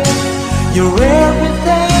life, you're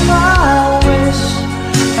everything I wish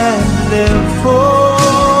and live for.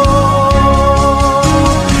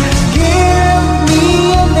 Give me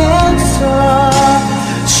an answer,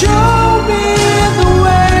 show me the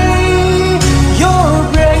way. You're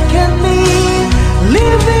breaking me,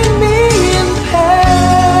 leaving me in pain.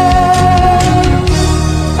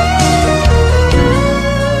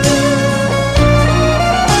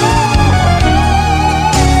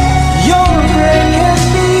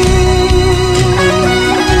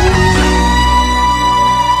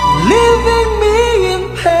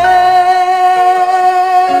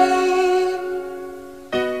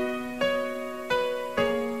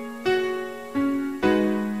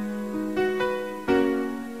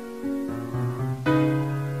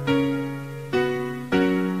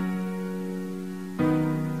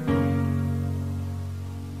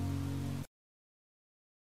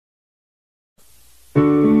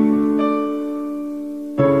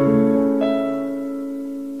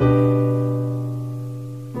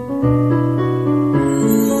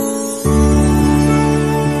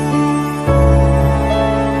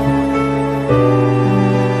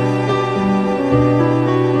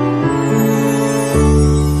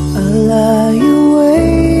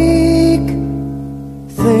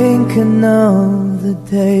 Thinking of the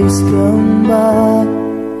days gone by,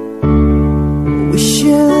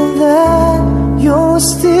 wishing that you're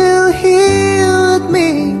still here with me,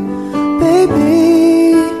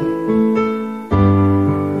 baby.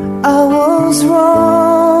 I was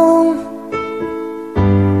wrong,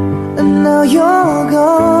 and now you're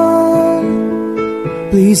gone.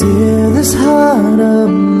 Please hear this heart of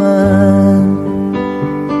mine,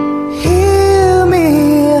 hear me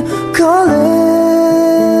calling.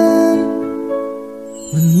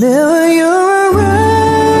 Whenever you're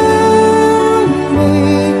around me,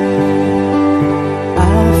 I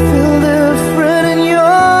feel different in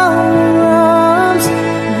your arms.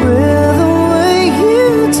 With the way you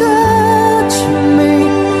touch me,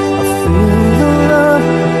 I feel the love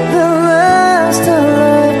that lasts a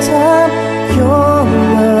lifetime. Your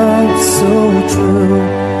love so true,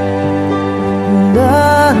 and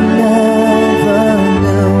I never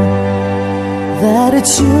knew that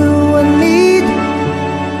it's you I need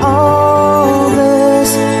all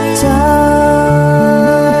this time.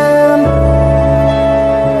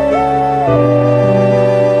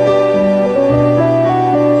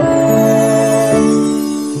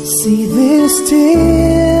 See these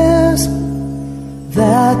tears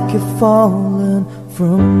that keep falling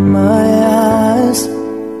from my eyes,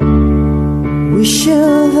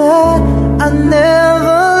 wishing that I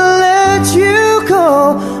never let you go,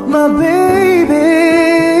 my baby.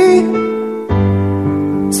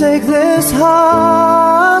 Take this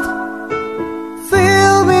heart,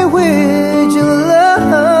 fill me with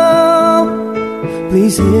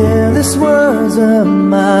Please hear these words of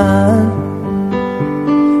mine.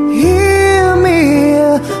 Hear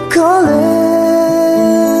me calling.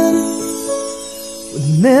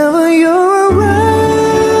 Whenever you're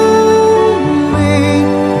around me,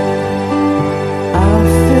 I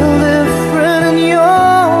feel different in your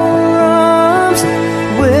arms.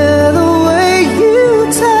 With the way you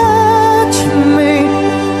touch me,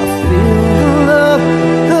 I feel the love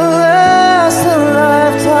that lasts a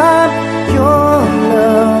lifetime. Your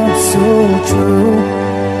love so true,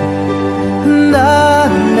 and I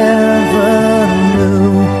never knew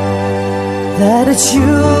that it's you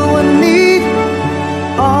I need.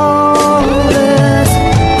 All this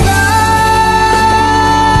time, yeah.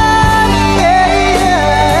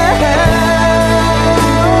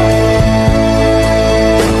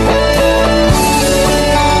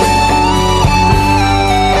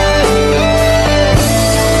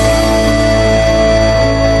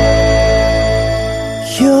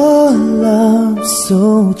 Your love so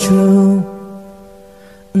true,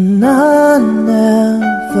 and I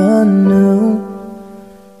never knew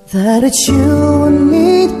that it's you I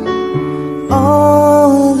need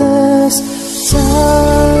all this time.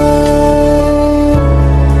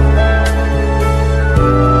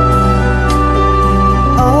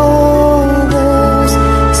 All this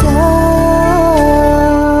time.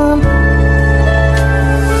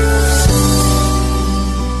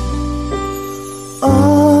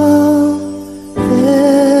 All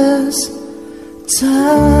this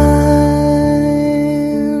time.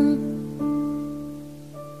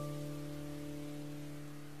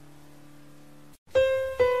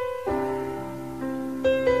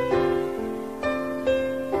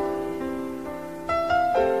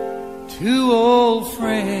 Two old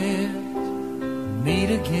friends meet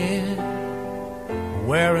again,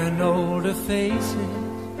 wearing older faces,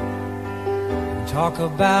 and talk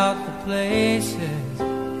about the places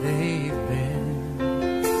they've been.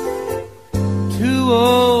 Two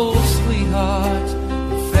old sweethearts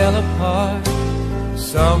that fell apart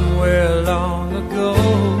somewhere long ago.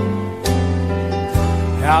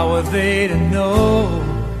 How were they to know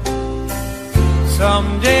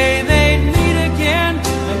someday they'd meet again?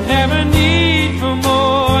 Have a need for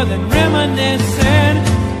more than reminiscing.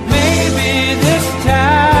 Maybe this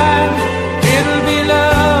time it'll be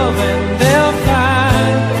love and they'll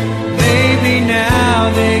find. Maybe now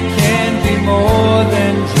they can be more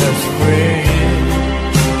than just friends.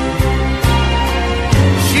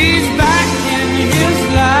 She's back in his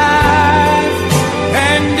life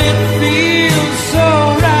and it feels so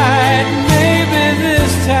right. Maybe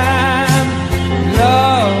this time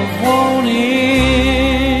love won't end.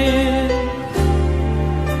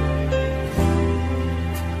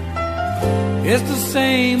 It's the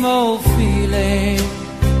same old feeling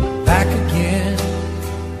back again.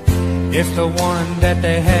 It's the one that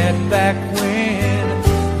they had back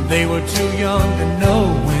when they were too young to know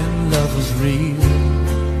when love was real.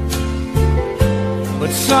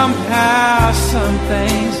 But somehow some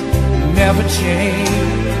things never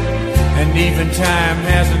change, and even time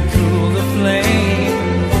hasn't cooled the flame.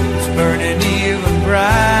 It's burning even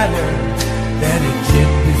brighter than it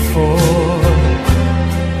did before.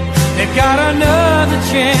 They've got another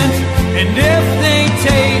chance, and if they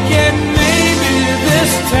take it, maybe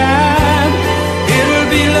this time it'll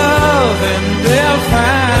be love and they'll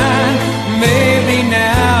find. Maybe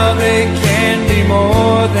now they can be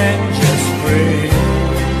more than just friends.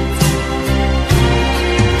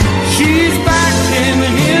 She's back in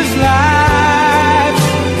his life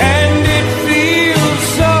and it feels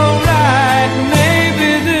so right. Maybe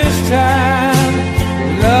this time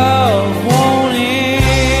love won't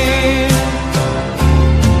end.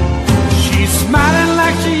 She's smiling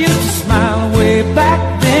like she used to smile way back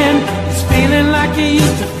then. It's feeling like he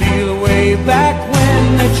used to feel way back when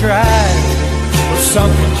they tried, but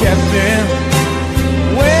something kept them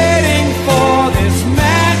waiting for this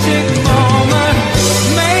magic moment.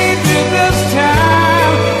 Maybe this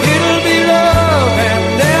time it'll be love and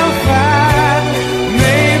they'll find.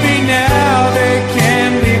 Maybe now they can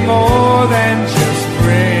be more than just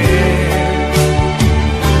friends.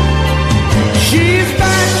 She's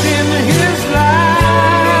back in his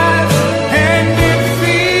life and it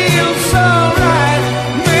feels so right.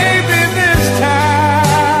 Maybe this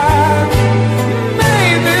time,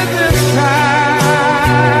 maybe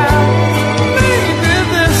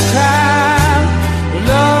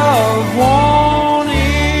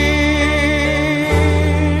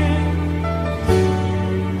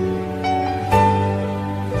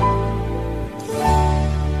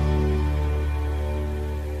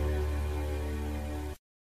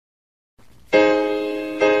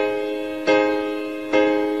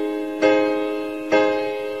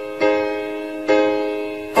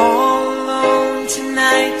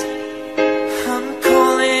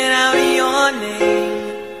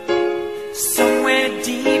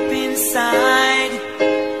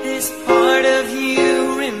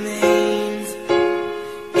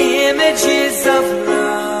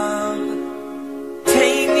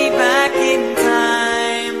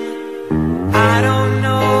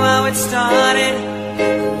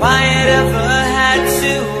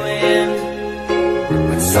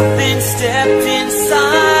stepped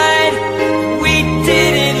inside, we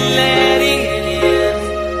didn't let it in.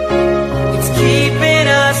 It's keeping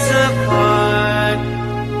us apart.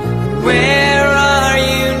 Where are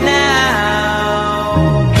you now?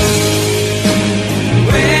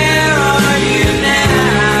 Where are you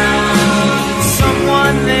now?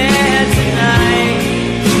 Someone there tonight,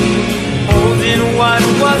 holding what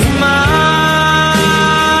was mine.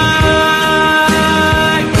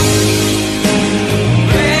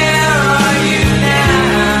 Where are you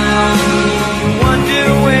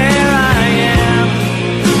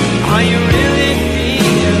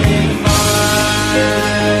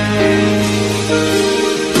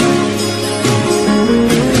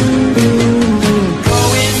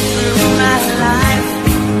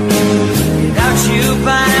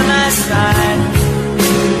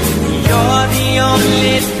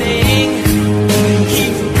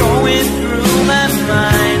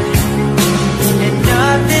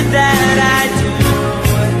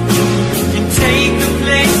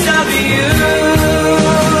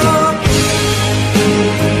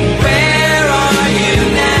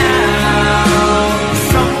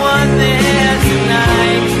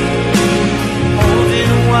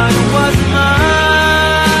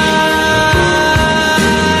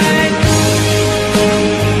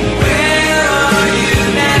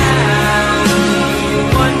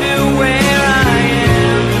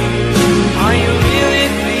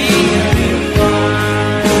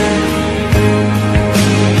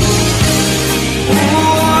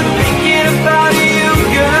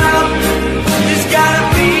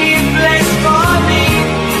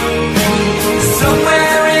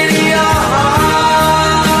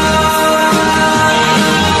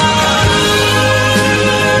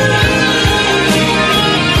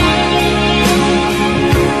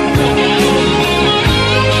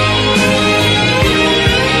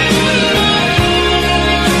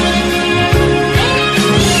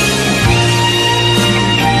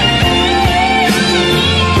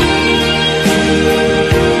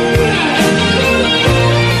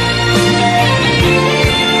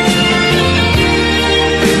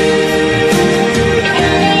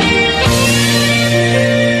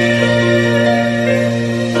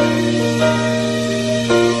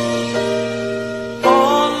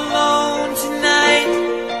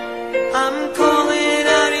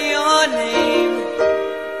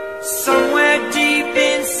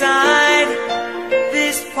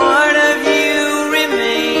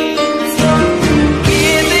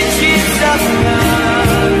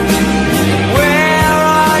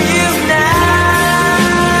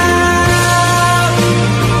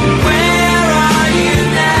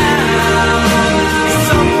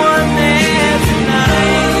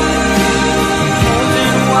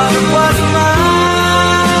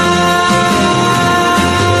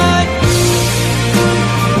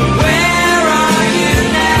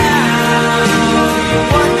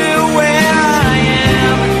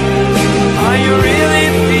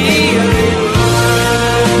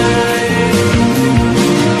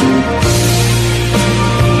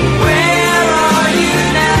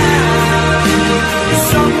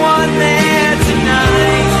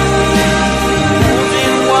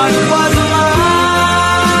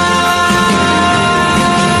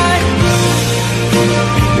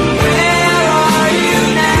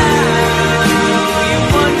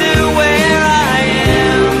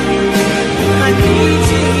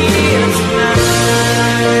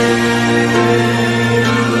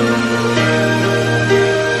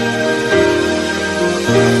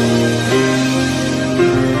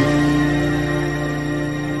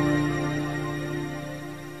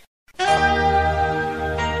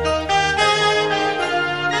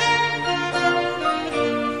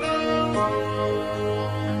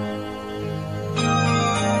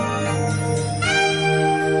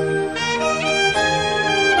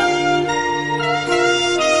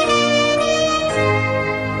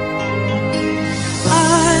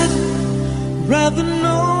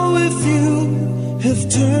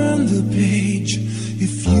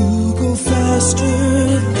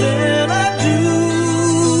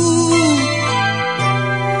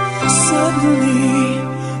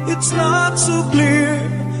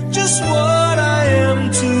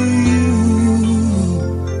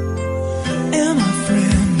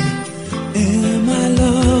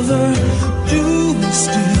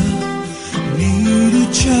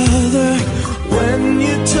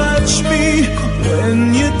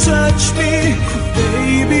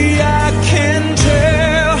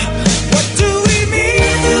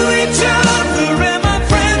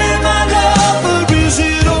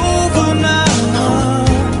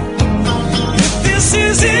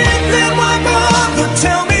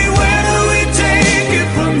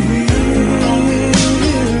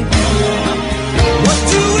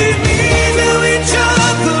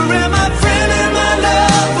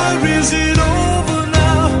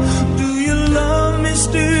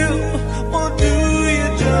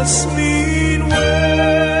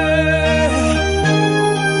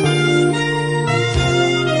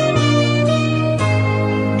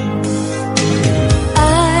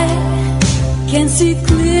see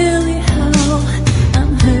clearly how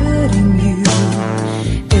I'm hurting you.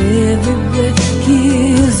 Every breath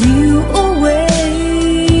gives you away.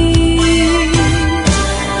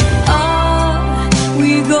 We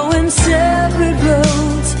go in separate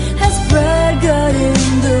roads as pride got in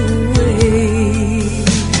the way.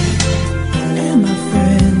 And my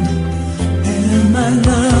friend and my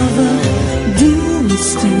lover, do we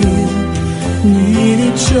still need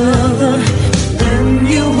each other?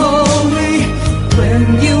 When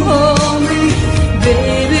you hold me,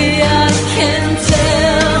 baby, I can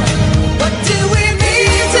tell. What do we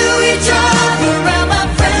mean to each other? Am my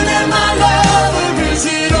friend and my lover, is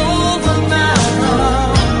it over now?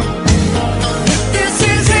 If this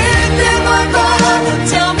is it, then my brother,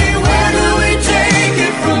 tell me, where do we take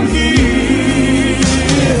it from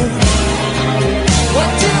here?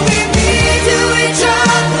 What do we mean to each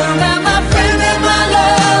other? Am my friend and my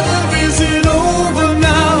lover, is it over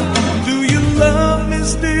now? Do you love me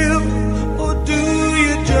still, or do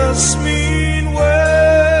you just mean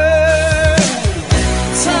well?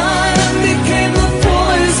 Time became the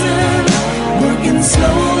poison, working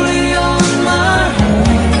slowly on my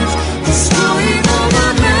heart, destroying all my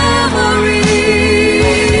memories.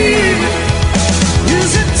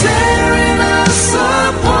 Is it tearing us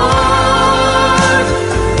apart?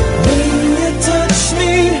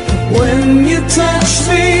 When you touch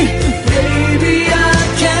me, baby, I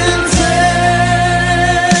can tell.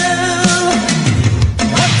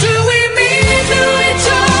 What do we mean to each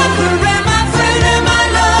other? Am my friend and my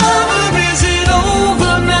lover, is it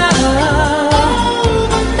over now?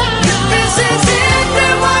 If this is it,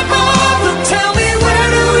 then why bother? Tell me, where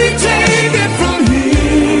do we take it from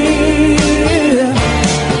here?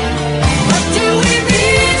 What do we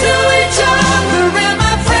mean to each other? Am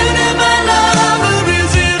my friend and my lover,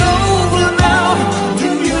 is it over now? Do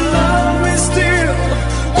you love me still,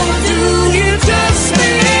 or do you just mean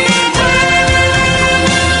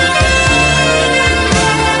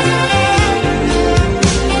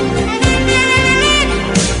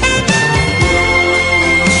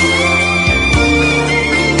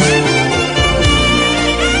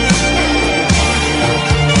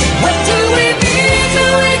What do we mean to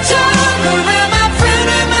each other? Am my friend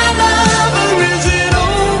and my lover, is it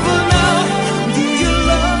over now? Do you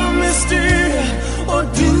love me still, or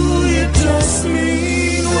do you just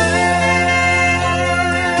mean well?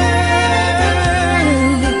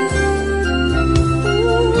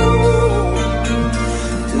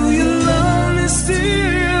 Do you love me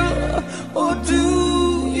still, or do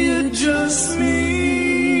you just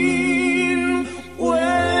mean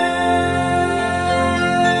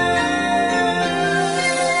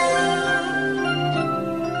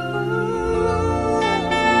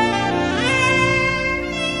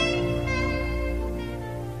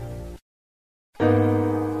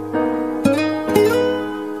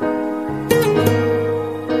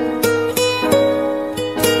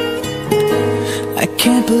I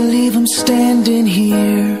can't believe I'm standing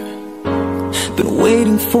here. Been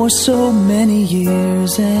waiting for so many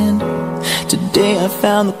years, and today I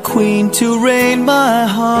found the queen to reign my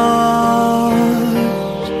heart.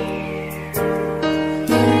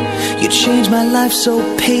 You changed my life so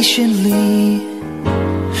patiently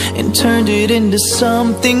and turned it into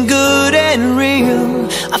something good and real.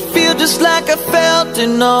 I feel just like I felt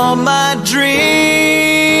in all my dreams.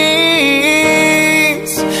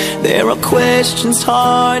 There are questions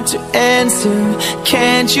hard to answer,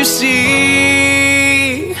 can't you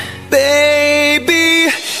see? Baby,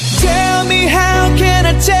 tell me, how can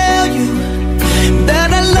I tell you that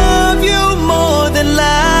I love you more than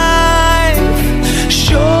life?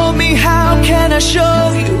 Show me, how can I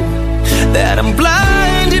show you that I'm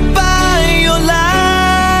blinded by your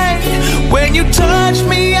light? When you touch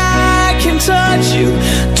me, I can touch you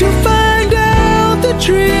to find out the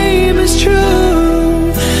dream is true.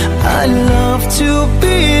 I love to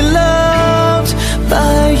be loved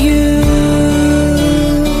by you.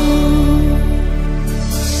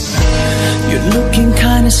 You're looking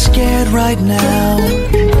kinda scared right now.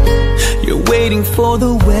 You're waiting for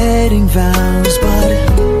the wedding vows, but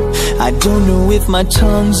I don't know if my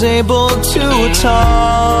tongue's able to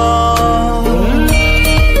talk.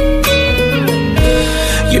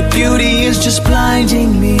 Your beauty is just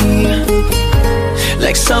blinding me,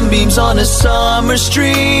 like sunbeams on a summer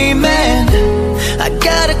stream, and I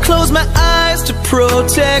gotta close my eyes to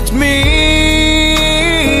protect me.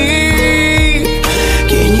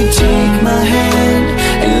 Can you take my hand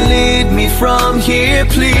and lead me from here,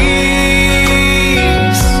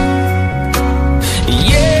 please?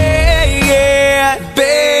 Yeah, yeah,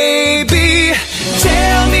 baby,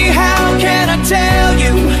 tell me, how can I tell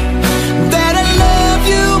you that I love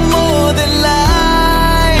you more than life?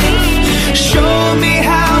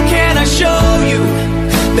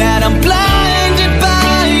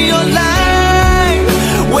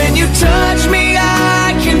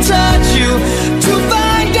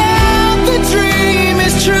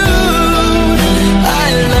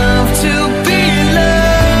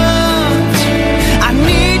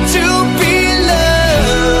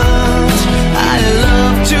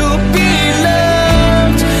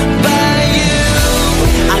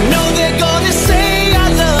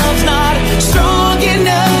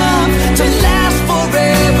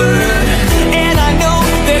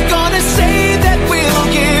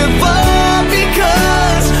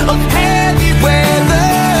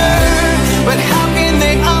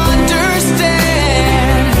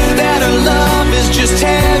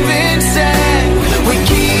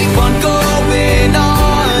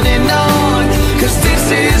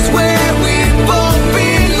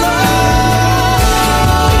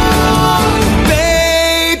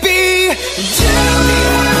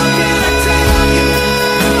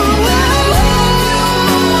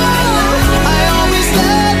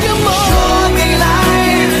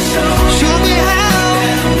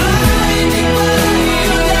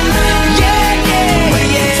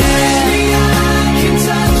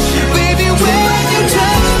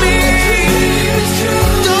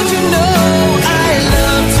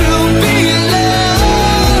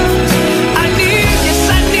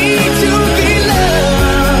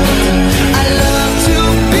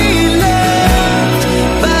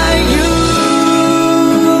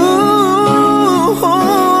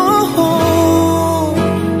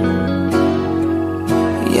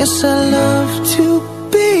 Yes, I love to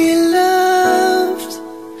be loved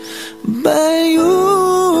by you.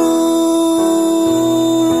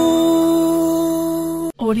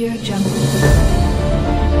 Audio Jungle.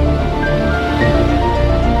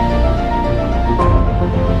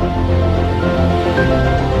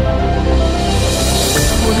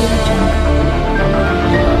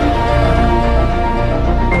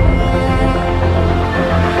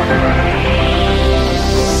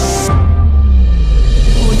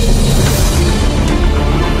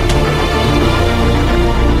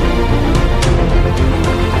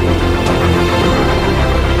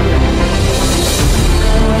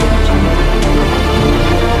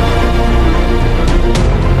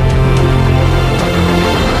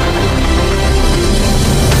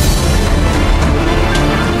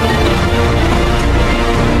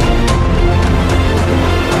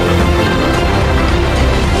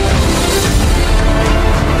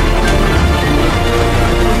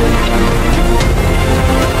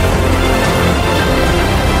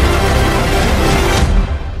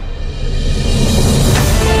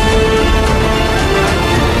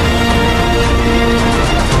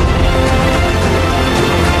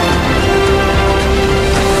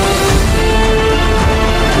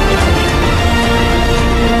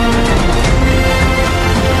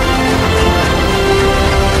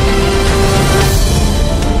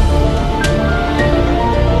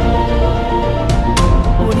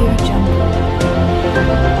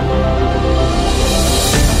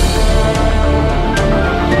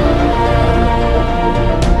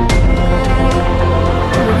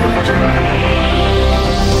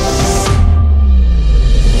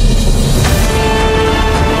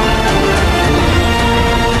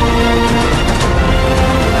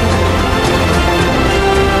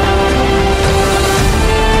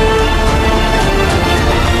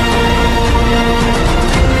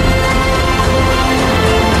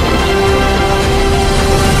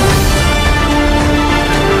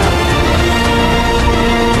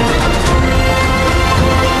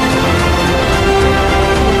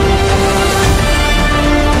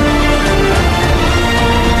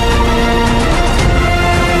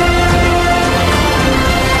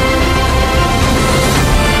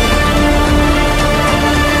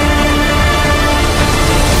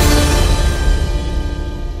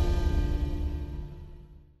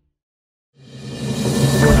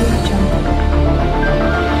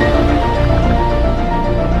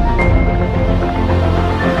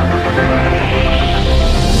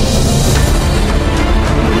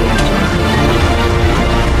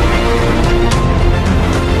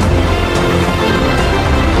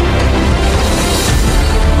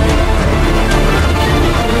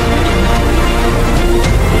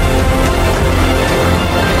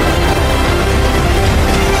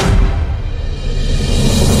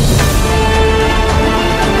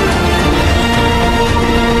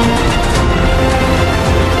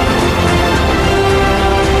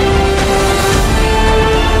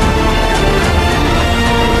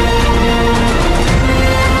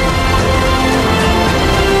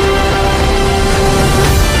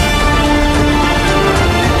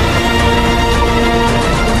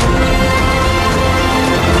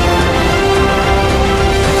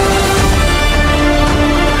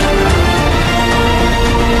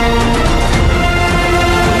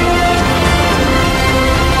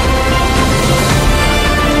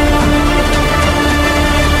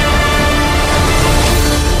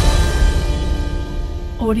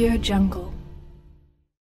 Audio Jungle.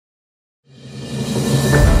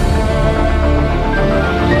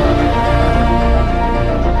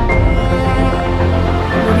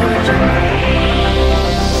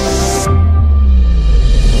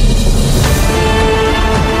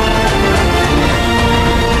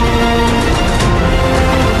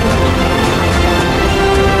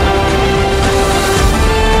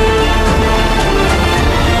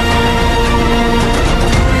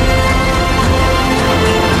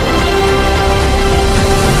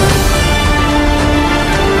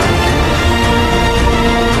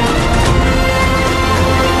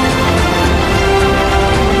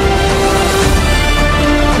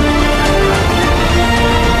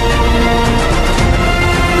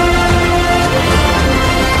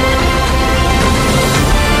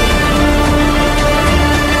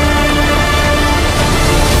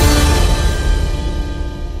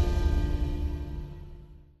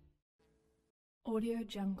 Audio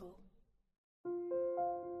Jungle.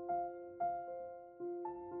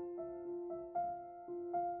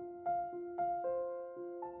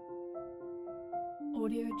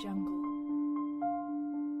 Audio Jungle.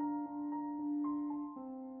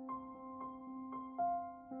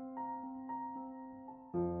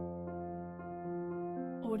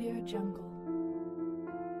 Audio Jungle.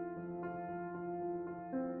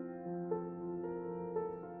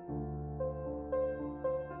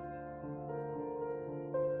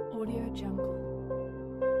 Audio Jungle.